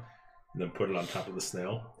snail, and then put it on top of the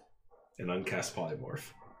snail, and uncast polymorph.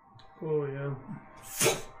 Oh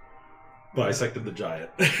yeah. Bisected the giant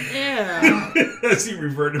Yeah. as he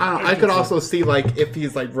reverted. I don't know, I could also see like if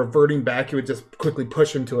he's like reverting back, he would just quickly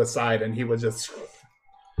push him to a side, and he would just.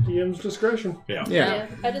 DM's discretion. Yeah. Yeah.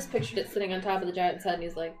 I just pictured it sitting on top of the giant's head, and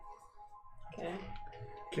he's like, "Okay."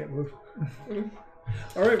 Can't move.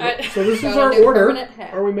 All right. Alright. So this is Got a our new order. permanent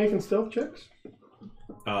hat. Are we making stealth checks?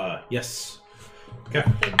 Yes. Okay.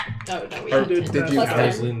 Oh, no, we Or have did- to. did you? Plus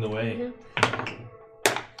Guys, ten. leading the way.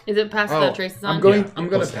 Is it past Oh, the traces on? I'm going. Yeah, I'm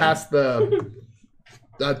going plus to 10. pass the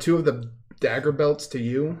 2 of the dagger belts to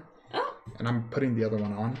you, Oh. and I'm putting the other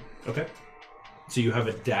one on. Okay. So you have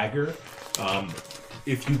a dagger.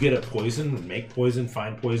 If you get a poison, make poison,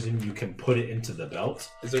 find poison, you can put it into the belt.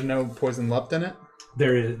 Is there no poison left in it?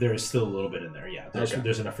 There is still a little bit in there. Yeah. There's Okay.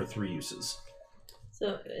 there's enough for 3 uses.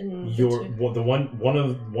 So, in the Your two- well, the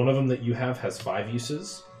one of them that you have has 5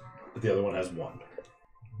 uses. The other one has 1.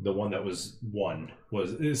 The one that was 1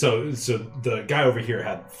 was so the guy over here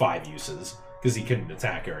had 5 uses because he couldn't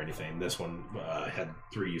attack or anything. This one had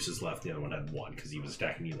 3 uses left. The other one had 1 because he was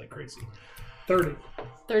attacking you like crazy. 30.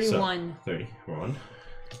 31. 30. 1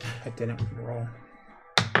 I didn't roll.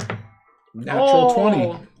 Natural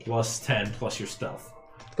 20. plus 10 plus your stealth.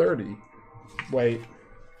 30. Wait.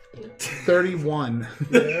 31.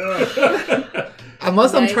 Yeah.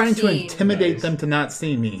 Unless I'm trying to 19. intimidate Nice. them to not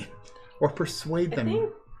see me. Or persuade I them.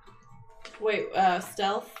 think. Wait,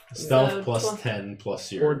 stealth? Stealth So plus tw- 10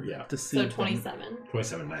 plus your Or yeah. deceive So them. 27.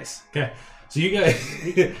 27. Nice. Okay. So you guys.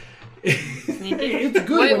 Sneaky. It's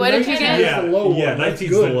good. Wait, when what did you 19 get? is yeah, the low yeah, one. That's 19's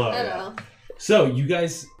good. the low. I yeah. know. So you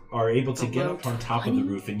guys are able to get Below up on top of 20? the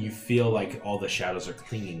roof, and you feel like all the shadows are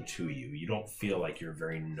clinging to you. You don't feel like you're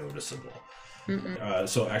very noticeable.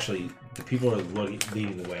 So actually, the people are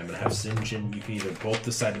leading the way. I'm going to have Sinjin. You can either both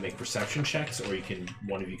decide to make perception checks, or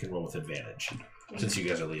one of you can roll with advantage, since you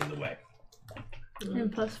guys are leading the way.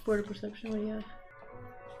 And plus 4 to perception, what do you have?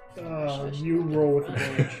 You roll with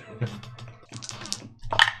advantage.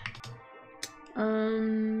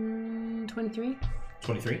 23.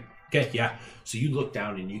 23? Okay, yeah. So you look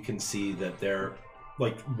down and you can see that they're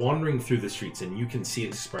like wandering through the streets, and you can see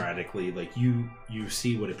it sporadically. Like you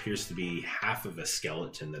see what appears to be half of a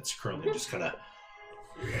skeleton that's currently just kind of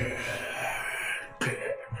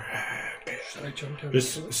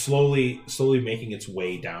just slowly making its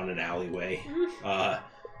way down an alleyway.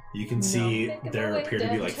 You can see there appear to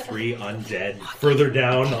be like 3 undead further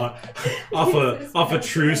down off a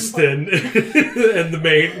Truston and the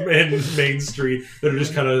main street that are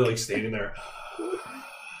just kind of like standing there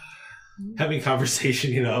having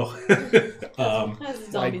conversation, you know.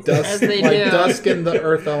 Like they do. dusk in the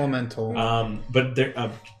earth elemental. But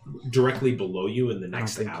they're directly below you in the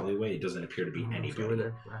next alleyway. It doesn't appear to be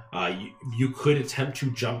anybody. You could attempt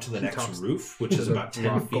to jump to the next roof, which is about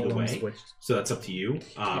 10 feet away. So that's up to you.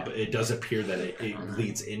 But it does appear that it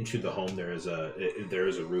leads into the home. There is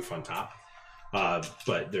a roof on top.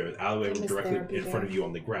 But the alleyway directly in front of you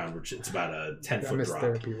on the ground, which it's about a 10-foot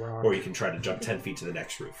drop. Or you can try to jump 10 feet to the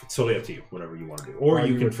next roof. It's totally up to you, whatever you want to do. Or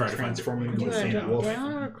you can try to find different ways to stand out.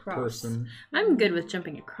 Down or across? I'm good with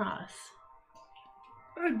jumping across.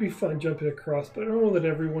 I'd be fine jumping across, but I don't know that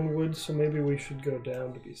everyone would, so maybe we should go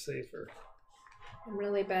down to be safer. I'm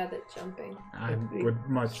really bad at jumping. I would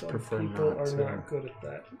much prefer people not are to. not good at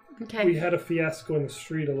that. Okay. We had a fiasco in the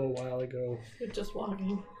street a little while ago. You're just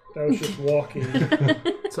walking. That was just walking.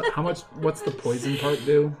 So what's the poison part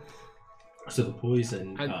do? So the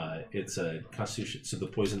poison, it's a constitution. So the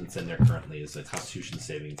poison that's in there currently is a constitution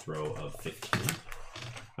saving throw of 15.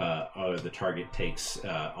 The target takes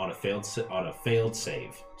on a failed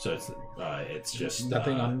save. So it's just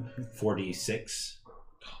nothing on 4d6.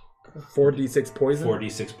 4d6 poison.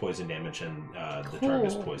 4d6 poison damage, and the target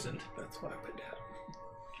is poisoned. That's why I went down.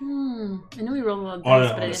 I know we rolled a lot of On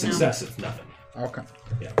dice, but I a didn't success, it's nothing. Okay.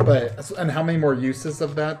 Yeah. And how many more uses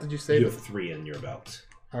of that did you say? You have 3 in your belt.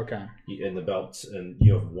 Okay. In the belts, and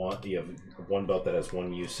you have one belt that has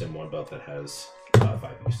 1 use and one belt that has 5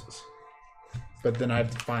 uses. But then I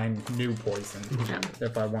have to find new poison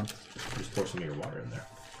if I want. Just pour some of your water in there.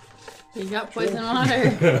 You got poison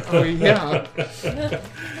water. Oh yeah.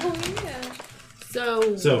 Oh yeah.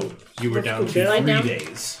 So you were down to 3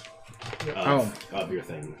 days of your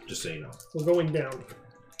thing, just so you know. We're going down.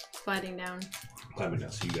 Sliding down. Climbing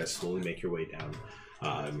down. So you guys slowly make your way down,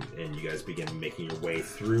 and you guys begin making your way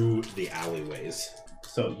through the alleyways.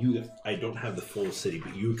 So I don't have the full city,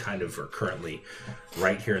 but you kind of are currently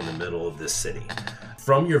right here in the middle of this city.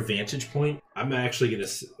 From your vantage point, I'm actually going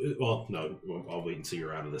to... Well, no, I'll wait until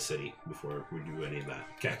you're out of the city before we do any of that.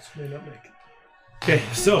 Okay. May not make. Okay,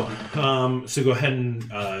 so go ahead and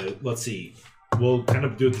let's see. We'll kind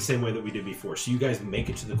of do it the same way that we did before. So you guys make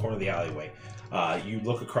it to the corner of the alleyway. You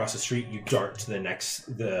look across the street. You dart to the next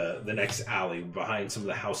alley behind some of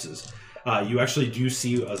the houses. You actually do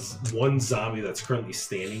see one zombie that's currently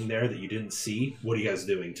standing there that you didn't see. What are you guys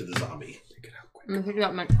doing to the zombie? I'm gonna pick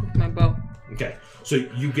up my bow. Okay, so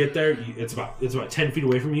you get there. It's about 10 feet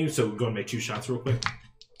away from you. So go and make 2 shots real quick.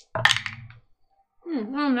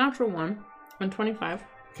 Natural 1 on 25.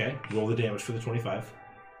 Okay, roll the damage for the 25.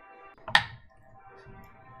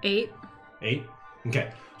 8. 8. Okay,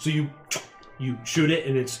 so you shoot it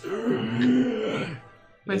and it's. Is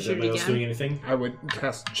anybody else doing anything? I would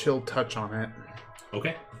cast Chill Touch on it.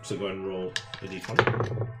 Okay, so go ahead and roll a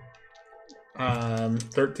d20.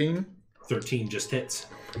 13. 13 just hits.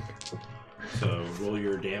 So roll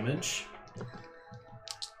your damage.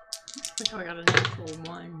 I got a natural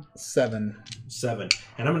 1. 7. 7.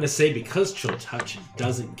 And I'm going to say because Chill Touch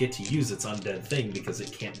doesn't get to use its undead thing because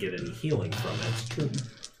it can't get any healing from it.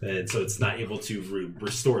 And so it's not able to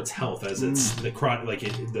restore its health as it's the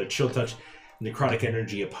Chill Touch necrotic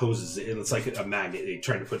energy opposes it. It's like a magnet. They're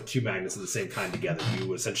trying to put 2 magnets of the same kind together.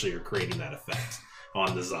 You essentially are creating that effect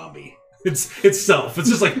on the zombie. It's itself. It's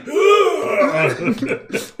just like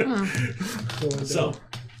so.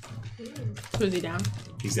 Was he down?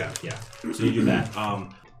 He's down, yeah. So you do that.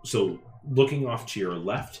 So looking off to your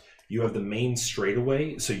left, you have the main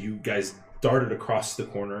straightaway. So you guys darted across the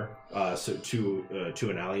corner to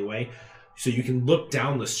an alleyway. So you can look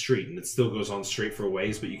down the street, and it still goes on straight for a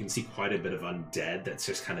ways, but you can see quite a bit of undead that's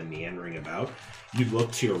just kind of meandering about. You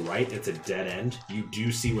look to your right, it's a dead end. You do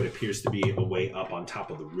see what appears to be a way up on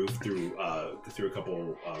top of the roof through a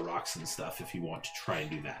couple rocks and stuff if you want to try and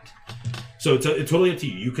do that. So it's totally up to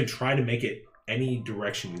you. You can try to make it any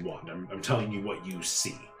direction you want. I'm telling you what you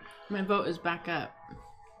see. My vote is back up.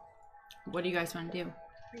 What do you guys want to do?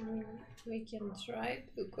 We can try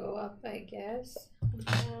to go up, I guess.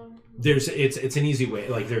 It's an easy way.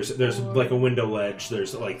 Like there's like a window ledge.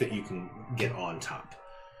 There's like that you can get on top.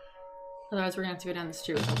 Otherwise, we're gonna have to go down the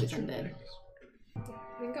street with all these undead.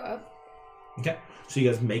 We can go up. Okay, so you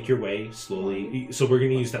guys make your way slowly. So we're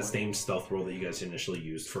going to use that same stealth roll that you guys initially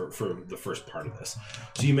used for the first part of this.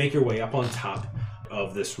 So you make your way up on top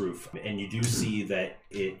of this roof, and you do see that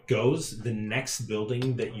it goes. The next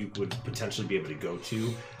building that you would potentially be able to go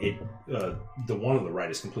to, the one on the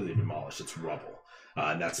right is completely demolished. It's rubble.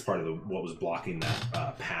 And that's part of what was blocking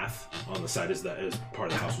that path on the side is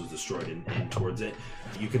part of the house was destroyed and towards it.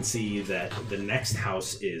 You can see that the next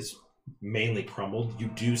house is mainly crumbled. You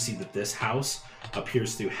do see that this house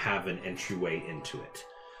appears to have an entryway into it.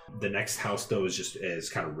 The next house, though, is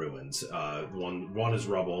kind of ruins. One is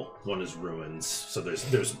rubble, one is ruins. So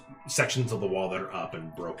there's sections of the wall that are up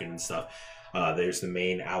and broken and stuff. There's the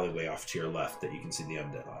main alleyway off to your left that you can see the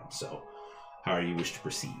undead on. So, how do you wish to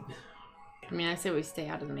proceed? I mean, I say we stay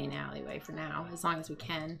out of the main alleyway for now, as long as we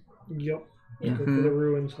can. Yep. Yeah. Go for the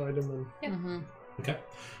ruins, hide them in. Yep. Mm-hmm. Okay,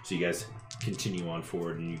 so you guys continue on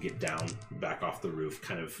forward and you get down back off the roof,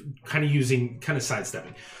 kind of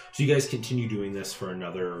sidestepping. So you guys continue doing this for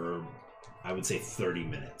another, I would say 30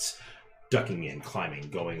 minutes, ducking in, climbing,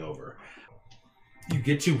 going over. You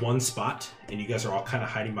get to one spot and you guys are all kind of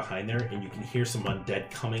hiding behind there, and you can hear some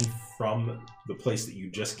undead coming from the place that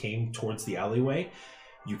you just came towards the alleyway.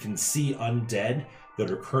 You can see undead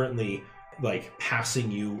that are currently like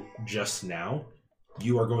passing you just now.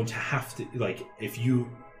 You are going to have to, like, if you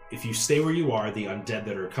stay where you are, the undead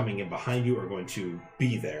that are coming in behind you are going to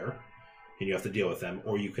be there, and you have to deal with them,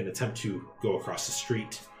 or you can attempt to go across the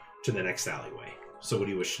street to the next alleyway. So what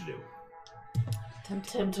do you wish to do? Attempt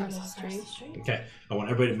to across the street. Okay, I want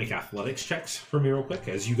everybody to make athletics checks for me real quick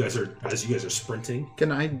as you guys are sprinting.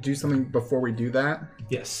 Can I do something before we do that?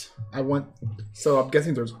 Yes. So I'm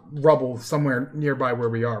guessing there's rubble somewhere nearby where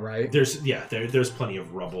we are, right? There's plenty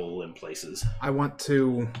of rubble in places. I want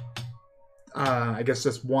to, I guess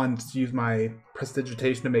just use my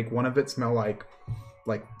prestidigitation to make one of it smell like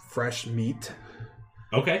fresh meat.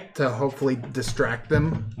 Okay. To hopefully distract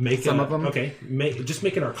them. Some of them. Okay. Just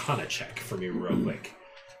make an Arcana check for me real quick.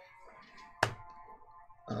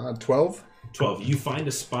 12. 12. You find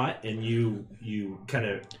a spot and you kind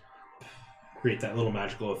of create that little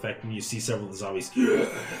magical effect, and you see several of the zombies.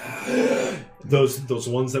 those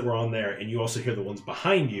ones that were on there, and you also hear the ones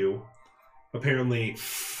behind you, apparently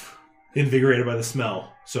invigorated by the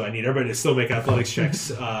smell. So I need everybody to still make athletics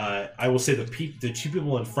checks. I will say the two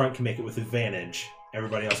people in front can make it with advantage.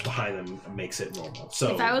 Everybody else behind them makes it normal.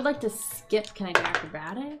 So if I would like to skip, can I do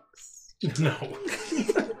acrobatics? No.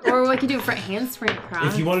 Or we could do a front handspring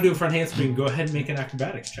across. If you want to do a front handspring, go ahead and make an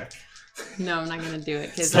acrobatics check. No, I'm not going to do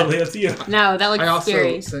it. It's totally up to you. No, that looks I also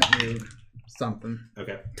scary. sent you something.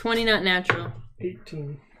 Okay. 20 not natural.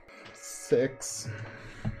 18. 6.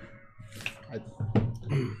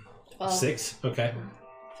 12. 6. Okay.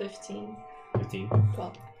 15. 15.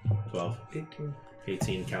 12. 12.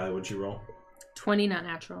 18. Callie, what'd you roll? 20 not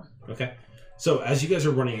natural. Okay. So as you guys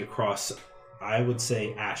are running across, I would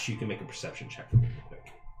say, Ash, you can make a perception check for me real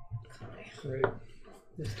quick. Great.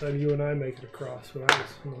 This time you and I make it across, but I was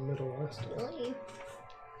in the middle last time.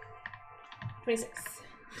 26.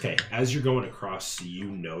 Okay, as you're going across, you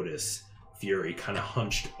notice Fury kind of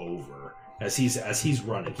hunched over as he's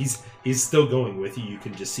running. He's still going with you. You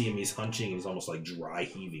can just see him. He's hunching. He's almost like dry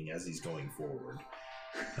heaving as he's going forward.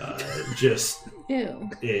 Ew.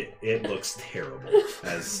 It looks terrible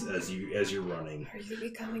as you're running. Are you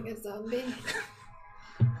becoming a zombie?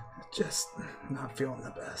 Just not feeling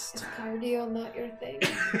the best. Is cardio not your thing?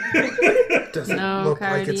 Doesn't No look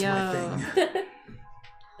like it's my cardio. thing.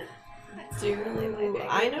 Do you really like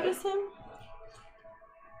I notice him?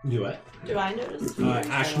 Do what? Do I notice?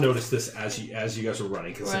 Ash noticed this as you guys were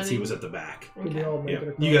running, because since he was at the back. Did we all make Yeah, it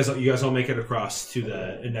across? you guys all make it across to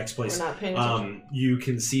the next place. We're not paying attention. You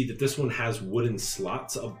can see that this one has wooden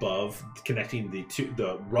slots above, connecting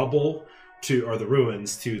the rubble or the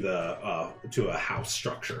ruins to a house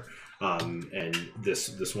structure. And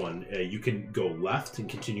this one, you can go left and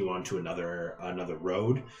continue on to another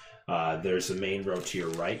road. There's a main road to your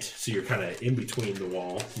right, so you're kind of in between the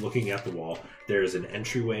wall, looking at the wall. There's an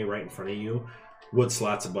entryway right in front of you, wood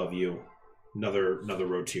slats above you, another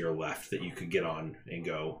road to your left that you could get on and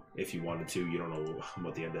go if you wanted to. You don't know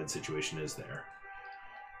what the undead situation is there.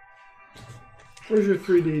 Where's your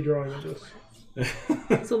 3D drawing of this?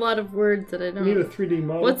 It's a lot of words that I We need a don't. 3D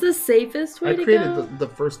model. What's the safest way I to created go? the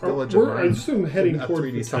first Oh, village we're, of I mine. assume heading A towards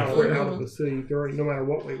 3D the tower software. out of the city, no matter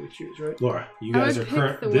what way we choose, right? Laura, you I guys would are pick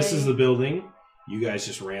current. the This way- is the building. You guys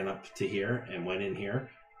just ran up to here and went in here.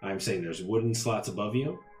 I'm saying there's wooden slots above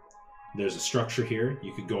you. There's a structure here.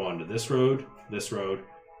 You could go onto this road,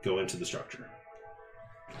 go into the structure.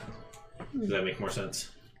 Does that make more sense?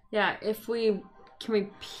 Yeah, can we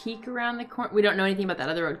peek around the corner? We don't know anything about that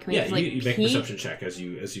other road. Can we Yeah, just, like, you make a peek? perception check as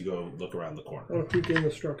you go look around the corner. I'll peek in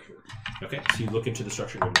the structure. Okay, so you look into the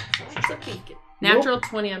structure. Go make a perception check. Natural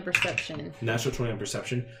 20 on perception. Natural 20 on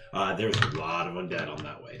perception. There's a lot of undead on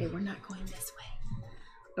that Okay, way. we're not going this way.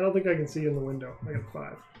 I don't think I can see in the window. I got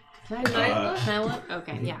 5. Can I Uh, look? Can I look?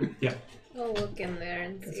 Okay, yeah. Yeah, I'll look in there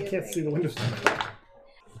and Because see. I can't see the window.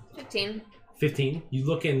 15. 15. You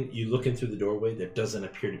look in through the doorway. There doesn't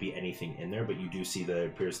appear to be anything in there, but you do see that it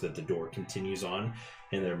appears that the door continues on,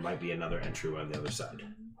 and there might be another entry on the other side.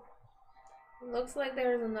 Looks like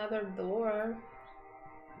there's another door.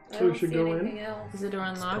 I So we don't should see go in? anything else. Is the door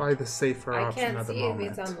unlocked? Probably the safer I option can't at the see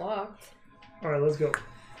moment. if it's unlocked. All right, let's go.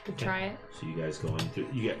 We'll try it. So you guys go in through.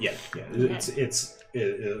 Yeah.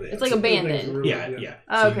 It's like abandoned. Everything's ruined, Yeah.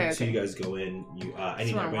 Oh, So okay, So okay. you guys go in. I need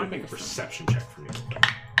Just wanna everybody to walk make a into perception check from you.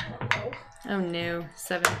 Oh no,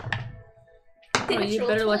 7. Oh, you Natural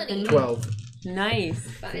better look 20. than 12. Nice.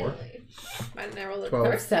 Finally. I never looked 12.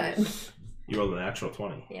 first time. You rolled a natural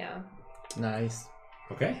 20. Yeah. Nice.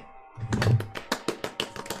 Okay.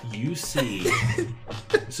 You see.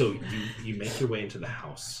 So you make your way into the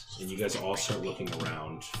house, and you guys all start looking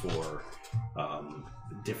around for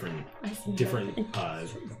different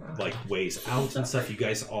like ways out and stuff. You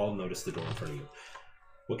guys all notice the door in front of you.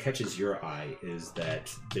 What catches your eye is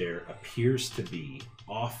that there appears to be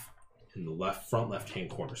off in the front left-hand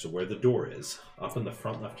corner, so where the door is, up in the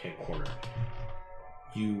front left-hand corner,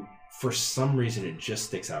 for some reason it just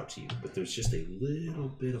sticks out to you, but there's just a little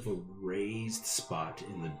bit of a raised spot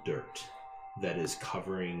in the dirt that is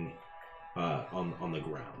covering on the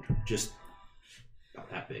ground, just about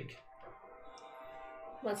that big.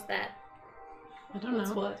 What's that? I don't know.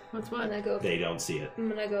 What's what? What's I'm what? gonna go. They don't see it. I'm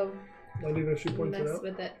gonna go Not even if she points it mess out.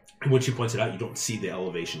 with it. And when she points it out, you don't see the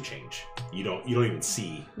elevation change. You don't even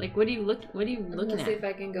see. Like, what are you looking I'm looking gonna see at? if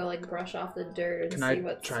I can go like brush off the dirt and Can see I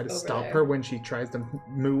what's try to over stop there. her when she tries to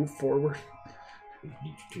move forward? You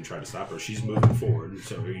can try to stop her. She's moving forward.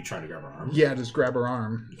 So are you trying to grab her arm? Yeah, just grab her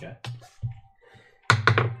arm. Okay.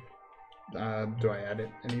 Do I add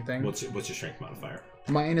anything? What's your strength modifier?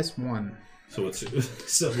 -1. So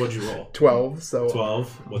what'd you roll? 12, so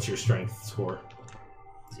 12. What's your strength score?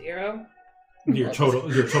 0. Your total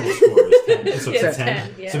score is 10. So Yeah, it's 10.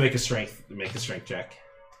 10, yeah. So make a strength check.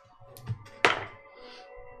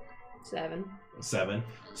 7. 7.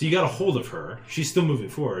 So you got a hold of her. She's still moving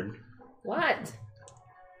forward. What?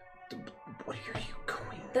 where are you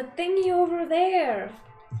going? The thingy over there.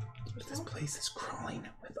 This place is crawling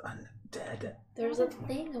with undead. There's a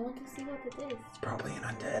thing. I want to see what it is. It's probably an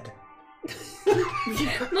undead.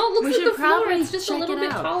 No, look We at should the floor. probably It's just a check little it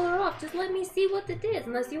bit out. taller off. Just let me see what it is.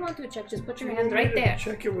 Unless you want to check, just put your Do you hand want me right to there.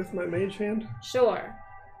 Check it with my mage hand. Sure.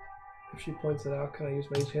 If she points it out, can I use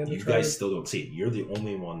mage hand to You try guys to... still don't see it. You're the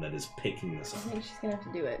only one that is picking this I up. think she's gonna have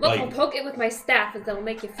to do it. Look, Like- I'll poke it with my staff, and that'll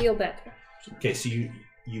make you feel better. Okay, so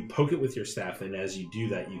you poke it with your staff, and as you do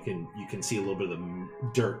that, you can see a little bit of the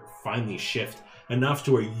dirt finally shift enough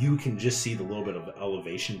to where you can just see the little bit of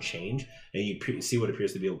elevation change, and you see what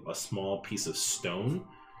appears to be a small piece of stone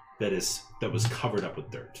that was covered up with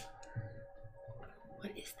dirt.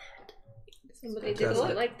 What is that? Somebody did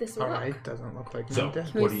look like this rock. Alright, doesn't look like an So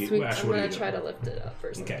undead. what we do you? sweep- Ash, I'm what do gonna you try do? to lift it up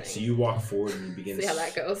or something. Okay, so you walk forward and you begin. See how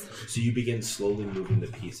that goes. So you begin slowly moving the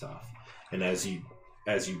piece off, and as you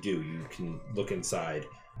do, you can look inside.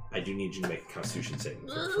 I do need you to make a Constitution saving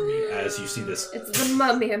throw for me. As you see this, It's the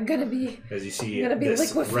mummy. I'm gonna be. as you see I'm gonna be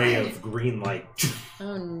this liquefied. ray of green light.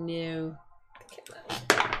 Oh no.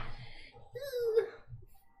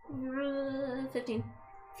 15.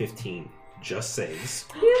 15 just saves.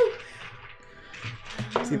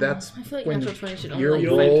 See, that's I feel like when natural 20 should only your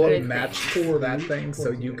like roll find good matched things. for that thing,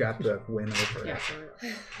 so you got the win over Yeah, it. for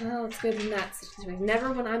real. Well, it's good in that situation.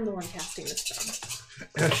 Never when I'm the one casting the spell.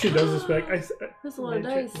 As she does this back, That's a lot of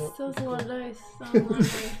Mage dice. it. That's a lot of dice. That's a lot of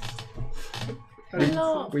dice. I'm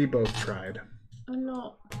not. We both tried. I'm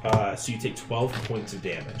not. So you take 12 points of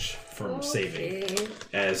damage from saving Okay.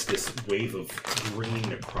 as this wave of green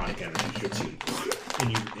necrotic energy hits you,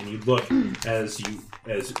 and you look as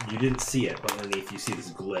you didn't see it, but underneath you see this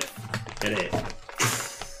glyph,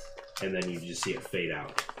 and then you just see it fade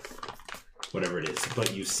out, whatever it is.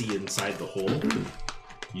 But you see inside the hole,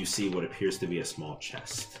 you see what appears to be a small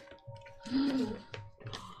chest.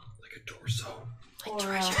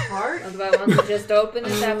 Or a heart? Or do I want to just open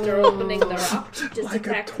it after opening the rock? Just Like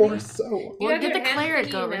a attack me? torso. You Well, have get your the hand cleric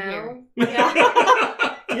thingy over now. here.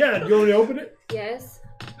 Yeah. Yeah, do you want me to open it? Yes.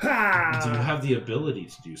 Ha! Do you have the ability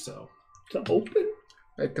to do so? To open?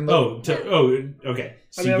 I can look. Okay.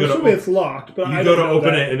 So I mean, I'm you go assuming to it's locked, but you I go don't to know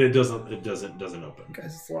open that. it and it doesn't open.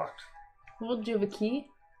 Guys, it's locked. Well, do you have a key?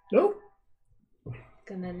 Nope.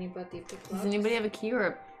 Can anybody pick Does up? anybody have a key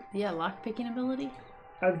or a lock picking ability?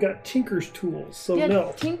 I've got Tinker's tools, so Yeah,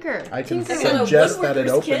 no. tinker. I can tinker. suggest that it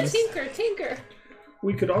Woodworker's kit. opens. Tinker, tinker.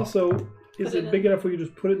 We could also. Is Put it it big in. enough we could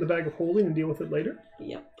just put it in the bag of holding and deal with it later?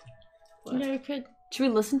 Yep. Yeah, we could. Should we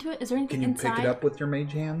listen to it? Is there anything Can you inside? pick it up with your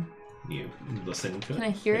mage hand? You listen to it. Can I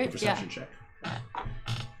hear Make it? a perception check.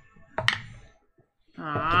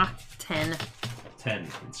 Ah, 10. 10.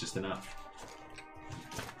 It's just enough.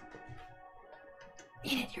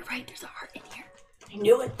 Enid, you're right. There's a heart in here. I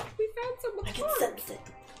knew it. We found some. I can sense it.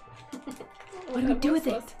 What do we do with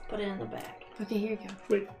it? Put it in the bag. Okay, here you go.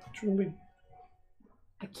 Wait, shouldn't we?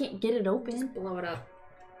 I can't get it open. Blow it up.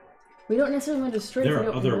 We don't necessarily want to destroy it. There if we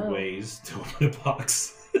are don't other know. ways to open a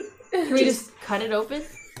box. Can we just cut it open?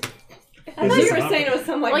 I thought you were saying it was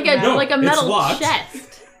some Like metal. No, a it's metal locked.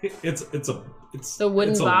 chest. It's The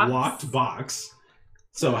wooden it's box? a locked box.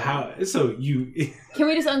 So you Can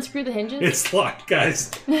we just unscrew the hinges? it's locked,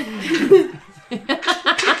 guys.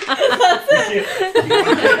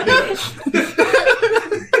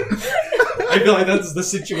 I feel like that's the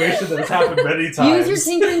situation that has happened many times. Use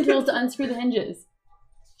your tinkering tools to unscrew the hinges.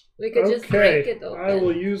 We could just break Okay, it open. I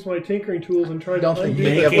will use my tinkering tools and try to Don't think undo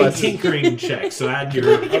any Make of a us- tinkering check. So add your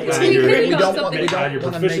tinkering we on don't something. want to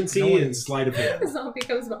proficiency make and noise. sleight of hand. Zombie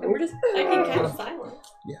comes by. We're just. I can cast silence.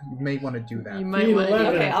 Yeah, you may want to do that. You might want to.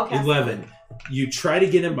 11. Okay, I'll cast 11. You try to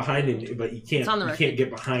get in behind it, but you can't. It's on the You record. can't get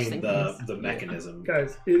Just behind in the case. the mechanism.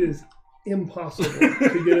 Guys, it is impossible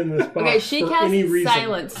to get in this box Okay, she for any casts reason.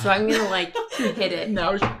 silence, so I'm gonna hit it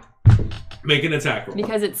Now, Make an attack roll.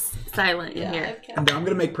 because it's silent in Yeah, here. I've cast. and I'm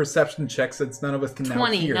gonna make perception checks since none of us can now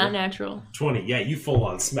 20, hear. not natural. 20. Yeah, you full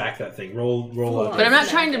on smack that thing. Roll Full up. on. But I'm not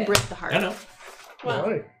Smack trying to it. break the heart I know. Well,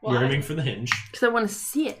 Why? why? You're aiming for the hinge. because I want to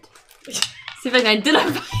see it. See if I can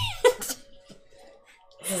identify it.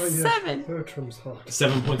 Oh, yeah. 7. Bertram's hot.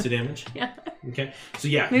 7 points of damage. Yeah. Okay. So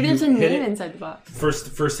yeah, Maybe you there's a hit name it. inside the box.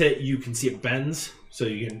 First hit, you can see it bends, so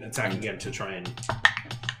you can attack again to try and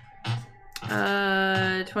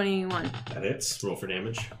 21. that hits. Roll for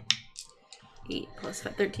damage. 8 plus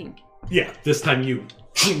 5, 13. Yeah, this time you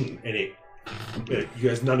and it. You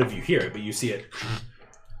guys, none of you hear it, but you see it.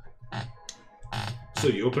 So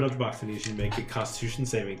you open up the box and you should make a Constitution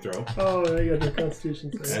saving throw Oh, I got the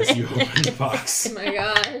Constitution save. as you open the box. Oh my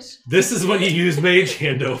gosh. This is when you use Mage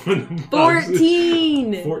Hand to open the box.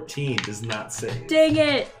 14! 14 does not save. Dang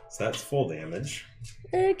it! So that's full damage.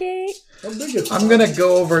 Okay. How big is I'm gonna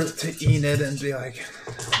go over to Enid and be like,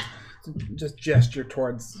 just gesture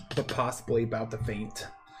towards the possibly about to faint.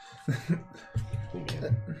 Oh,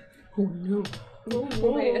 man. Oh no.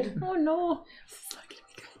 Oh, man. Oh no.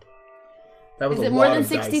 That was Is a it more lot than of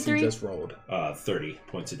dice 63? you just rolled. 30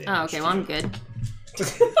 points of damage. Oh, okay, well I'm good.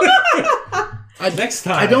 Next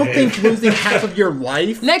time. I don't think losing half of your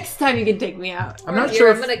life. Next time you can take me out. I'm not Here,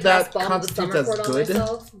 sure I'm gonna if that cast Bomb of the constitutes Summer as Court on good.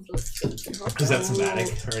 myself. Is that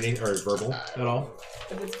somatic or any or verbal at all?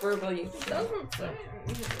 If it's verbal, you can Doesn't say.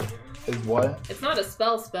 Is what? It's not a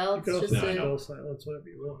spell. You It's can also just No, I know. a. spell silence whatever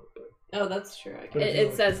you want, but Oh, that's true. I can.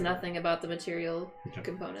 It says nothing about the material Okay.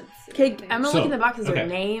 components. Okay, I'm gonna So, look in the box. Is there okay. a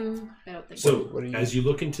name? I don't think So What do you- as you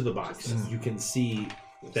look into the box, you can see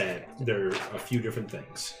that there are a few different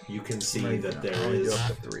things. You can see Right, that there only do is up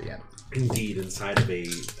to 3. Yeah. indeed inside of a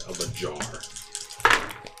jar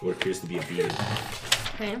what appears to be a bead.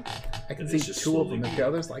 Okay. I can And see it's just 2 of them. slowly If the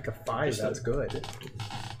other's like a 5, Just that's a- good.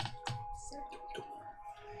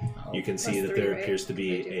 You can see Plus that 3, there right? appears to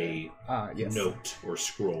be They a Yes. note or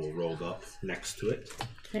scroll rolled up next to it.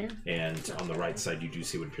 Okay. And on the right side, you do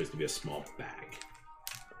see what appears to be a small bag.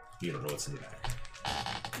 You don't know what's in the bag.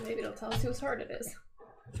 Maybe it'll tell us whose heart it is.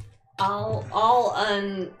 I'll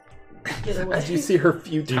get away. As you see her Do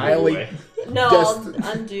you go futilely. away? No, Just-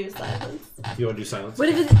 I'll undo silence. You want to do silence? What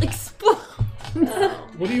if it explodes?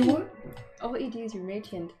 what do you want? Oh, what you do is your mage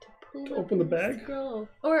hand to pull To open the bag? Scroll.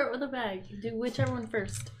 Or the bag. Do whichever one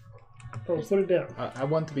first. Oh, put it down. I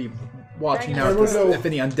want to be watching Bang out it. I will go- if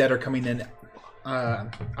any undead are coming in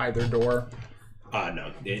either door.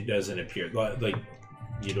 No, it doesn't appear like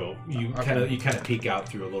you don't. You Okay. kind of peek out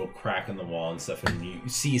through a little crack in the wall and stuff, and you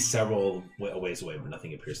see several ways away, but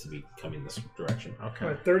nothing appears to be coming this direction. Okay.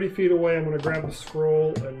 Alright, 30 feet away, I'm going to grab the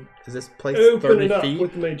scroll and Is this place open 30 it up feet?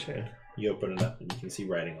 with the mage hand. You open it up, and you can see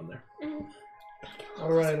writing on there.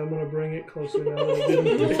 All right, I'm gonna bring it closer now that it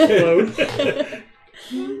didn't explode.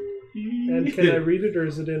 And can I read it, or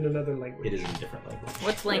is it in another language? It is in a different language.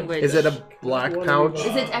 What's language? Is it a black pouch?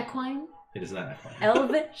 Is it equine? It is not equine.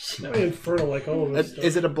 Elvish? No. Infernal, like all of this stuff.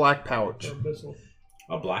 Is it a black pouch? Or abyssal.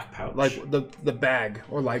 A black pouch. Like the bag,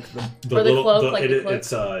 or like the Or the cloak, like the cloak?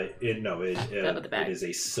 It's About the bag. it is a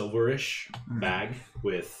silverish bag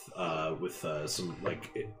with some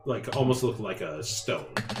like almost look like a stone,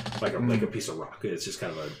 like a piece of rock. It's just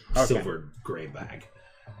kind of a silver gray bag.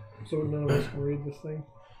 So none of us can read this thing?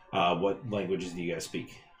 What languages do you guys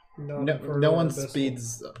speak? no one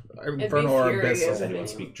speaks Infernal or furious. Does Abyssal. anyone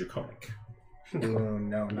speak Draconic? Ooh,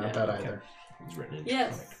 no, not that Okay. either. It's written in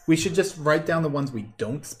Yes. Draconic. We should just write down the ones we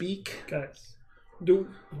don't speak. Guys, we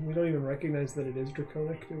don't even recognize that it is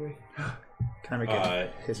Draconic, do we? Can I make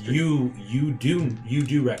it history? You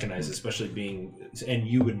do recognize, especially being, and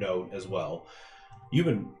you would know as well.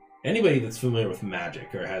 Anybody that's familiar with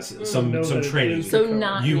magic or has some know that it training, is So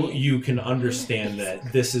not you me. you can understand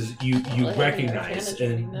that this is you Well, recognize, advantage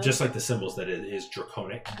reading and those. just like the symbols, that it is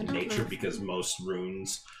Draconic in nature because most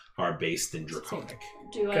runes are based in Draconic.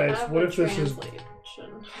 Do I Guys, have what a if this is- translation?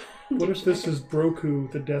 What if this is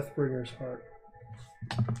Broku, the Deathbringer's heart?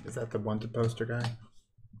 Is that the wanted poster guy?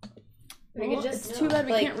 We could just it's too bad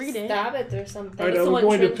we can't read it. Stab it or something. Alright, the I'm one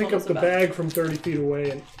going to Trin pick told up us the about. bag from 30 feet away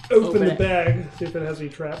and open the it. bag, see if it has any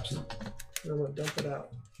traps. And I'm going to dump it out.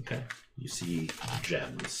 Okay, you see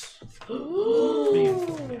gems being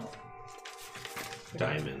thrown out.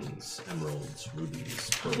 Diamonds, emeralds, rubies,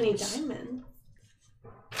 How many pearls. diamonds?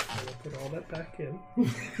 I'm going to put all that back in.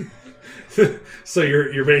 So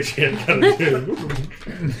your mage hand kind of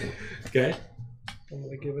okay. I'm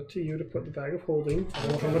going to give it to you to put in the bag of holding. I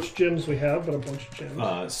don't know how much gems we have, but a bunch of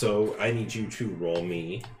gems. So I need you to roll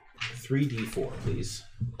me 3d4, please.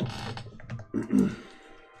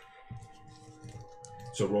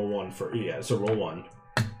 So roll one so roll one.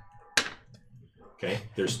 Okay,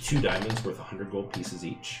 there's 2 diamonds worth 100 gold pieces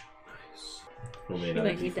each. Roll me You another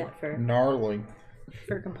might need d4. that for Gnarly.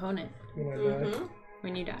 a component When I die.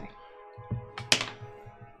 when you die.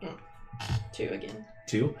 2 again.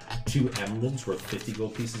 2 emeralds worth 50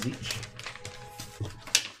 gold pieces each.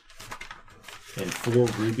 And 4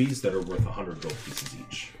 rubies that are worth 100 gold pieces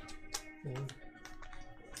each.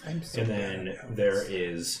 I'm so And then there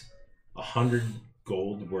is 100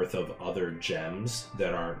 gold worth of other gems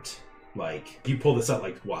that aren't like, you pull this out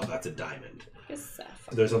like, wow, that's a diamond. It's sapphire.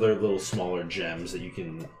 There's other little smaller gems that you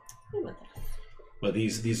can, What about that? but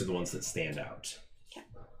these are the ones that stand out. Do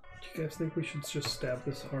you guys think we should just stab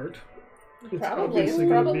this heart? It's Probably. obviously going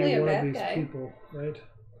to Probably be a one of bad these guy. people, right?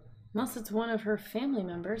 Unless it's one of her family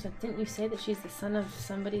members. Didn't you say that she's the son of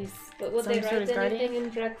somebody's But would some they sort write of guardian?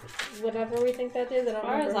 anything in whatever we think that is? I don't As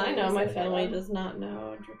far as remember I who know, we my said family that. does not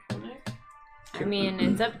know Draconic. I mean,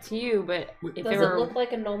 it's up to you, but if Does it it were, look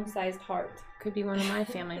like a gnome-sized heart? could be one of my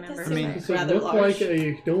family It members. does seem Does it rather look large. like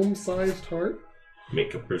a gnome-sized heart?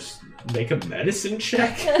 Make a medicine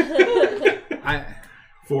check I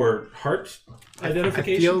for heart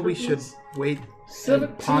identification. I feel we should purposes? wait 17.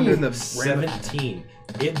 and ponder the 17.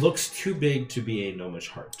 It looks too big to be a gnomish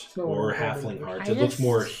heart No, or I halfling don't heart. I It looks just-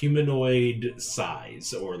 more humanoid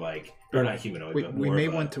size, or not humanoid, we, but we more may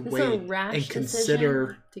of a- want to This is wait a rash and consider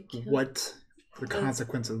decision to kill. what the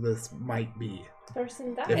consequence of this might be.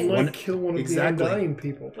 Person If I died. one- might kill one of exactly. the undying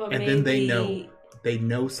people. But And then they maybe- know. They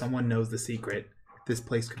know someone knows the secret. This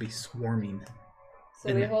place could be swarming.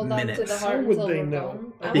 So we in hold on to the minutes. heart How would until they we're know?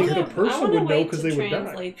 gone. I I think wanna- the person I wanna would know wait 'cause to they would die.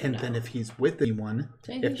 translate the And then note. if he's with anyone, Don't you if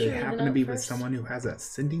think they you should read happen the to note be with first? someone who has a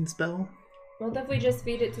sending spell, What if we just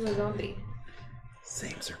feed it to a zombie?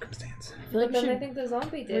 same circumstance. I feel like But we then I should, think the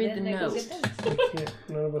zombie did read it, and the it goes note. get them. We can't.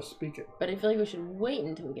 None of us speak it. but I feel like we should wait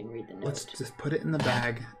until we can read the note. Let's just put it in the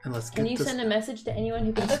bag and let's Can get you this. send a message to anyone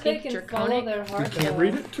who can But they speak can follow Draconic? their heart. Can't though.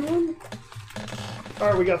 read it to him. All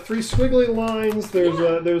right, we got 3 squiggly lines. There's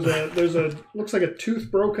a looks like a tooth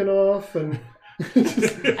broken off, and I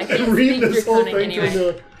can't read speak this whole Draconic thing anyway. to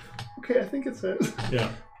the. Okay, I think it says.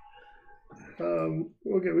 Yeah.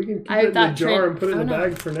 Okay, we can keep I it in the thought jar Trin- and put it in oh, the no.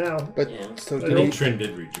 bag for now. But Yeah. so I do don't- we, I think Trin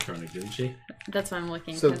did read Draconic, didn't she? That's why I'm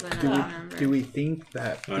looking. so 'cause I do don't we remember. do we think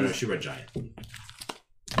that Oh no, she read Giant.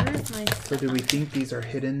 Where's my so do we think these are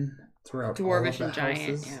hidden throughout all dwarvish of the and giant?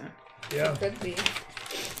 houses? Yeah. Yeah, Could be.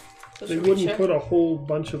 So they should we wouldn't check? put a whole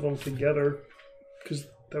bunch of them together because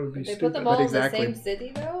that would be They stupid. put them all exactly. in the same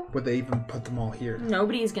city, though. Would they even put them all here?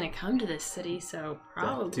 Nobody's gonna come to this city, so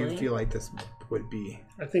probably. Do you feel like this would be?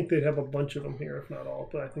 I think they'd have a bunch of them here, if not all.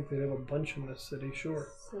 But I think they'd have a bunch in this city, sure.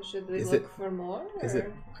 So should we Is look it- for more? Is or-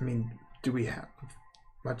 it? I mean, do we have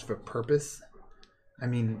much of a purpose? I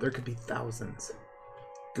mean, there could be thousands.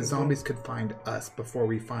 The zombies could find us before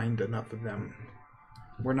we find enough of them.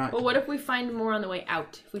 We're not. But what if we find more on the way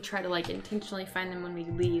out? If we try to like intentionally find them when we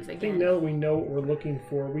leave I think again? now that we know what we're looking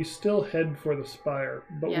for, we still head for the spire,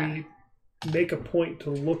 but Yeah. we make a point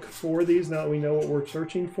to look for these now that we know what we're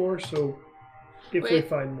searching for, so if we Wait.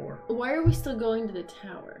 find more. Why are we still going to the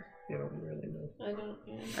tower? You don't really know. I don't.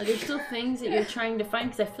 Yeah. Are there still things that you're trying to find?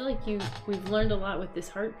 Because I feel like we've learned a lot with this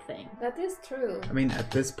heart thing. That is true. I mean, at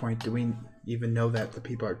this point, do we even know that the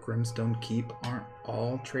people at Grimstone Keep aren't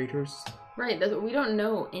all traitors? Right, we don't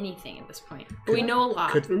know anything at this point. But we know a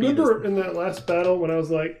lot. Could be Remember this- in that last battle when I was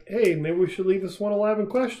like, hey, maybe we should leave this one alive and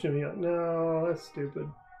question? You're like, no, that's stupid.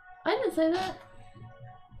 I didn't say that.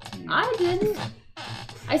 I didn't.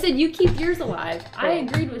 I said you keep yours alive. I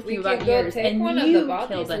agreed with We you can about go yours, take and one you of the bodies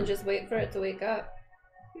killed it. and just wait for it to wake up.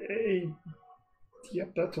 Hey,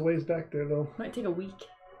 yep, that's a ways back there, though. Might take a week.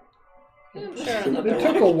 I'm sure It another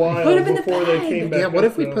took a one. while Put 'em in the before they bag. came back Yeah, what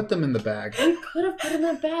up, if we though. put them in the bag? We could have put it in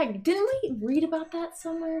a bag. Didn't we read about that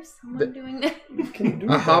somewhere? Someone doing that? We can do A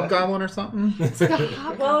that. hobgoblin or something? It's like a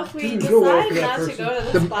hot Well, if we Didn't go well for decide that not to person. go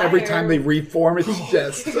to the spire, Every time they reform, it's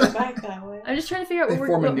just. we go back that way. I'm just trying to figure out They what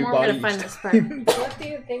form a what new more we're body gonna find each this part. time. What do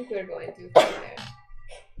you think we're going to find there?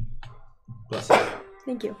 Bless you.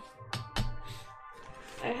 Thank you.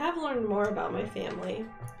 I have learned more about my family.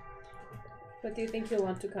 But do you think you'll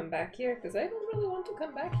want to come back here? Because I don't really want to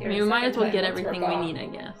come back I here. mean, a we might second as well time get once we're everything we gone. need, I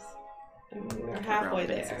guess. I mean, we're halfway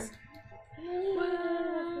there. basis.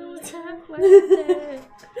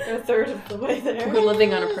 We're a third of the way there. We're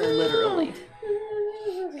living on a prayer, literally.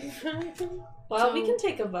 Well, we can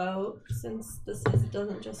take a vote since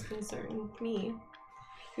doesn't just concern me.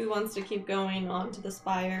 Who wants to keep going on to the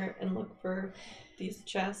spire and look for these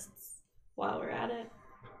chests while we're at it?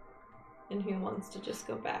 And who wants to just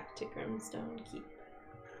go back to Grimstone Keep?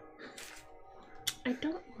 I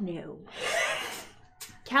don't know.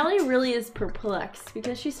 Callie really is perplexed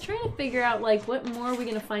because she's trying to figure out like what more are we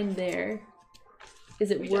gonna find there? Is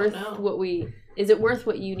it We worth don't know. what we? Is it worth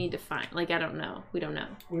what you need to find? Like I don't know. We don't know.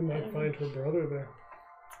 We might find her brother there.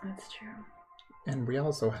 That's true. And we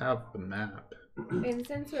also have the map. And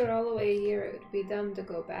since we're all the way here, it would be dumb to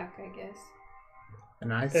go back, I guess.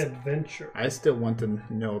 And Adventure. I still want to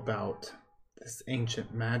know about this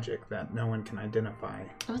ancient magic that no one can identify.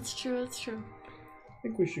 That's true. That's true. I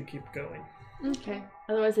think we should keep going. Okay.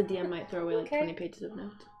 Otherwise, the DM might throw away like Okay. 20 pages of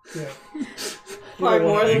notes. Yeah. Probably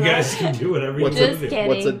more You than guys that. can do whatever you What's want a, to do. kidding.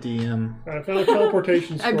 what's a DM? I found a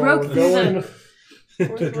teleportation I scroll. broke We're through going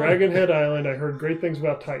Fourth to one. Dragonhead Island. I heard great things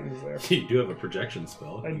about Titans there. You do have a projection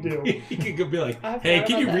spell. I do. You can go be like, I hey, forgot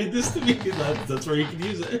can you about read this to me? That's where you can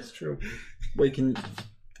use it. It's true. Wait, can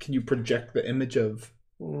you project the image of?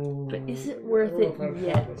 But is it worth I don't it know if I've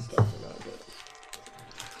yet? had this stuff or not, but-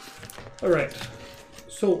 All right.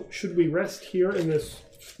 So, should we rest here in this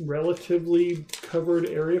relatively covered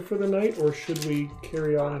area for the night, or should we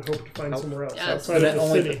carry on and hope to find somewhere else Yeah, outside of the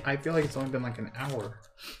city? I feel like it's only been like an hour.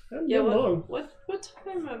 Hasn't Yeah, been long. what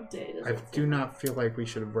time of day does I it do not feel like we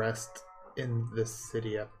should rest in this city.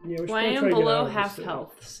 Yeah, we should Well, I probably am try to get below out of the half city.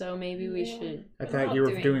 health, so maybe we should. I I'm thought not you were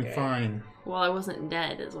doing doing great. fine. Well, I wasn't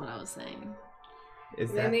dead, is what I was saying.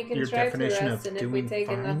 Is Then that we can your try to definition rest, of and if we doing take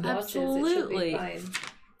enough fine? losses, it should Absolutely. be fine.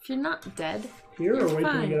 If you're not dead, Here, You're or wait till we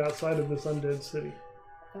fine. get outside of this undead city?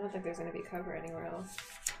 I don't think there's going to be cover anywhere else.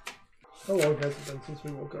 How long has it been since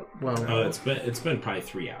we woke up? Well, Oh, it's been probably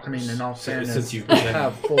 3 hours. I mean, in all fairness, since you've we been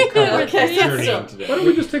have full cover. Okay, yeah, journeying so- today. Why don't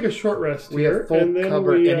we just take a short rest We here, have full and then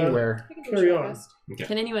cover we, anywhere. We can do a Carry short on. rest. Okay.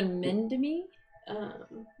 can anyone mend me?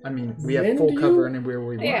 I mean, we have When full do cover you- anywhere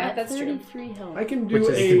we want. Yeah, At that's true. 33 health. I can Which do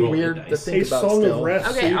is a weird to dice. a think about song still. of rest,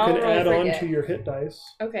 so Okay, you I'll can roll add for on get. to your hit dice.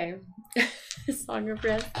 Okay. Song of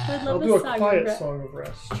rest. I I'll love do a song quiet of rest. song of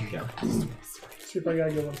rest. Okay. See if I got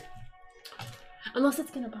a good one. Unless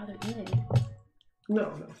it's gonna bother Enid.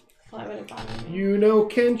 No. Why would it bother me? You know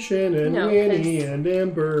Kenshin and No, Winnie 'cause- and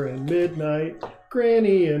Ember and Midnight,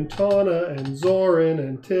 Granny and Tawna and Zoran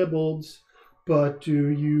and Tybbalds. But do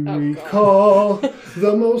you Oh, recall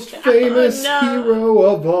the most famous no. hero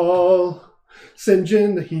of all?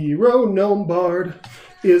 Sinjin, the hero gnome bard,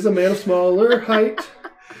 is a man of smaller height.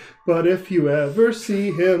 But if you ever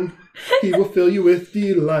see him, he will fill you with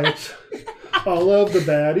delight. All of the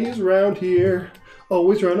baddies round here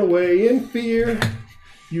always run away in fear.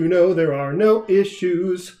 You know there are no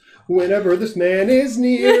issues whenever this man is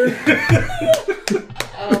near.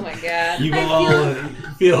 Oh my god. You I all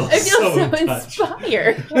feel I feel so touched.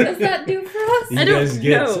 inspired. What does that do for us? You I don't guys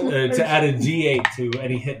get know. to add a D8 to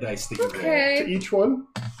any hit dice that you roll. To Okay. each one,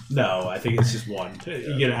 No, I think it's just one.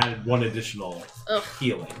 You get added one additional Ugh.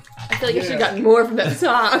 healing. I feel like I should have gotten more from that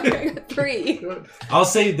song. I got 3. Good. I'll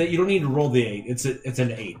say that you don't need to roll the 8. It's an 8.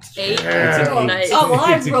 8? It's an Oh, 8. nice. Oh, well,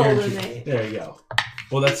 I It's a rolled an guarantee. 8. There you go.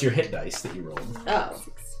 Well, that's your hit dice that you rolled. Oh.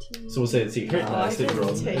 So we'll say it's your hit Oh, I dice that you didn't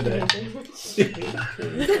rolled. take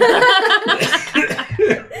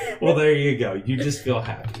And well, there you go. You just feel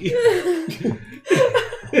happy.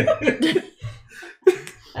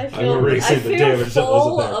 I I'm feel, erasing I the feel damage that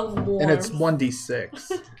full wasn't of warmth. And it's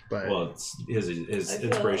 1d6. But well, it's his I feel-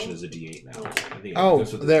 inspiration is a D8 now. I think it oh,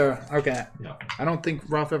 goes with the- there. Okay. No. I don't think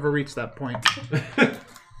Ralph ever reached that point.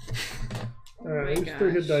 Alright, I used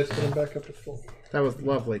 3 hit dice, but I'm back up to full. That was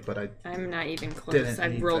lovely, but I'm not even close. Didn't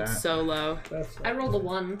I've need rolled that. so low. That's I rolled a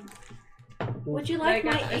 1. Would you I like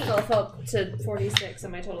my got, I 8? fell up to 46,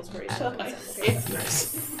 and my total's 47. Okay.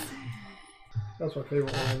 Nice. that's my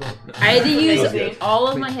favorite one I wrote. I had to That was use good. all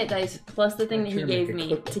of my hit dice plus the thing that he Sure, gave make a me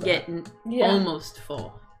clip to of get Yeah. almost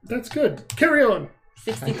full. That's good. Carry on.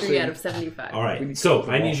 63 Actually- out of 75. All We right. need So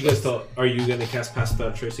to I need you guys to. Are you going to cast Pass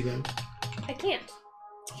Without a Trace again? I can't.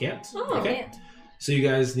 Can't. Oh, okay. Can't. So you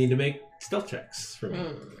guys need to make stealth checks for me.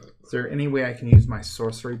 is there any way I can use my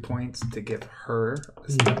sorcery points to give her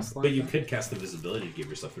a spell slot? But you could cast the visibility to give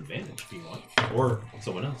yourself advantage if you want, or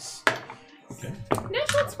someone else. Okay.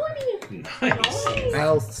 Natural 20. Nice.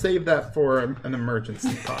 I'll save that for an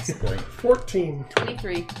emergency, possibly. 14.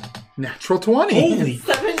 23. Natural 20! Holy,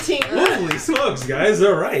 17. holy smokes, guys!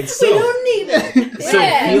 All right. We So, don't need it. so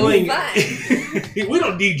Yeah, feeling. We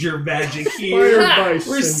don't need your magic here. Inspired by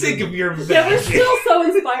We're syndrome. sick of your magic. Yeah, we're still so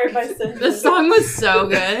inspired by Sin. The song was so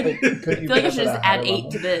good. Could I you feel like I pass should at a just higher add 8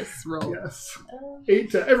 level? to this roll. Yes.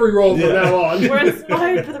 8 to every roll from Yeah. now on. We're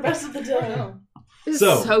inspired for the rest of the day. This is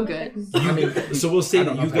So- so good. I mean, So we'll say I that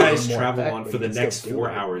don't know you if I have guys more travel effect, on but for the you can next still do 4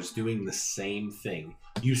 it. hours doing the same thing.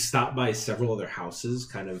 You stop by several other houses,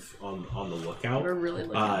 kind of on the lookout. We're really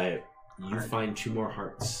looking. You find 2 more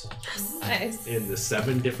hearts. Nice. In the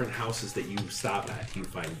 7 different houses that you stop at, you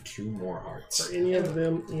find 2 more hearts. Are any of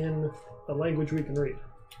them in a language we can read?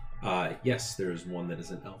 Yes, there's one that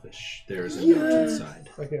is in Elvish. There's a note inside.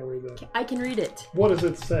 I can't read that. I can read it. What does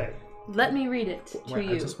it say? Let me read it to Wait,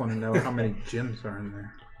 I you. just want to know how many gems are in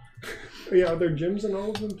there. Yeah, are there gems in all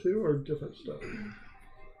of them too, or different stuff?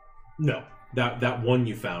 No, that one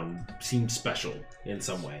you found seemed special in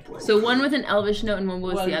some way. So one with an Elvish note and one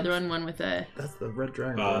was One- the other one. One with a That's the red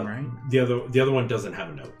dragon one, right? The other one doesn't have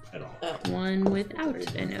a note at all. one without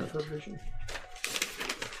a note. For vision.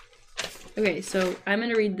 Okay, so I'm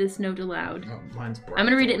gonna read this note aloud. Oh, mine's bright. I'm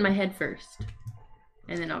gonna read it in my head first,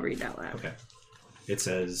 and then I'll read it out loud. Okay. It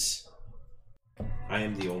says, "I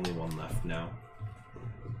am the only one left now.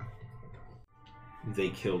 They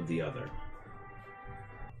killed the other.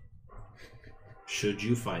 Should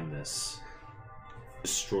you find this,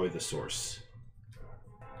 destroy the source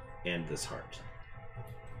and this heart."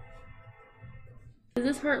 Does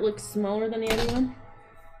this heart look smaller than the other one?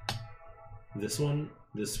 This one,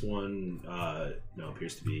 no,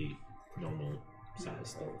 appears to be normal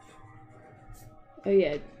sized. Oh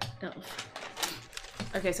yeah, elf.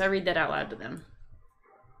 Okay, so I read that out loud to them.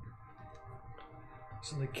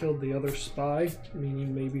 So they killed the other spy,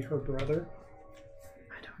 meaning maybe her brother.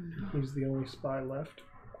 I don't know. He's the only spy left.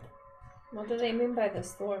 What do they mean by the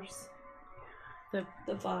source? The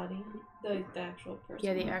body. The actual person.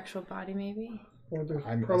 Yeah, the actual body maybe. Or there's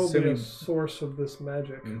I'm probably assuming- a source of this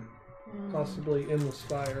magic, possibly in the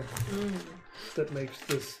spire, that makes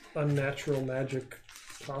this unnatural magic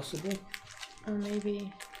possible. Or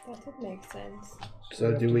maybe. That would make sense.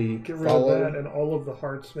 So have do to we get rid follow? of that, and all of the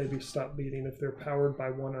hearts maybe stop beating if they're powered by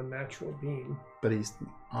one unnatural being. But he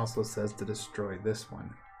also says to destroy this one.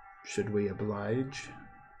 Should we oblige?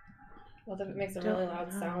 What if it makes a really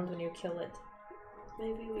loud sound when you kill it?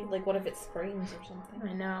 Maybe we. Like, what if it screams or something?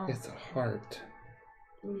 I know. It's a heart.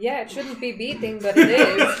 Yeah, it shouldn't be beating, but it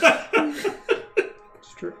is.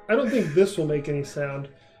 It's true. I don't think this will make any sound.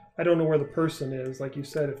 I don't know where the person is. Like you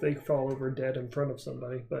said, if they fall over dead in front of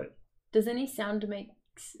somebody, but Does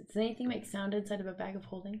anything make sound inside of a bag of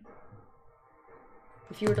holding?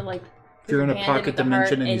 If you were to like, If you're in a put your hand pocket into the heart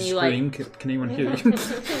dimension and you like, scream, can anyone hear you?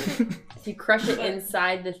 if you crush it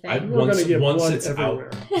inside the thing. We're gonna get blood It's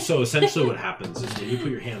everywhere. out. So essentially, what happens is when you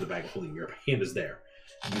put your hand in the bag of holding, your hand is there.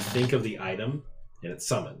 You think of the item, and it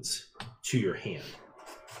summons to your hand.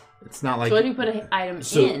 It's not like So when you put an item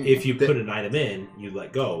So in, if you put an item in, you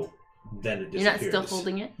let go, then it you're not disappears. still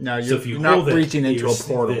holding it. no, So you're, if you you're not hold it, reaching into you're a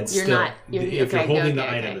portal. it's You're still- not- you're- if you're okay, holding the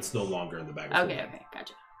okay, item, okay. it's no longer in the bag of Okay, holding. okay,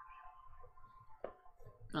 gotcha.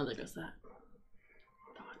 Oh, there goes that.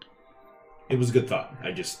 It was a good thought.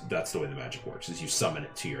 That's the way the magic works: is you summon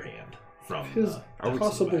it to your hand. from His the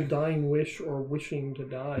possible way. dying wish or wishing to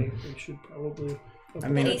die, we should probably. I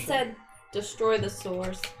mean, He said destroy the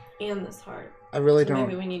source and this heart. I really So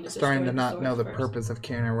maybe don't. we need to Starting destroy to the not source know the first. purpose of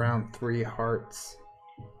carrying around 3 hearts.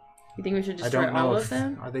 You think we should I destroy don't know all if of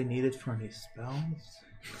them? are they needed for any spells.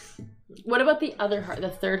 What about the other heart, the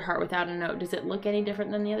third heart without a note? Does it look any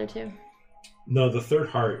different than the other two? No, the third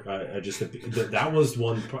heart. That was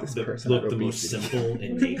one This that person looked had the most obesity. simple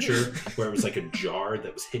in nature, where it was like a jar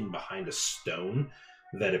that was hidden behind a stone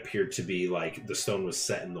that appeared to be like the stone was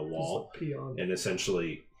set in the wall, Peon. and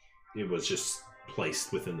essentially it was just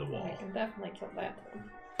placed within the wall. I can definitely kill that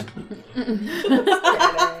one.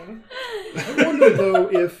 Kidding. I wonder though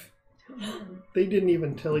if they didn't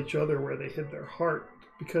even tell each other where they hid their heart,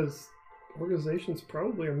 because organizations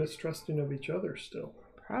probably are mistrusting of each other still.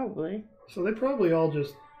 Probably. So they probably all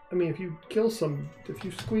just. I mean, if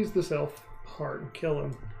you squeeze this elf heart and kill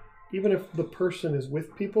him, even if the person is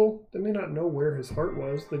with people, they may not know where his heart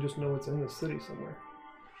was. They just know it's in the city somewhere.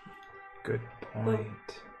 Good point.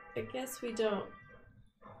 I guess we don't.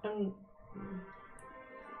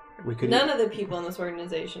 We could None of the people in this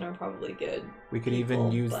organization are probably good. we could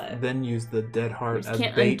people, even but- use the dead heart just as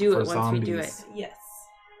can't bait undo for it once we zombies. do it. Yes.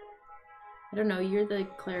 I don't know. You're the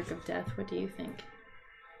cleric of death. What do you think?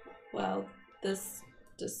 Well, this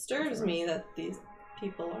disturbs me that these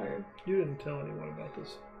people are. You didn't tell anyone about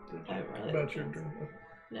this, did you? I really About your didn't. dream.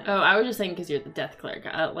 No. Oh, I was just saying because you're the death cleric.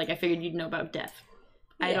 I figured you'd know about death.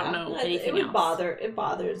 I don't know anything it else. It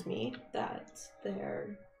bothers me that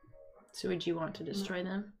they're. So would you want to destroy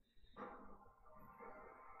them?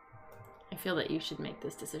 I feel that you should make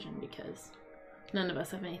this decision because none of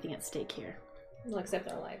us have anything at stake here. We'll accept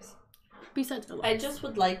our lives. Besides our I lives. just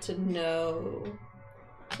would like to know,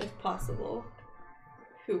 if possible,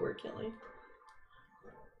 who we're killing.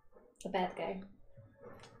 The bad guy.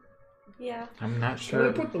 Yeah. I'm not Should sure.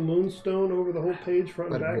 I put the moonstone over the whole page,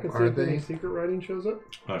 front and But back, and see are if any they? secret writing shows up?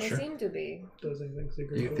 They Sure. seem to be. Does anything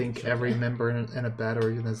secret? Do you show think up? every member in a bad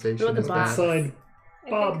organization What about is the bad? boss? Signed I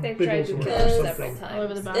Bob think they've tried to Bigglesworth kill or us something. several times. All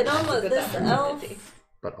over the box. It almost Good this elf. opportunity.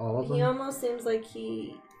 But all of He them? almost seems like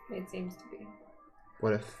he It seems to be.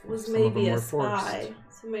 What if was some of them maybe a were forced? spy.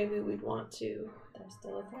 So maybe we'd want to There's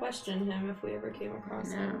still a threat. question him if we ever came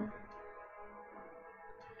across him. No.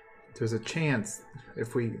 There's a chance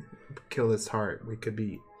if we kill his heart, we could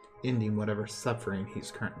be ending whatever suffering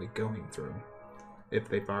he's currently going through. If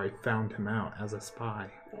they've already found him out as a spy,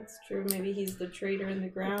 That's true. Maybe he's the traitor in the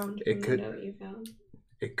ground. It who could- you know you found.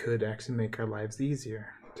 it could actually make our lives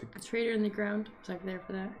easier. The traitor in the ground. Was I there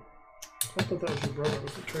for that? I thought that was your brother.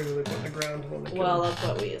 Was the traitor they put on the ground when they killed Well, him. that's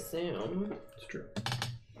what we assume. It's true.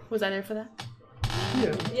 Was I there for that?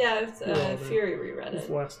 Yeah, Yeah, it's, Well, then- Fury reread it was it.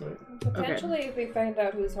 last night. Potentially, if we find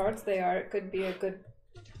out whose hearts they are, it could be a good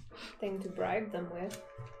thing to bribe them with.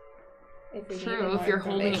 If we need True. more If you're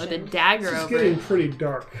holding it with a information. dagger This is over getting it. pretty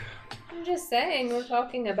dark. I'm just saying, we're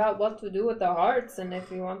talking about what to do with the hearts, and if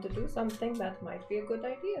we want to do something, that might be a good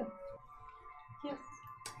idea. Yes.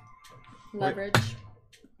 Leverage.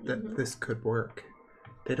 That this could work.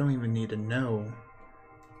 They don't even need to know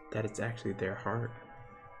that it's actually their heart.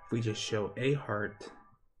 If we just show a heart,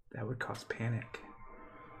 that would cause panic.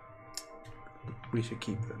 We should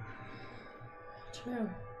keep them. True.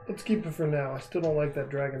 Let's keep it for now. I still don't like that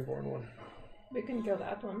Dragonborn one. We can kill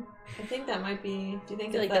that one. I think that might be. Do you I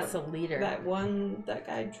think feel like it's that's the leader. that one that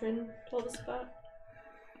guy Trin told us about?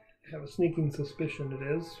 I have a sneaking suspicion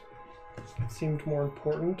it is. It seemed more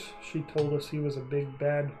important. She told us he was a big,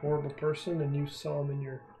 bad, horrible person, and you saw him in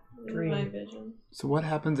your In Dream. my vision. So what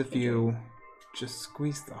happens if you just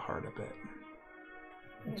squeeze the heart a bit?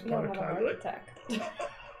 It's Maybe I'll part of have a time. heart attack.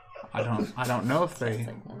 I don't know if they Sounds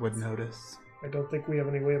like would once. notice. I don't think we have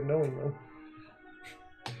any way of knowing though.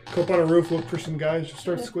 Go up on a roof, look for some guys, just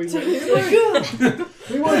start squeezing. Anyone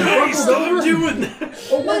Hey, buckled stop over? doing that!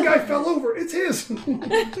 Oh, one guy fell over. It's his.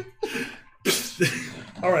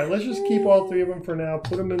 All right, let's just keep all three of them for now.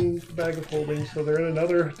 Put them in the bag of holding, so they're in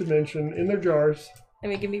another dimension in their jars.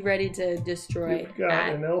 And we can be ready to destroy You've got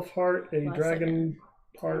that. an elf heart, a last dragon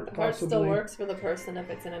heart, The heart still possibly. works for the person if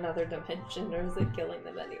it's in another dimension, or is it killing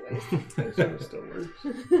them anyways? I assume it still works.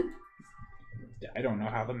 I don't know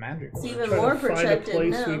how the magic It's works. even Try more to find a protected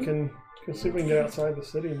place now. we can see if we can get outside the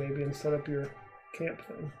city, maybe, and set up your camp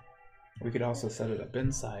thing. We could also set it up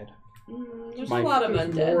inside. There's Mike, a lot of There's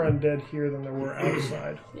undead. more undead here than there were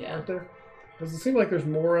outside, Yeah. aren't there? Does it seem like there's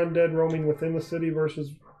more undead roaming within the city versus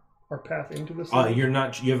our path into the city? You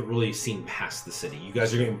haven't really seen past the city. You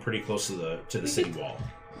guys are getting pretty close to the city wall.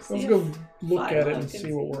 Let's go look Fire at it look and and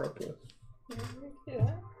see what we're up with.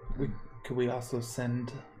 Yeah. Could we also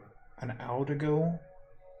send an owl to go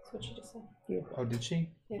That's what she just said. Oh, did she?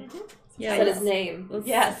 Yeah. Yeah, Said let's- his name. Let's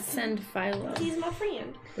Yes. send Philo. He's my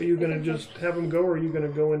friend. Are you going to just have him go, or are you going to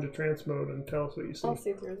go into trance mode and tell us what you see? I'll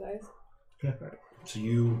see through his eyes. So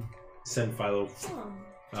you send Philo,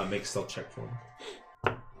 Oh. make a stealth check for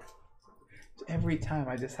him. Every time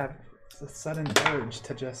I just have a sudden urge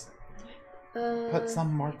to just put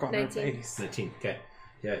some mark on her 19. face. 19. Okay.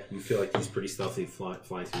 Yeah, you feel like he's pretty stealthy, flying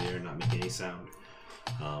through the air, not making any sound.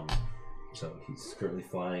 So he's currently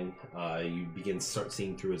flying. You start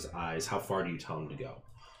seeing through his eyes. How far do you tell him to go?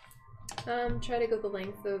 Try to go the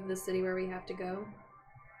length of the city where we have to go.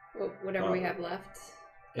 Whatever we have left.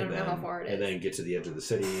 I don't know how far it is. And then get to the edge of the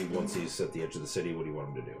city. Once he's at the edge of the city, what do you want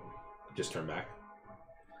him to do? Just turn back?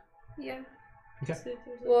 Yeah. Okay.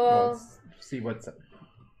 Well, Let's see what's up.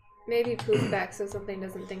 maybe poof back so something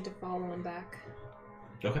doesn't think to follow him back.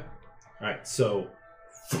 Okay. Alright, so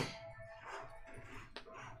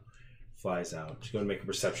flies out. Just going to make a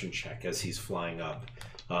perception check as he's flying up.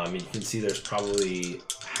 And you can see there's probably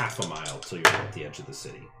half a mile till you're at the edge of the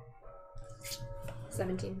city.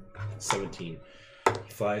 17. 17.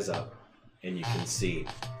 He flies up, and you can see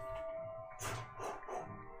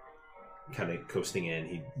kind of coasting in.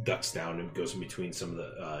 He ducks down and goes in between some of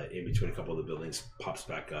the in between a couple of the buildings, pops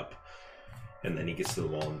back up, and then he gets to the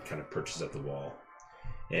wall and kind of perches at the wall.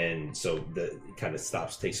 And so the kind of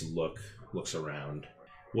stops, takes a look, looks around.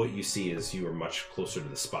 What you see is you are much closer to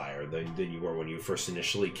the spire than you were when you first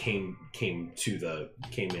initially came into the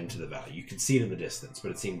valley. You could see it in the distance,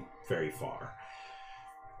 but it seemed very far.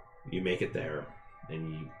 You make it there,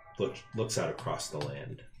 and you looks out across the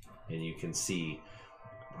land, and you can see,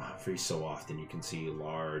 every so often, you can see a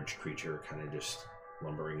large creature kind of just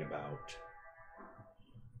lumbering about.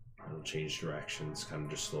 It'll change directions, kind of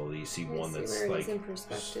just slowly. You see one that's where it like is in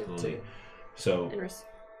perspective slowly. too. So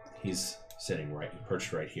he's sitting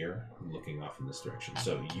perched right here, looking off in this direction.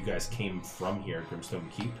 So you guys came from here, Grimstone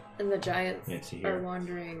Keep, And the giants into are here.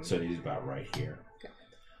 wandering. So he's about right here.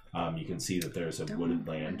 Okay. You can see that there's a wooded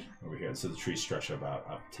land over here. So the trees stretch about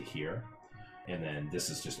up to here. And then this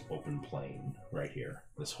is just open plain right here.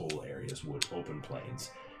 This whole area is open plains.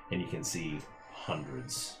 And you can see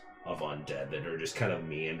hundreds of undead that are just kind of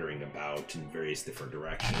meandering about in various different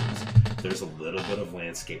directions. There's a little bit of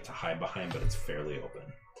landscape to hide behind, but it's fairly open.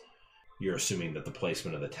 You're assuming that the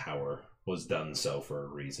placement of the tower was done so for a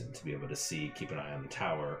reason, to be able to see, keep an eye on the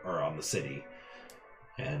tower, or on the city,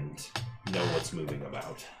 and know what's moving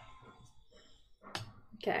about.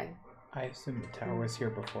 Okay. I assume the tower was here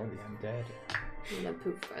before the undead. I'm gonna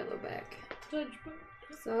poof Philo back.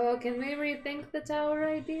 So can we rethink the tower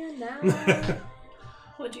idea now?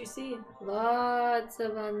 What'd you see? Lots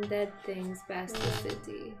of undead things past the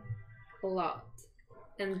city. A lot.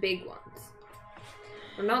 And big ones.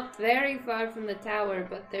 We're not very far from the tower,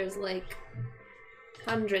 but there's like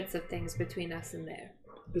hundreds of things between us and there.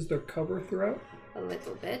 Is there cover throughout? A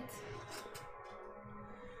little bit.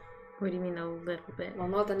 What do you mean a little bit? Well,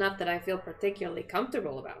 not enough that I feel particularly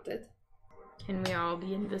comfortable about it. Can we all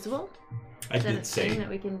be invisible? I Is that a did say thing that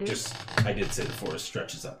we can do? I did say the forest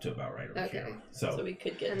stretches up to about right over Okay. here. So So we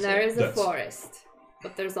could get And to there is a That's- forest,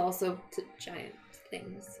 but there's also giant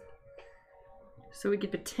things. So we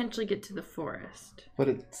could potentially get to the forest. But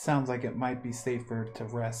it sounds like it might be safer to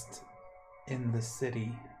rest in the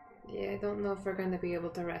city. Yeah, I don't know if we're going to be able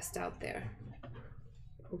to rest out there.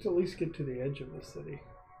 Let's at least get to the edge of the city.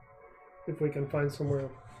 If we can find somewhere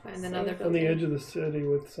Find another on the building. edge of the city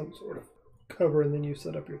with some sort of cover, and then you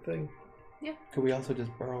set up your thing. Could we also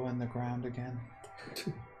just burrow in the ground again?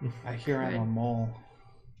 I hear I'm a Right. mole.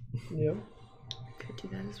 Yep. Could do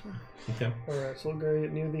that as well. okay. Alright, so we'll go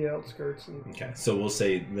near the outskirts and Okay, so we'll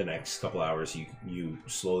say the next couple hours you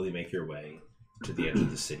slowly make your way to the edge of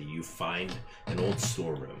the city. You find an old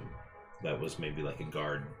storeroom that was maybe like a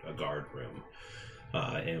guard room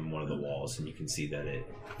in one of the walls, and you can see that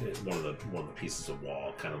one of the pieces of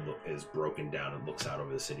wall kind of is broken down and looks out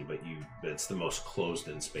over the city. But it's the most closed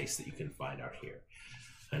in space that you can find out here,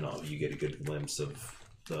 and you get a good glimpse of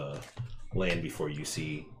the land before you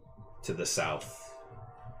see to the south.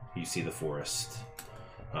 You see the forest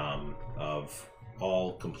of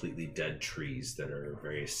all completely dead trees that are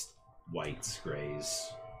various whites,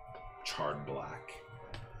 grays, charred black.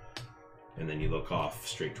 And then you look off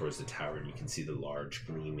straight towards the tower and you can see the large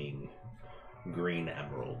gleaming green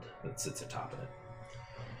emerald that sits atop of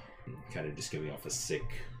it. Kind of just giving off a sick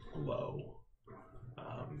glow.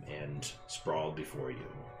 And sprawled before you,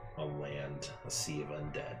 a land, a sea of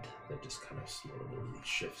undead that just kind of slowly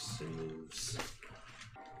shifts and moves.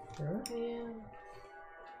 Yeah.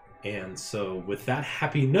 And so, with that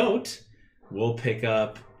happy note, we'll pick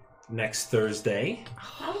up next Thursday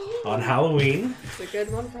on Halloween It's a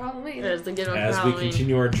good one for Halloween. There's the good one for as we Halloween.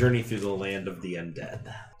 continue our journey through the land of the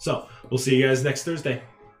undead. So, we'll see you guys next Thursday.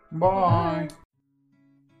 Bye.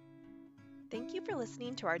 Thank you for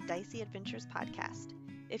listening to our Dicey Adventures podcast.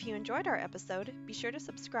 If you enjoyed our episode, be sure to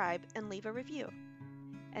subscribe and leave a review.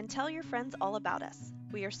 And tell your friends all about us.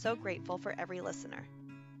 We are so grateful for every listener.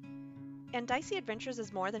 And Dicey Adventures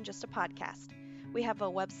is more than just a podcast. We have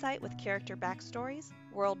a website with character backstories,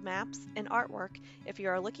 world maps, and artwork if you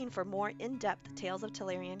are looking for more in-depth Tales of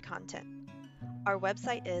Telerian content. Our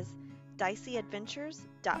website is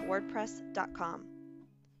diceyadventures.wordpress.com.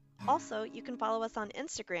 Also, you can follow us on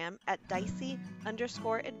Instagram at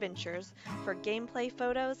dicey_adventures for gameplay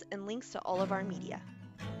photos and links to all of our media.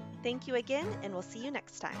 Thank you again, and we'll see you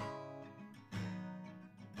next time.